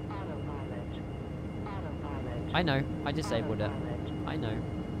 screw it. I know, I disabled it. I know.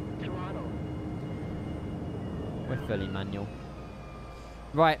 We're fully manual.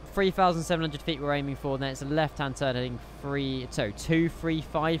 Right, 3,700 feet we're aiming for. Then it's a left-hand turn heading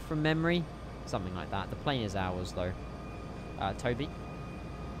 235 from memory. Something like that. The plane is ours, though. Toby.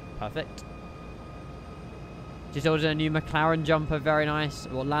 Perfect. Just ordered a new McLaren jumper. Very nice.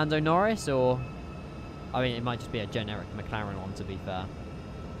 What, Lando Norris, or... I mean, it might just be a generic McLaren one, to be fair.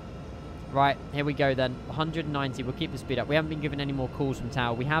 Right, here we go then. 190. We'll keep the speed up. We haven't been given any more calls from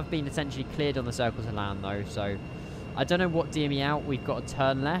tower. We have been essentially cleared on the circle to land, though, so... I don't know what DME out. We've got a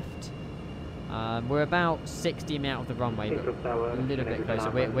turn left. We're about 60 DME out of the runway, but a little bit closer.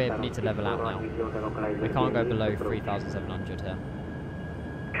 We need to level out now. We can't go below 3,700 here.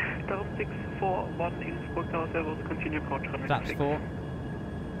 Tower 641 Innsbruck, Tower 7, continue approach runway Flaps 4.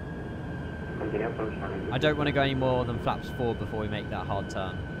 I don't want to go any more than flaps 4 before we make that hard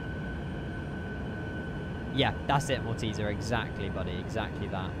turn. Yeah, that's it, Malteser. Exactly, buddy. Exactly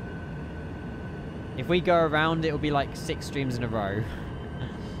that. If we go around, it'll be like 6 streams in a row.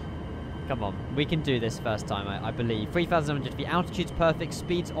 Come on. We can do this first time, I believe. 3,700 feet. Altitude's perfect.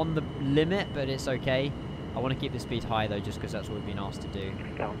 Speed's on the limit, but it's okay. I want to keep the speed high, though, just because that's what we've been asked to do.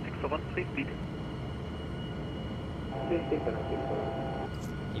 Down 601, please speed.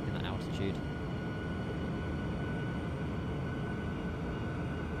 Keeping that altitude.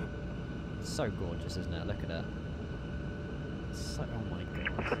 It's so gorgeous, isn't it? Look at it. So, oh my god.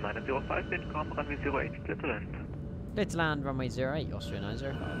 905, Windcom, runway 08, clear to land. Clear to land, runway 08, Austrian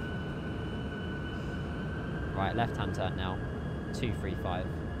 905. Right, left-hand turn now. 235.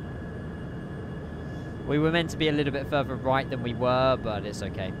 We were meant to be a little bit further right than we were, but it's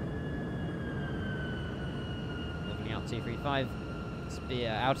okay. Leveling out 235.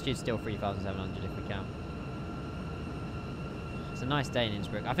 Altitude's still 3,700 if we can. It's a nice day in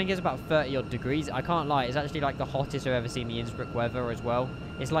Innsbruck. I think it's about 30 odd degrees. I can't lie, it's actually like the hottest I've ever seen the Innsbruck weather as well.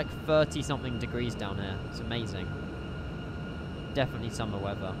 It's like 30 something degrees down here. It's amazing. Definitely summer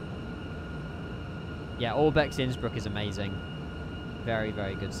weather. Yeah, Orbeck's Innsbruck is amazing. Very,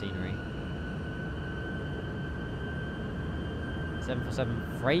 very good scenery.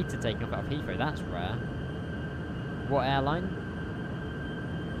 747 freighter taking off out of Heathrow. That's rare. What airline?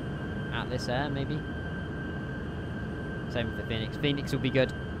 Atlas Air, maybe? Same with the Phoenix. Phoenix will be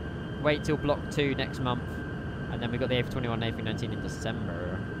good. Wait till Block 2 next month. And then we've got the A321 and A319 in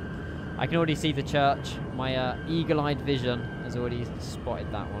December. I can already see the church. My eagle-eyed vision has already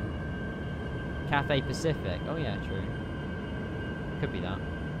spotted that one. Cathay Pacific. Oh yeah, true. Could be that.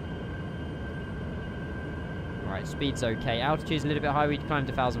 Alright, speed's okay. Altitude's a little bit high. We climbed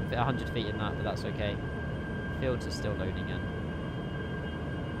 100 feet in that, but that's okay. Fields are still loading in.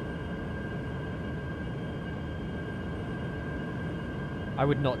 I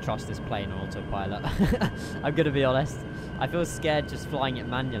would not trust this plane on autopilot. I'm going to be honest. I feel scared just flying it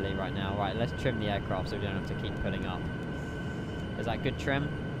manually right now. Right, let's trim the aircraft so we don't have to keep pulling up. Is that good trim?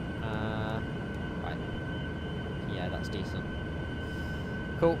 Right. Yeah, that's decent.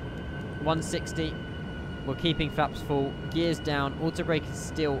 Cool. 160. We're keeping flaps full. Gears down. Auto brake is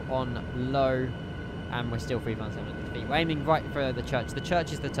still on low. And we're still 3,700 feet. We're aiming right for the church. The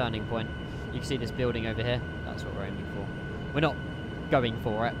church is the turning point. You can see this building over here. That's what we're aiming for. We're not going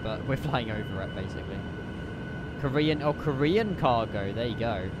for it, but we're flying over it, basically. Korean cargo. There you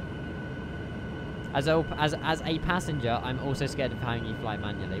go. As a passenger, I'm also scared of having you fly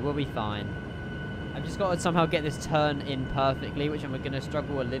manually. We'll be fine. I've just got to somehow get this turn in perfectly, which I'm going to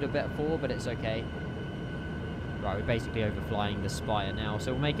struggle a little bit for, but it's okay. Right, we're basically overflying the spire now,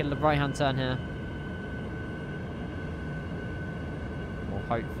 so we'll make a right-hand turn here.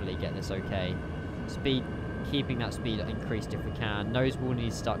 We'll hopefully get this okay. Speed, keeping that speed increased if we can. Nose will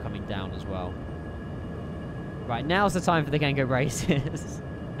need to start coming down as well. Right, now's the time for the Gengo races.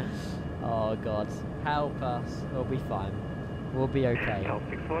 Oh god, help us. We'll be fine. We'll be okay.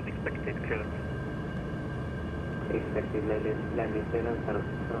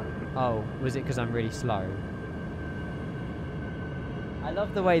 Oh, was it because I'm really slow? I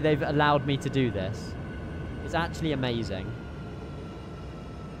love the way they've allowed me to do this. It's actually amazing.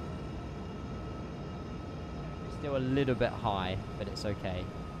 It's still a little bit high, but it's okay.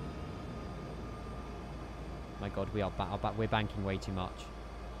 My god, we're banking way too much.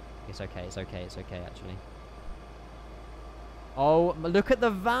 It's okay, it's okay, it's okay, actually. Oh, look at the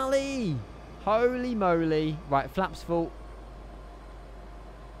valley! Holy moly. Right, flaps full.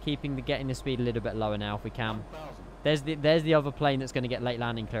 Getting the speed a little bit lower now if we can. There's the other plane that's going to get late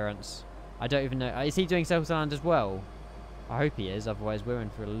landing clearance. I don't even know. Is he doing self-land as well? I hope he is, otherwise we're in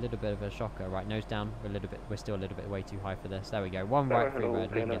for a little bit of a shocker. Right, nose down. We're still a little bit way too high for this. There we go. One right, three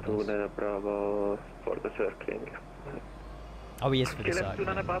red. We can get this. Oh, he is for the circling.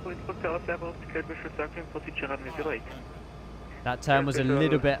 That turn was a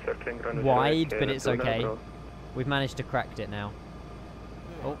little bit wide, but it's okay. We've managed to correct it now.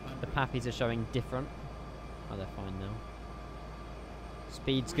 Oh, the pappies are showing different. Oh, they're fine now.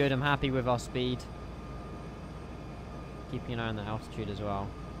 Speed's good. I'm happy with our speed. Keeping an eye on the altitude as well.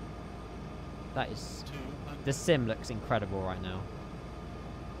 That is... The sim looks incredible right now.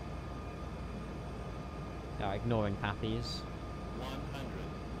 Yeah, ignoring pappies. 100.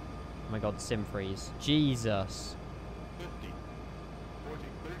 Oh my god, sim freeze. Jesus. 50, 40,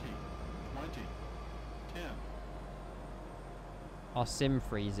 30, 20, 10. Our sim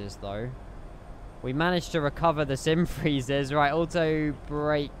freezes, though. We managed to recover the sim freezes. Right, auto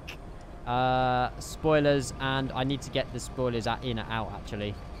brake. Spoilers, and I need to get the spoilers in and out,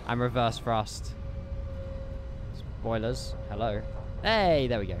 actually. And reverse thrust. Spoilers. Hello. Hey,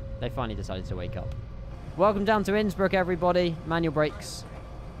 there we go. They finally decided to wake up. Welcome down to Innsbruck, everybody. Manual brakes.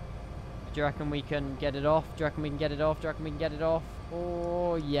 Do you reckon we can get it off? Do you reckon we can get it off? Do you reckon we can get it off?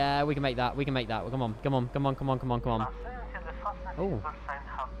 Oh, yeah, we can make that. We can make that. Come on, come on, come on, come on, come on, come on. Oh.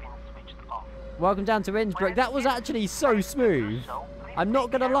 Welcome down to Innsbruck. That was actually so smooth. I'm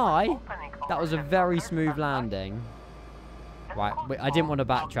not going to lie. That was a very smooth landing. Right, I didn't want to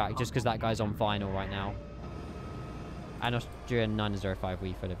backtrack just because that guy's on final right now. And Austrian 905,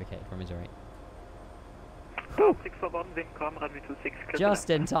 we fully vacated from 08. Just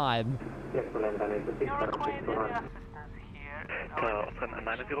in time. Austrian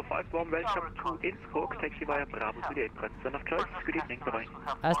 905, warm welcome to Innsbruck. Taxi via Bravo to the apron. Son of choice, good evening,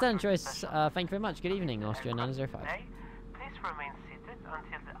 bye-bye. Stand choice, thank you very much. Good evening, Austrian 905.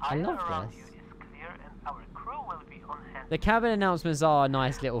 I love this. The cabin announcements are a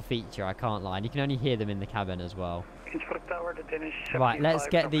nice little feature, I can't lie. And you can only hear them in the cabin as well. Right, let's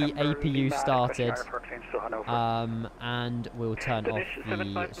get the APU started. And we'll turn off the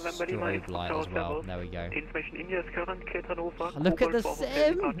strobe light as well. There we go. Look at the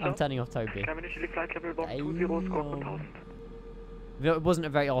sim! I'm turning off Toby. It wasn't a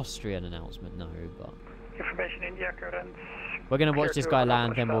very Austrian announcement, no, but... Information India current. We're going to watch this guy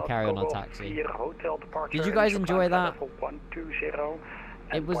land, then we'll carry on our taxi. Did you guys enjoy that?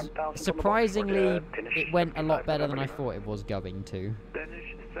 It was surprisingly, it went a lot better than I thought it was going to.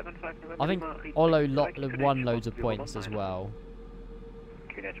 I think Olo won loads of points as well.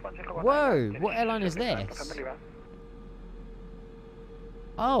 Whoa, what airline is this?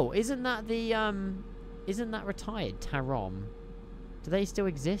 Oh, isn't that retired, Tarom? Do they still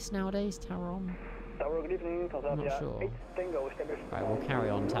exist nowadays, Tarom? I'm not sure. Right, we'll carry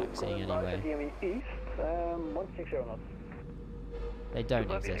on taxiing anyway. They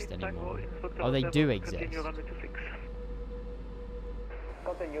don't exist anymore. Oh, they do exist.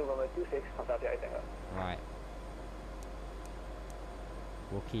 Right.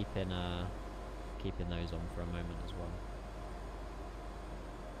 We'll keeping those on for a moment as well.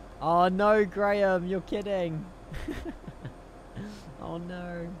 Oh no, Graham, you're kidding. Oh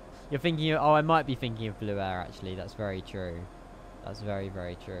no. You're thinking of, oh, I might be thinking of Blue Air, actually. That's very true. That's very,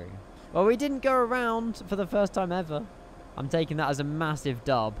 very true. Well, we didn't go around for the first time ever. I'm taking that as a massive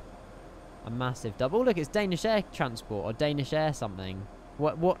dub. A massive dub. Oh, look, it's Danish Air Transport or Danish Air something.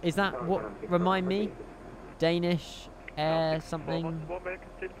 What is that? What? Remind me? Danish Air something?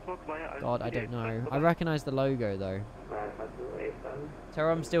 God, I don't know. I recognise the logo, though.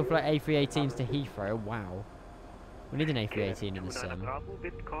 Tehran still flight A318s to Heathrow. Oh, wow. We need an A318 in the sim.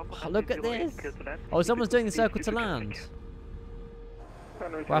 Oh, look at this! Oh, someone's doing the circle to land.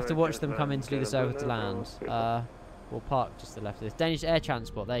 We'll have to watch them come in to do the circle to land. We'll park just to the left of this. Danish Air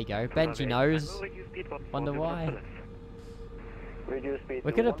Transport, there you go. Benji knows. Wonder why.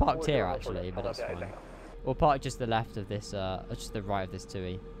 We could have parked here, actually, but that's fine. We'll park just to the left of this, just the right of this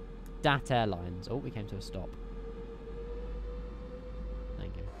TUI. DAT Airlines. Oh, we came to a stop.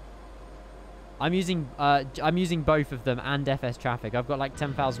 Thank you. I'm using both of them and FS Traffic. I've got like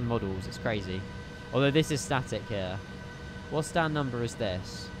 10,000 models. It's crazy. Although this is static here. What stand number is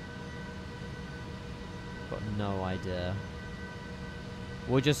this? Got no idea.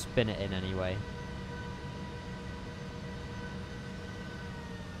 We'll just spin it in anyway.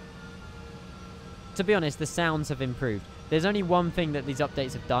 To be honest, the sounds have improved. There's only one thing that these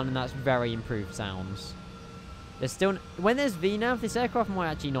updates have done, and that's very improved sounds. There's still... When there's VNAV, this aircraft might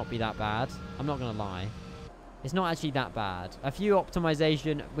actually not be that bad. I'm not going to lie. It's not actually that bad. A few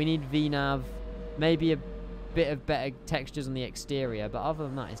optimization. We need VNAV. Maybe a bit of better textures on the exterior. But other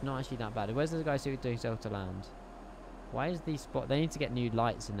than that, it's not actually that bad. Where's the guy who doing self to land? Why is these spot... They need to get new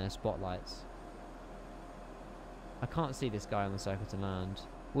lights in their spotlights. I can't see this guy on the circle to land.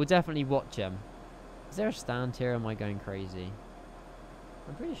 We'll definitely watch him. Is there a stand here or am I going crazy?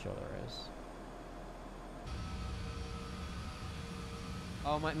 I'm pretty sure there is.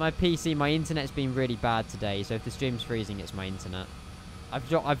 Oh, my PC, my internet's been really bad today, so if the stream's freezing, it's my internet. I've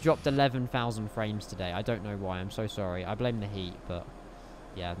dropped 11,000 frames today. I don't know why. I'm so sorry. I blame the heat, but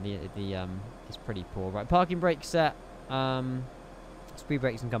yeah, it's pretty poor. Right, parking brake set. Speed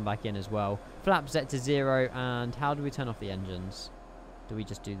brakes can come back in as well. Flap set to 0, and how do we turn off the engines? Do we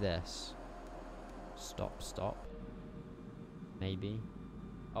just do this? Stop. Maybe.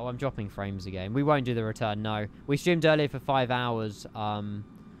 Oh, I'm dropping frames again. We won't do the return, no. We streamed earlier for 5 hours.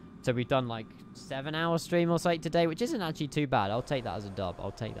 So we've done like 7-hour stream or something today, which isn't actually too bad. I'll take that as a dub.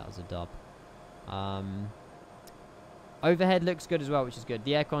 Overhead looks good as well, which is good.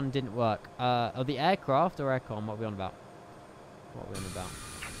 The aircon didn't work. Oh, the aircraft or aircon? What are we on about?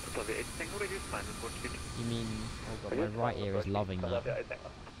 You mean... Oh god, my right ear is loving that.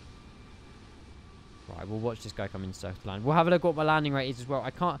 Right, we'll watch this guy come in circle to land. We'll have a look at what my landing rate is as well.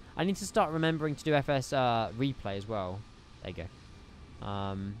 I need to start remembering to do FS replay as well. There you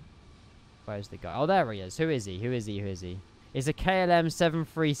go. Where's the guy? Oh, there he is. Who is he? It's a KLM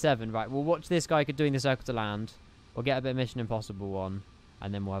 737. Right, we'll watch this guy doing the circle to land. We'll get a bit of Mission Impossible on.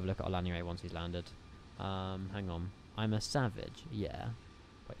 And then we'll have a look at our landing rate once he's landed. Hang on. I'm a savage. Yeah.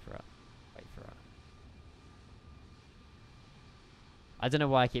 Wait for it. I don't know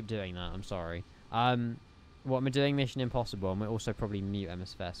why I keep doing that. I'm sorry. What am I doing? Mission Impossible. And we'll also probably mute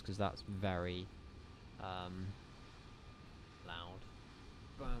MSFS because that's very loud.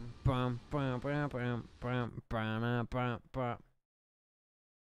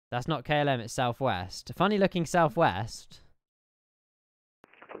 That's not KLM, it's Southwest. Funny looking Southwest.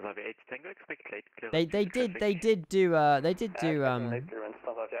 They did do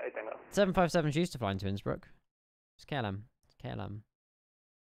 757s used to fly into Innsbruck. It's KLM.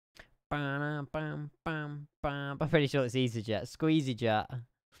 I'm pretty sure it's EasyJet. SqueezyJet.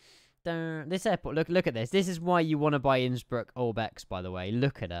 This airport, look at this. This is why you want to buy Innsbruck Orbex, by the way.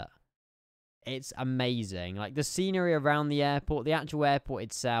 Look at it. It's amazing. Like, the scenery around the airport, the actual airport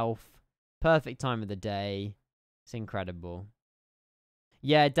itself. Perfect time of the day. It's incredible.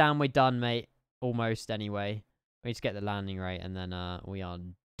 Yeah, Dan, we're done, mate. Almost, anyway. We need to get the landing rate, and then we are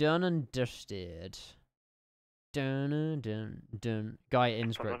done and dusted. Dun. Guy at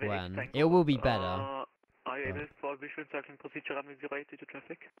Innsbruck when? It will be better.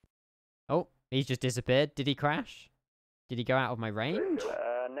 Oh, he's just disappeared. Did he crash? Did he go out of my range?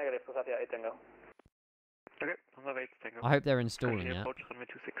 I hope they're installing it.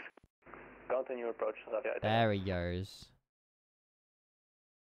 There he goes.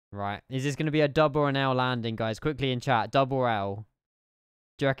 Right. Is this going to be a dub or an L landing, guys? Quickly in chat. Dub or L?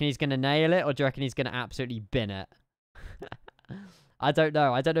 Do you reckon he's going to nail it, or do you reckon he's going to absolutely bin it? I don't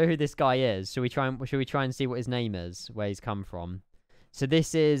know. I don't know who this guy is. Should we try and see what his name is, where he's come from? So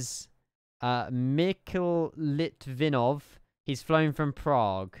this is Mikhail Litvinov. He's flown from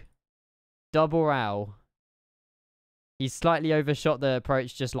Prague. Dub or L? He's slightly overshot the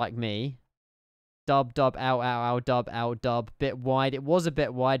approach, just like me. Dub, L, dub. Bit wide. It was a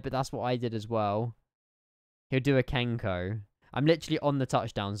bit wide, but that's what I did as well. He'll do a Kenko. I'm literally on the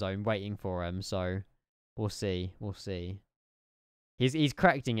touchdown zone waiting for him, so we'll see. We'll see. He's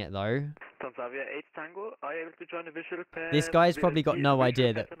correcting it though. This guy's probably got no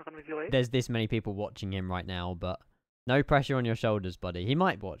idea that there's this many people watching him right now, but no pressure on your shoulders, buddy. He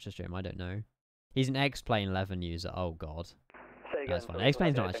might watch the stream, I don't know. He's an X-Plane 11 user. Oh god. That's fine.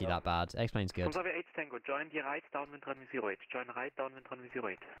 X-Plane's not actually that bad. X-Plane's good. Join the right downwind runway 08. Join right downwind runway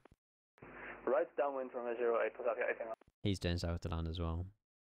 08. Right downwind runway 08. He's doing south to land as well.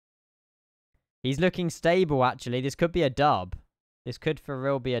 He's looking stable actually. This could be a dub. This could for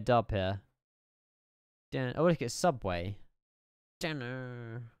real be a dub here. Oh, look at Subway.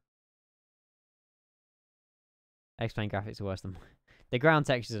 X-Plane graphics are worse than... The ground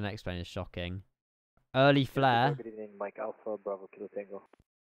textures in X-Plane is shocking. Early flare. Good evening, Mike Alpha, Bravo Kilo Tango.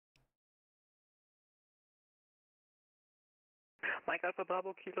 Mike Alpha,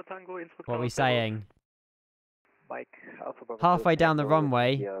 Bravo Kilo Tango. What are we saying? Mike Alpha, Bravo, halfway down the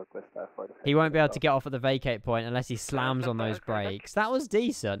runway, he won't be able to get off at the vacate point unless he slams on those brakes. That was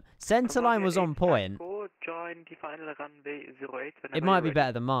decent. Centerline was on point. It might be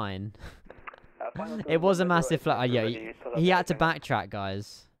better than mine. It was a massive flat. Yeah, he had to backtrack,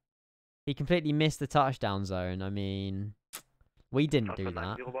 guys. He completely missed the touchdown zone. I mean, we didn't do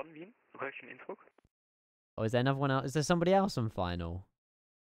that. Oh, is there another one else? Is there somebody else on final?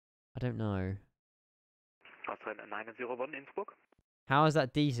 I don't know. How is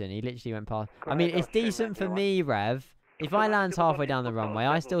that decent? He literally went past. I mean, it's decent for me, Rev. If I land halfway down the runway,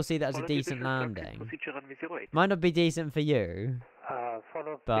 I still see that as a decent landing. Might not be decent for you,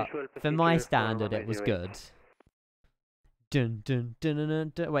 but for my standard, it was good. Dun, dun, dun, dun,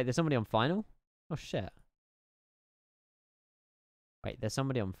 dun, dun. Wait, there's somebody on final? Oh, shit. Wait, there's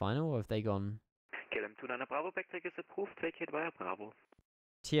somebody on final, or have they gone...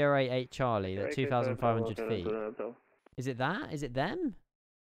 TRA 8 Charlie, at 2,500 feet. Is it that? Is it them?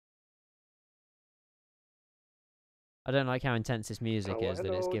 I don't like how intense this music is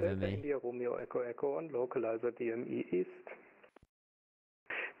that it's giving me.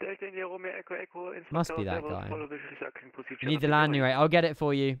 Must be that guy. You need the landing rate. I'll get it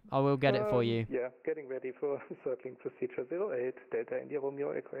for you. I will get it for you. Yeah, getting ready for circling procedure 08, Delta India Romeo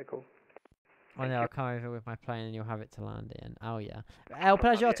Echo Echo. Oh no, I'll come over with my plane and you'll have it to land in. Oh yeah. El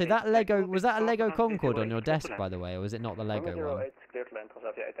Plagiato, that Lego, was that a Lego Concorde on your desk by the way, or was it not the Lego one?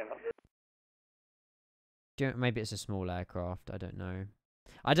 Maybe it's a small aircraft, I don't know.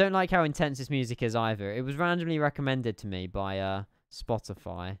 I don't like how intense this music is either. It was randomly recommended to me by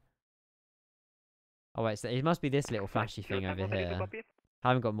Spotify. Oh wait, so it must be this little flashy thing over here. I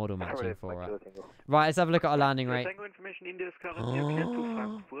haven't got model matching for it. Right, let's have a look at our landing rate.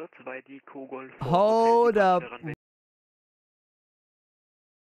 Hold up.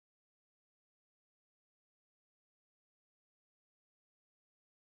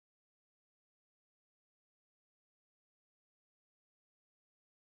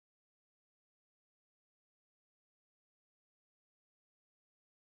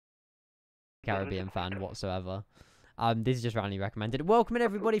 Caribbean fan whatsoever. This is just randomly recommended. Welcome in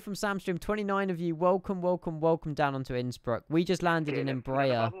everybody from Samstream. 29 of you. Welcome, welcome, welcome down onto Innsbruck. We just landed in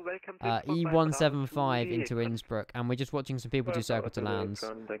Embraer E175 into Innsbruck, and we're just watching some people do circle to lands.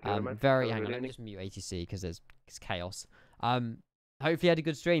 Hang on, let me just mute ATC because it's chaos. Hopefully you had a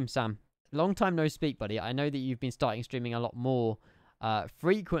good stream, Sam. Long time no speak, buddy. I know that you've been starting streaming a lot more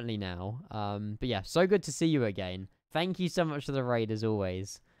frequently now. But yeah, so good to see you again. Thank you so much for the raid as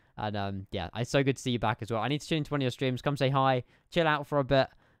always. And yeah, it's so good to see you back as well. I need to tune into one of your streams. Come say hi, chill out for a bit.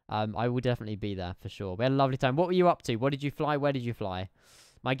 I will definitely be there for sure. We had a lovely time. What were you up to? What did you fly? Where did you fly?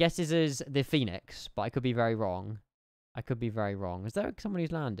 My guess is the Phoenix, but I could be very wrong. I could be very wrong. Is there someone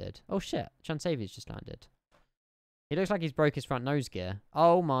who's landed? Oh shit, Chansavi's just landed. He looks like he's broke his front nose gear.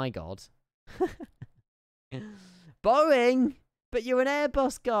 Oh my god. Boeing! But you're an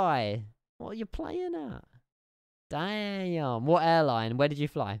Airbus guy. What are you playing at? Damn. What airline? Where did you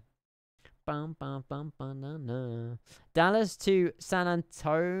fly? Bum, bum, bum, bum, na, na. Dallas to San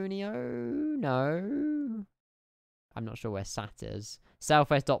Antonio? No. I'm not sure where SAT is.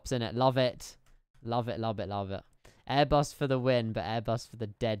 Southwest ops in it. Love it. Love it, love it, love it. Airbus for the win, but Airbus for the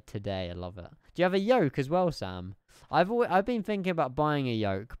dead today. I love it. Do you have a yoke as well, Sam? I've been thinking about buying a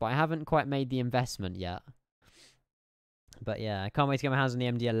yoke, but I haven't quite made the investment yet. But yeah, I can't wait to get my hands on the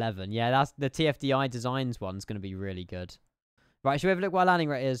MD-11. Yeah, that's the TFDI Designs one's going to be really good. Right, should we have a look what our landing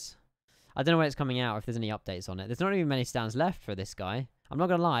rate is? I don't know when it's coming out, if there's any updates on it. There's not even many stands left for this guy. I'm not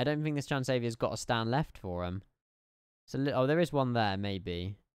going to lie, I don't think this Transavier's got a stand left for him. Oh, there is one there,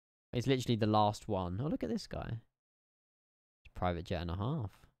 maybe. It's literally the last one. Oh, look at this guy. Private jet and a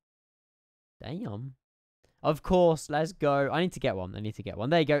half. Damn. Of course, let's go. I need to get one.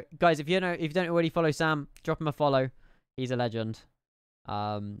 There you go. Guys, if you don't already follow Sam, drop him a follow. He's a legend.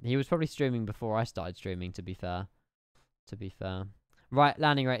 He was probably streaming before I started streaming, to be fair. Right,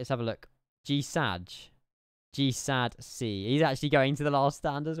 landing rate, let's have a look. GSAD C. He's actually going to the last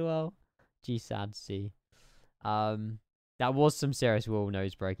stand as well. GSAD C. That was some serious wall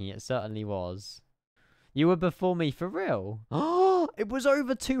nose breaking. It certainly was. You were before me, for real? Oh, it was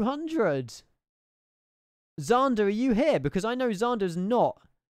over 200. Xander, are you here? Because I know Xander's not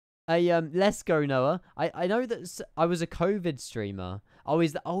a let's go Noah. I know that I was a COVID streamer.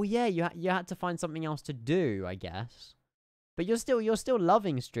 Oh yeah, you had to find something else to do, I guess. But you're still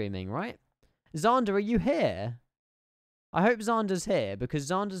loving streaming, right? Xander, are you here? I hope Xander's here because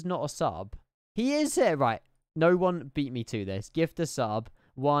Xander's not a sub. He is here, right? No one beat me to this. Gift a sub.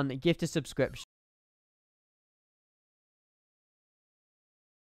 One, gift a subscription.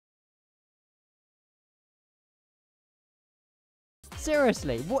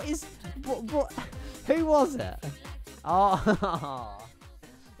 Seriously, what? Who was it? Oh,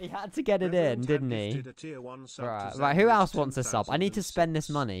 he had to get it in, didn't he? Right. Who else wants a sub? I need to spend this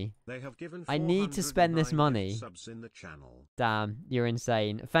money. I need to spend this money. Damn, you're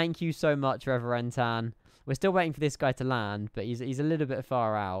insane. Thank you so much, Reverentan. We're still waiting for this guy to land, but he's a little bit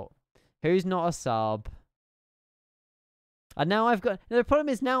far out. Who's not a sub? And now I've got... The problem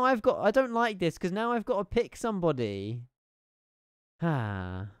is now I don't like this, because now I've got to pick somebody.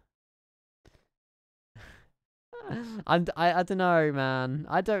 I don't know, man.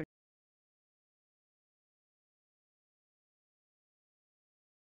 I don't...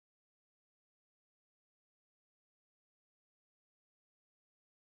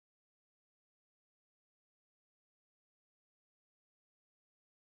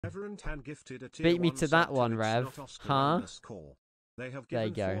 Beat me to that one, Rev. Huh? There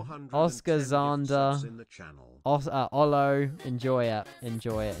you go. Oscar, Xander, Olo. Enjoy it.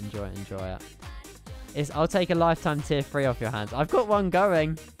 I'll take a lifetime tier 3 off your hands. I've got one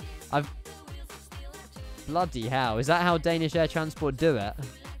going. Bloody hell. Is that how Danish air transport do it?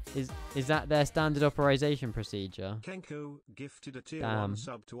 Is that their standard authorization procedure? Kenko gifted a tier 1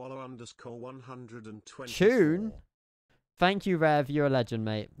 sub to Olo_124. Tune? Thank you, Rev. You're a legend,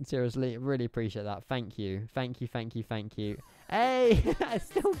 mate. Seriously, really appreciate that. Thank you. Hey, it's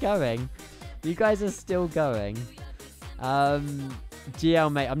still going. You guys are still going.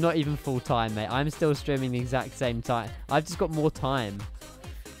 GL, mate, I'm not even full-time, mate. I'm still streaming the exact same time. I've just got more time.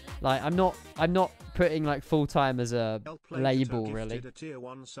 Like, I'm not putting, like, full-time as a label, really.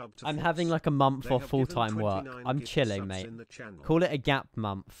 I'm having, like, a month of full-time work. I'm chilling, mate. Call it a gap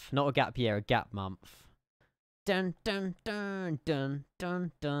month. Not a gap year, a gap month. Dun dun dun dun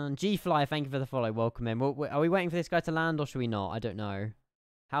dun dun. G-Fly, thank you for the follow. Welcome in. Are we waiting for this guy to land or should we not? I don't know.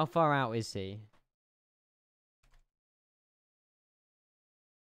 How far out is he?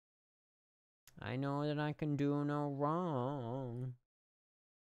 I know that I can do no wrong.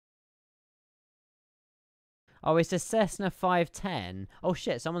 Oh, it's a Cessna 510. Oh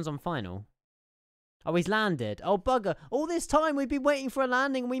shit, someone's on final. Oh, he's landed. Oh, bugger. All this time we've been waiting for a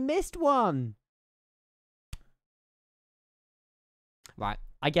landing and we missed one. Right,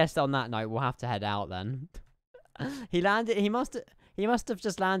 I guess on that note, we'll have to head out then. He landed, he must have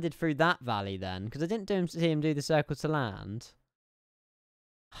just landed through that valley then, because I didn't see him do the circle to land.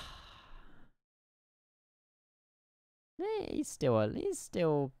 He's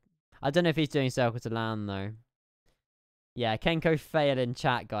still, I don't know if he's doing circle to land though. Yeah, Kenko failed in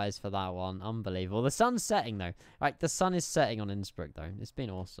chat, guys, for that one. Unbelievable. The sun's setting though. Right, the sun is setting on Innsbruck though. It's been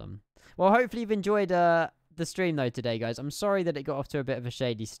awesome. Well, hopefully you've enjoyed the stream though today, guys. I'm sorry that it got off to a bit of a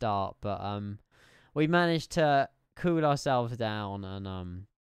shady start, but we managed to cool ourselves down and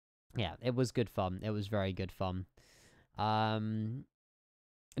yeah, it was good fun. It was very good fun.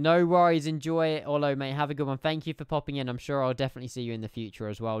 No worries, enjoy it, Olo, mate. Have a good one. Thank you for popping in. I'm sure I'll definitely see you in the future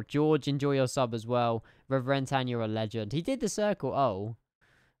as well. George, enjoy your sub as well. Reverentan, you're a legend. He did the circle. Oh,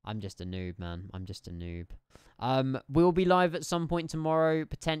 I'm just a noob, man. I'm just a noob. We'll be live at some point tomorrow,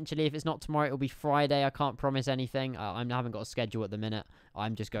 potentially. If it's not tomorrow, it'll be Friday. I can't promise anything. I haven't got a schedule at the minute.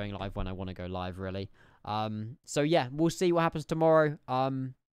 I'm just going live when I want to go live, really. So yeah, we'll see what happens tomorrow. But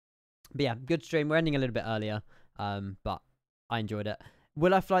yeah, good stream. We're ending a little bit earlier. But I enjoyed it.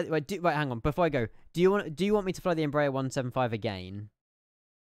 Will I fly? Wait, hang on. Before I go, do you want me to fly the Embraer 175 again?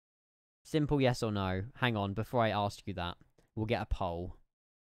 Simple yes or no. Hang on. Before I ask you that, we'll get a poll.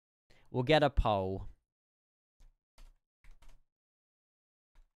 We'll get a poll.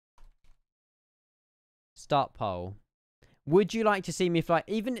 Start poll. Would you like to see me fly?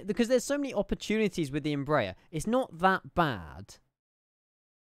 Even because there's so many opportunities with the Embraer. It's not that bad.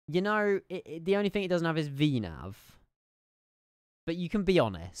 You know, the only thing it doesn't have is VNav. But you can be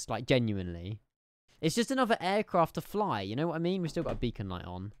honest, like, genuinely. It's just another aircraft to fly, you know what I mean? We've still got a beacon light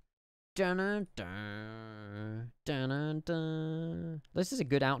on. Dun-dun-dun, dun-dun-dun. This is a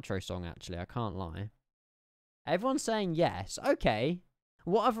good outro song, actually, I can't lie. Everyone's saying yes. Okay.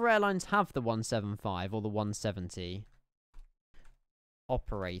 What other airlines have the 175 or the 170?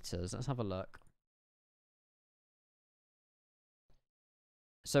 Operators. Let's have a look.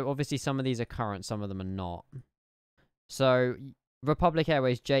 So, obviously, some of these are current, some of them are not. So, Republic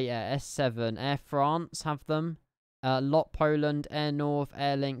Airways, Jet Air, S7, Air France have them. LOT Poland, Air North,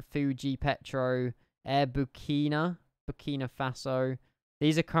 Airlink, Fuji, Petro, Air Burkina Faso.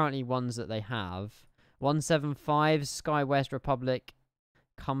 These are currently ones that they have. 175, SkyWest, Republic,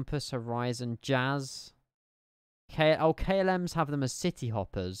 Compass, Horizon, Jazz. KLMs have them as city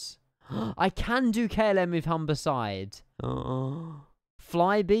hoppers. I can do KLM with Humberside.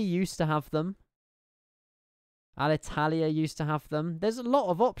 Flybe used to have them. Alitalia used to have them. There's a lot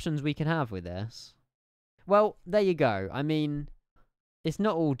of options we can have with this. Well, there you go. I mean, it's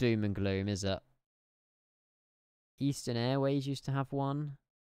not all doom and gloom, is it? Eastern Airways used to have one.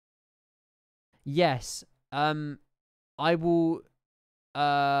 Yes. I will...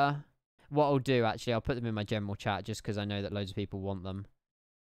 what I'll do, actually, I'll put them in my general chat just because I know that loads of people want them.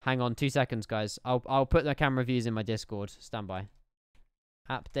 Hang on 2 seconds, guys. I'll put the camera views in my Discord. Stand by.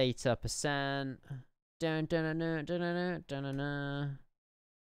 App data percent. Sim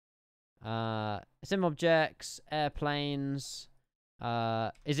objects, airplanes.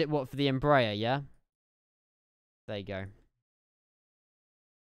 Is it what for the Embraer, yeah? There you go.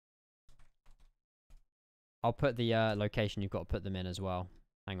 I'll put the location you've got to put them in as well.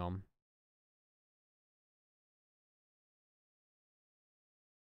 Hang on.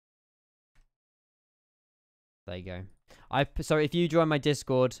 There you go. So if you join my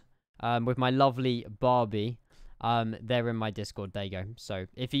Discord with my lovely Barbie, they're in my Discord. There you go. So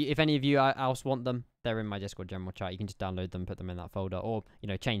if any of you else want them, they're in my Discord general chat. You can just download them, put them in that folder, or you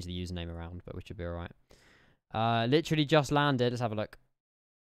know, change the username around, but we should be all right. Literally just landed. Let's have a look.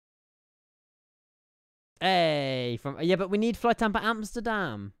 Hey, yeah, but we need Flight Tampa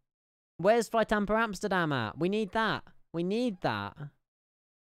Amsterdam. Where's Flight Tampa Amsterdam at? We need that. We need that.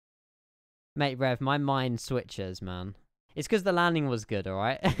 Mate, Rev, my mind switches, man. It's because the landing was good,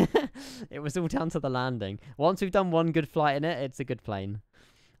 alright? It was all down to the landing. Once we've done one good flight in it, it's a good plane.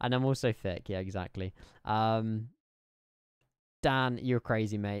 And I'm also thick. Yeah, exactly. Dan, you're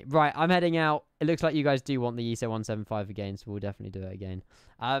crazy, mate. Right, I'm heading out. It looks like you guys do want the ESO 175 again, so we'll definitely do it again.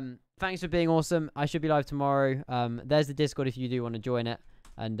 Thanks for being awesome. I should be live tomorrow. There's the Discord if you do want to join it.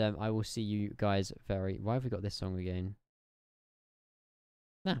 And I will see you guys very... Why have we got this song again?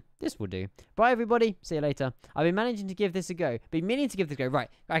 Nah, this will do. Bye, everybody. See you later. I've been managing to give this a go. Been meaning to give this a go. Right.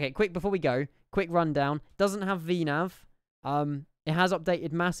 Okay, quick before we go. Quick rundown. Doesn't have VNav. It has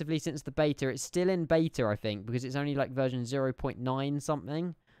updated massively since the beta. It's still in beta, I think, because it's only like version 0.9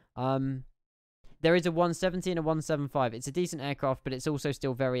 something. There is a 170 and a 175. It's a decent aircraft, but it's also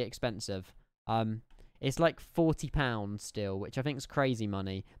still very expensive. It's like £40 still, which I think is crazy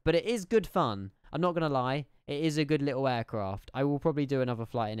money. But it is good fun. I'm not going to lie. It is a good little aircraft. I will probably do another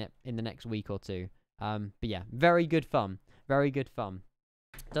flight in it in the next week or two. But yeah, very good fun. Very good fun.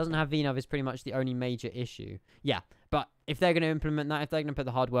 Doesn't have VNav is pretty much the only major issue. Yeah, but if they're going to implement that, if they're going to put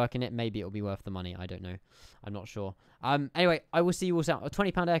the hard work in it, maybe it'll be worth the money. I don't know. I'm not sure. Anyway, I will see you all soon. A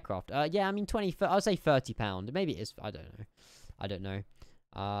 £20 aircraft. Yeah, I mean, I'll say £30. Maybe it is. I don't know. I don't know.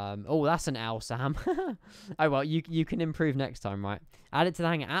 Oh, that's an L, Sam. Oh, well, you can improve next time, right? Add it to the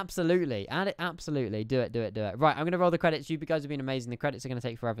hangar. Absolutely. Add it, absolutely. Do it. Right, I'm going to roll the credits. You guys have been amazing. The credits are going to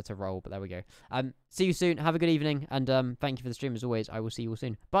take forever to roll, but there we go. See you soon. Have a good evening, and thank you for the stream as always. I will see you all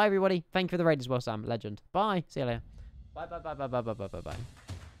soon. Bye, everybody. Thank you for the raid as well, Sam. Legend. Bye. See you later. Bye.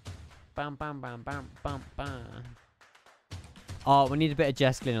 Bam, bam, bam, bam, bam, bam. Oh, we need a bit of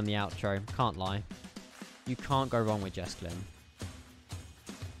Jesklin on the outro. Can't lie. You can't go wrong with Jesklin.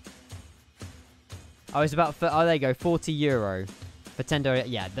 Oh, it's about... Oh, there you go. €40 for $10.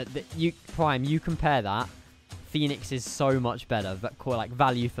 Yeah, Prime, you compare that. Phoenix is so much better. But like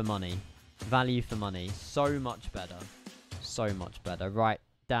value for money. Value for money. So much better. So much better. Right,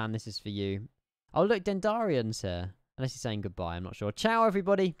 Dan, this is for you. Oh, look, Dendarian's here. Unless he's saying goodbye, I'm not sure. Ciao,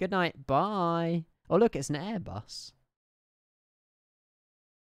 everybody. Good night. Bye. Oh, look, it's an Airbus.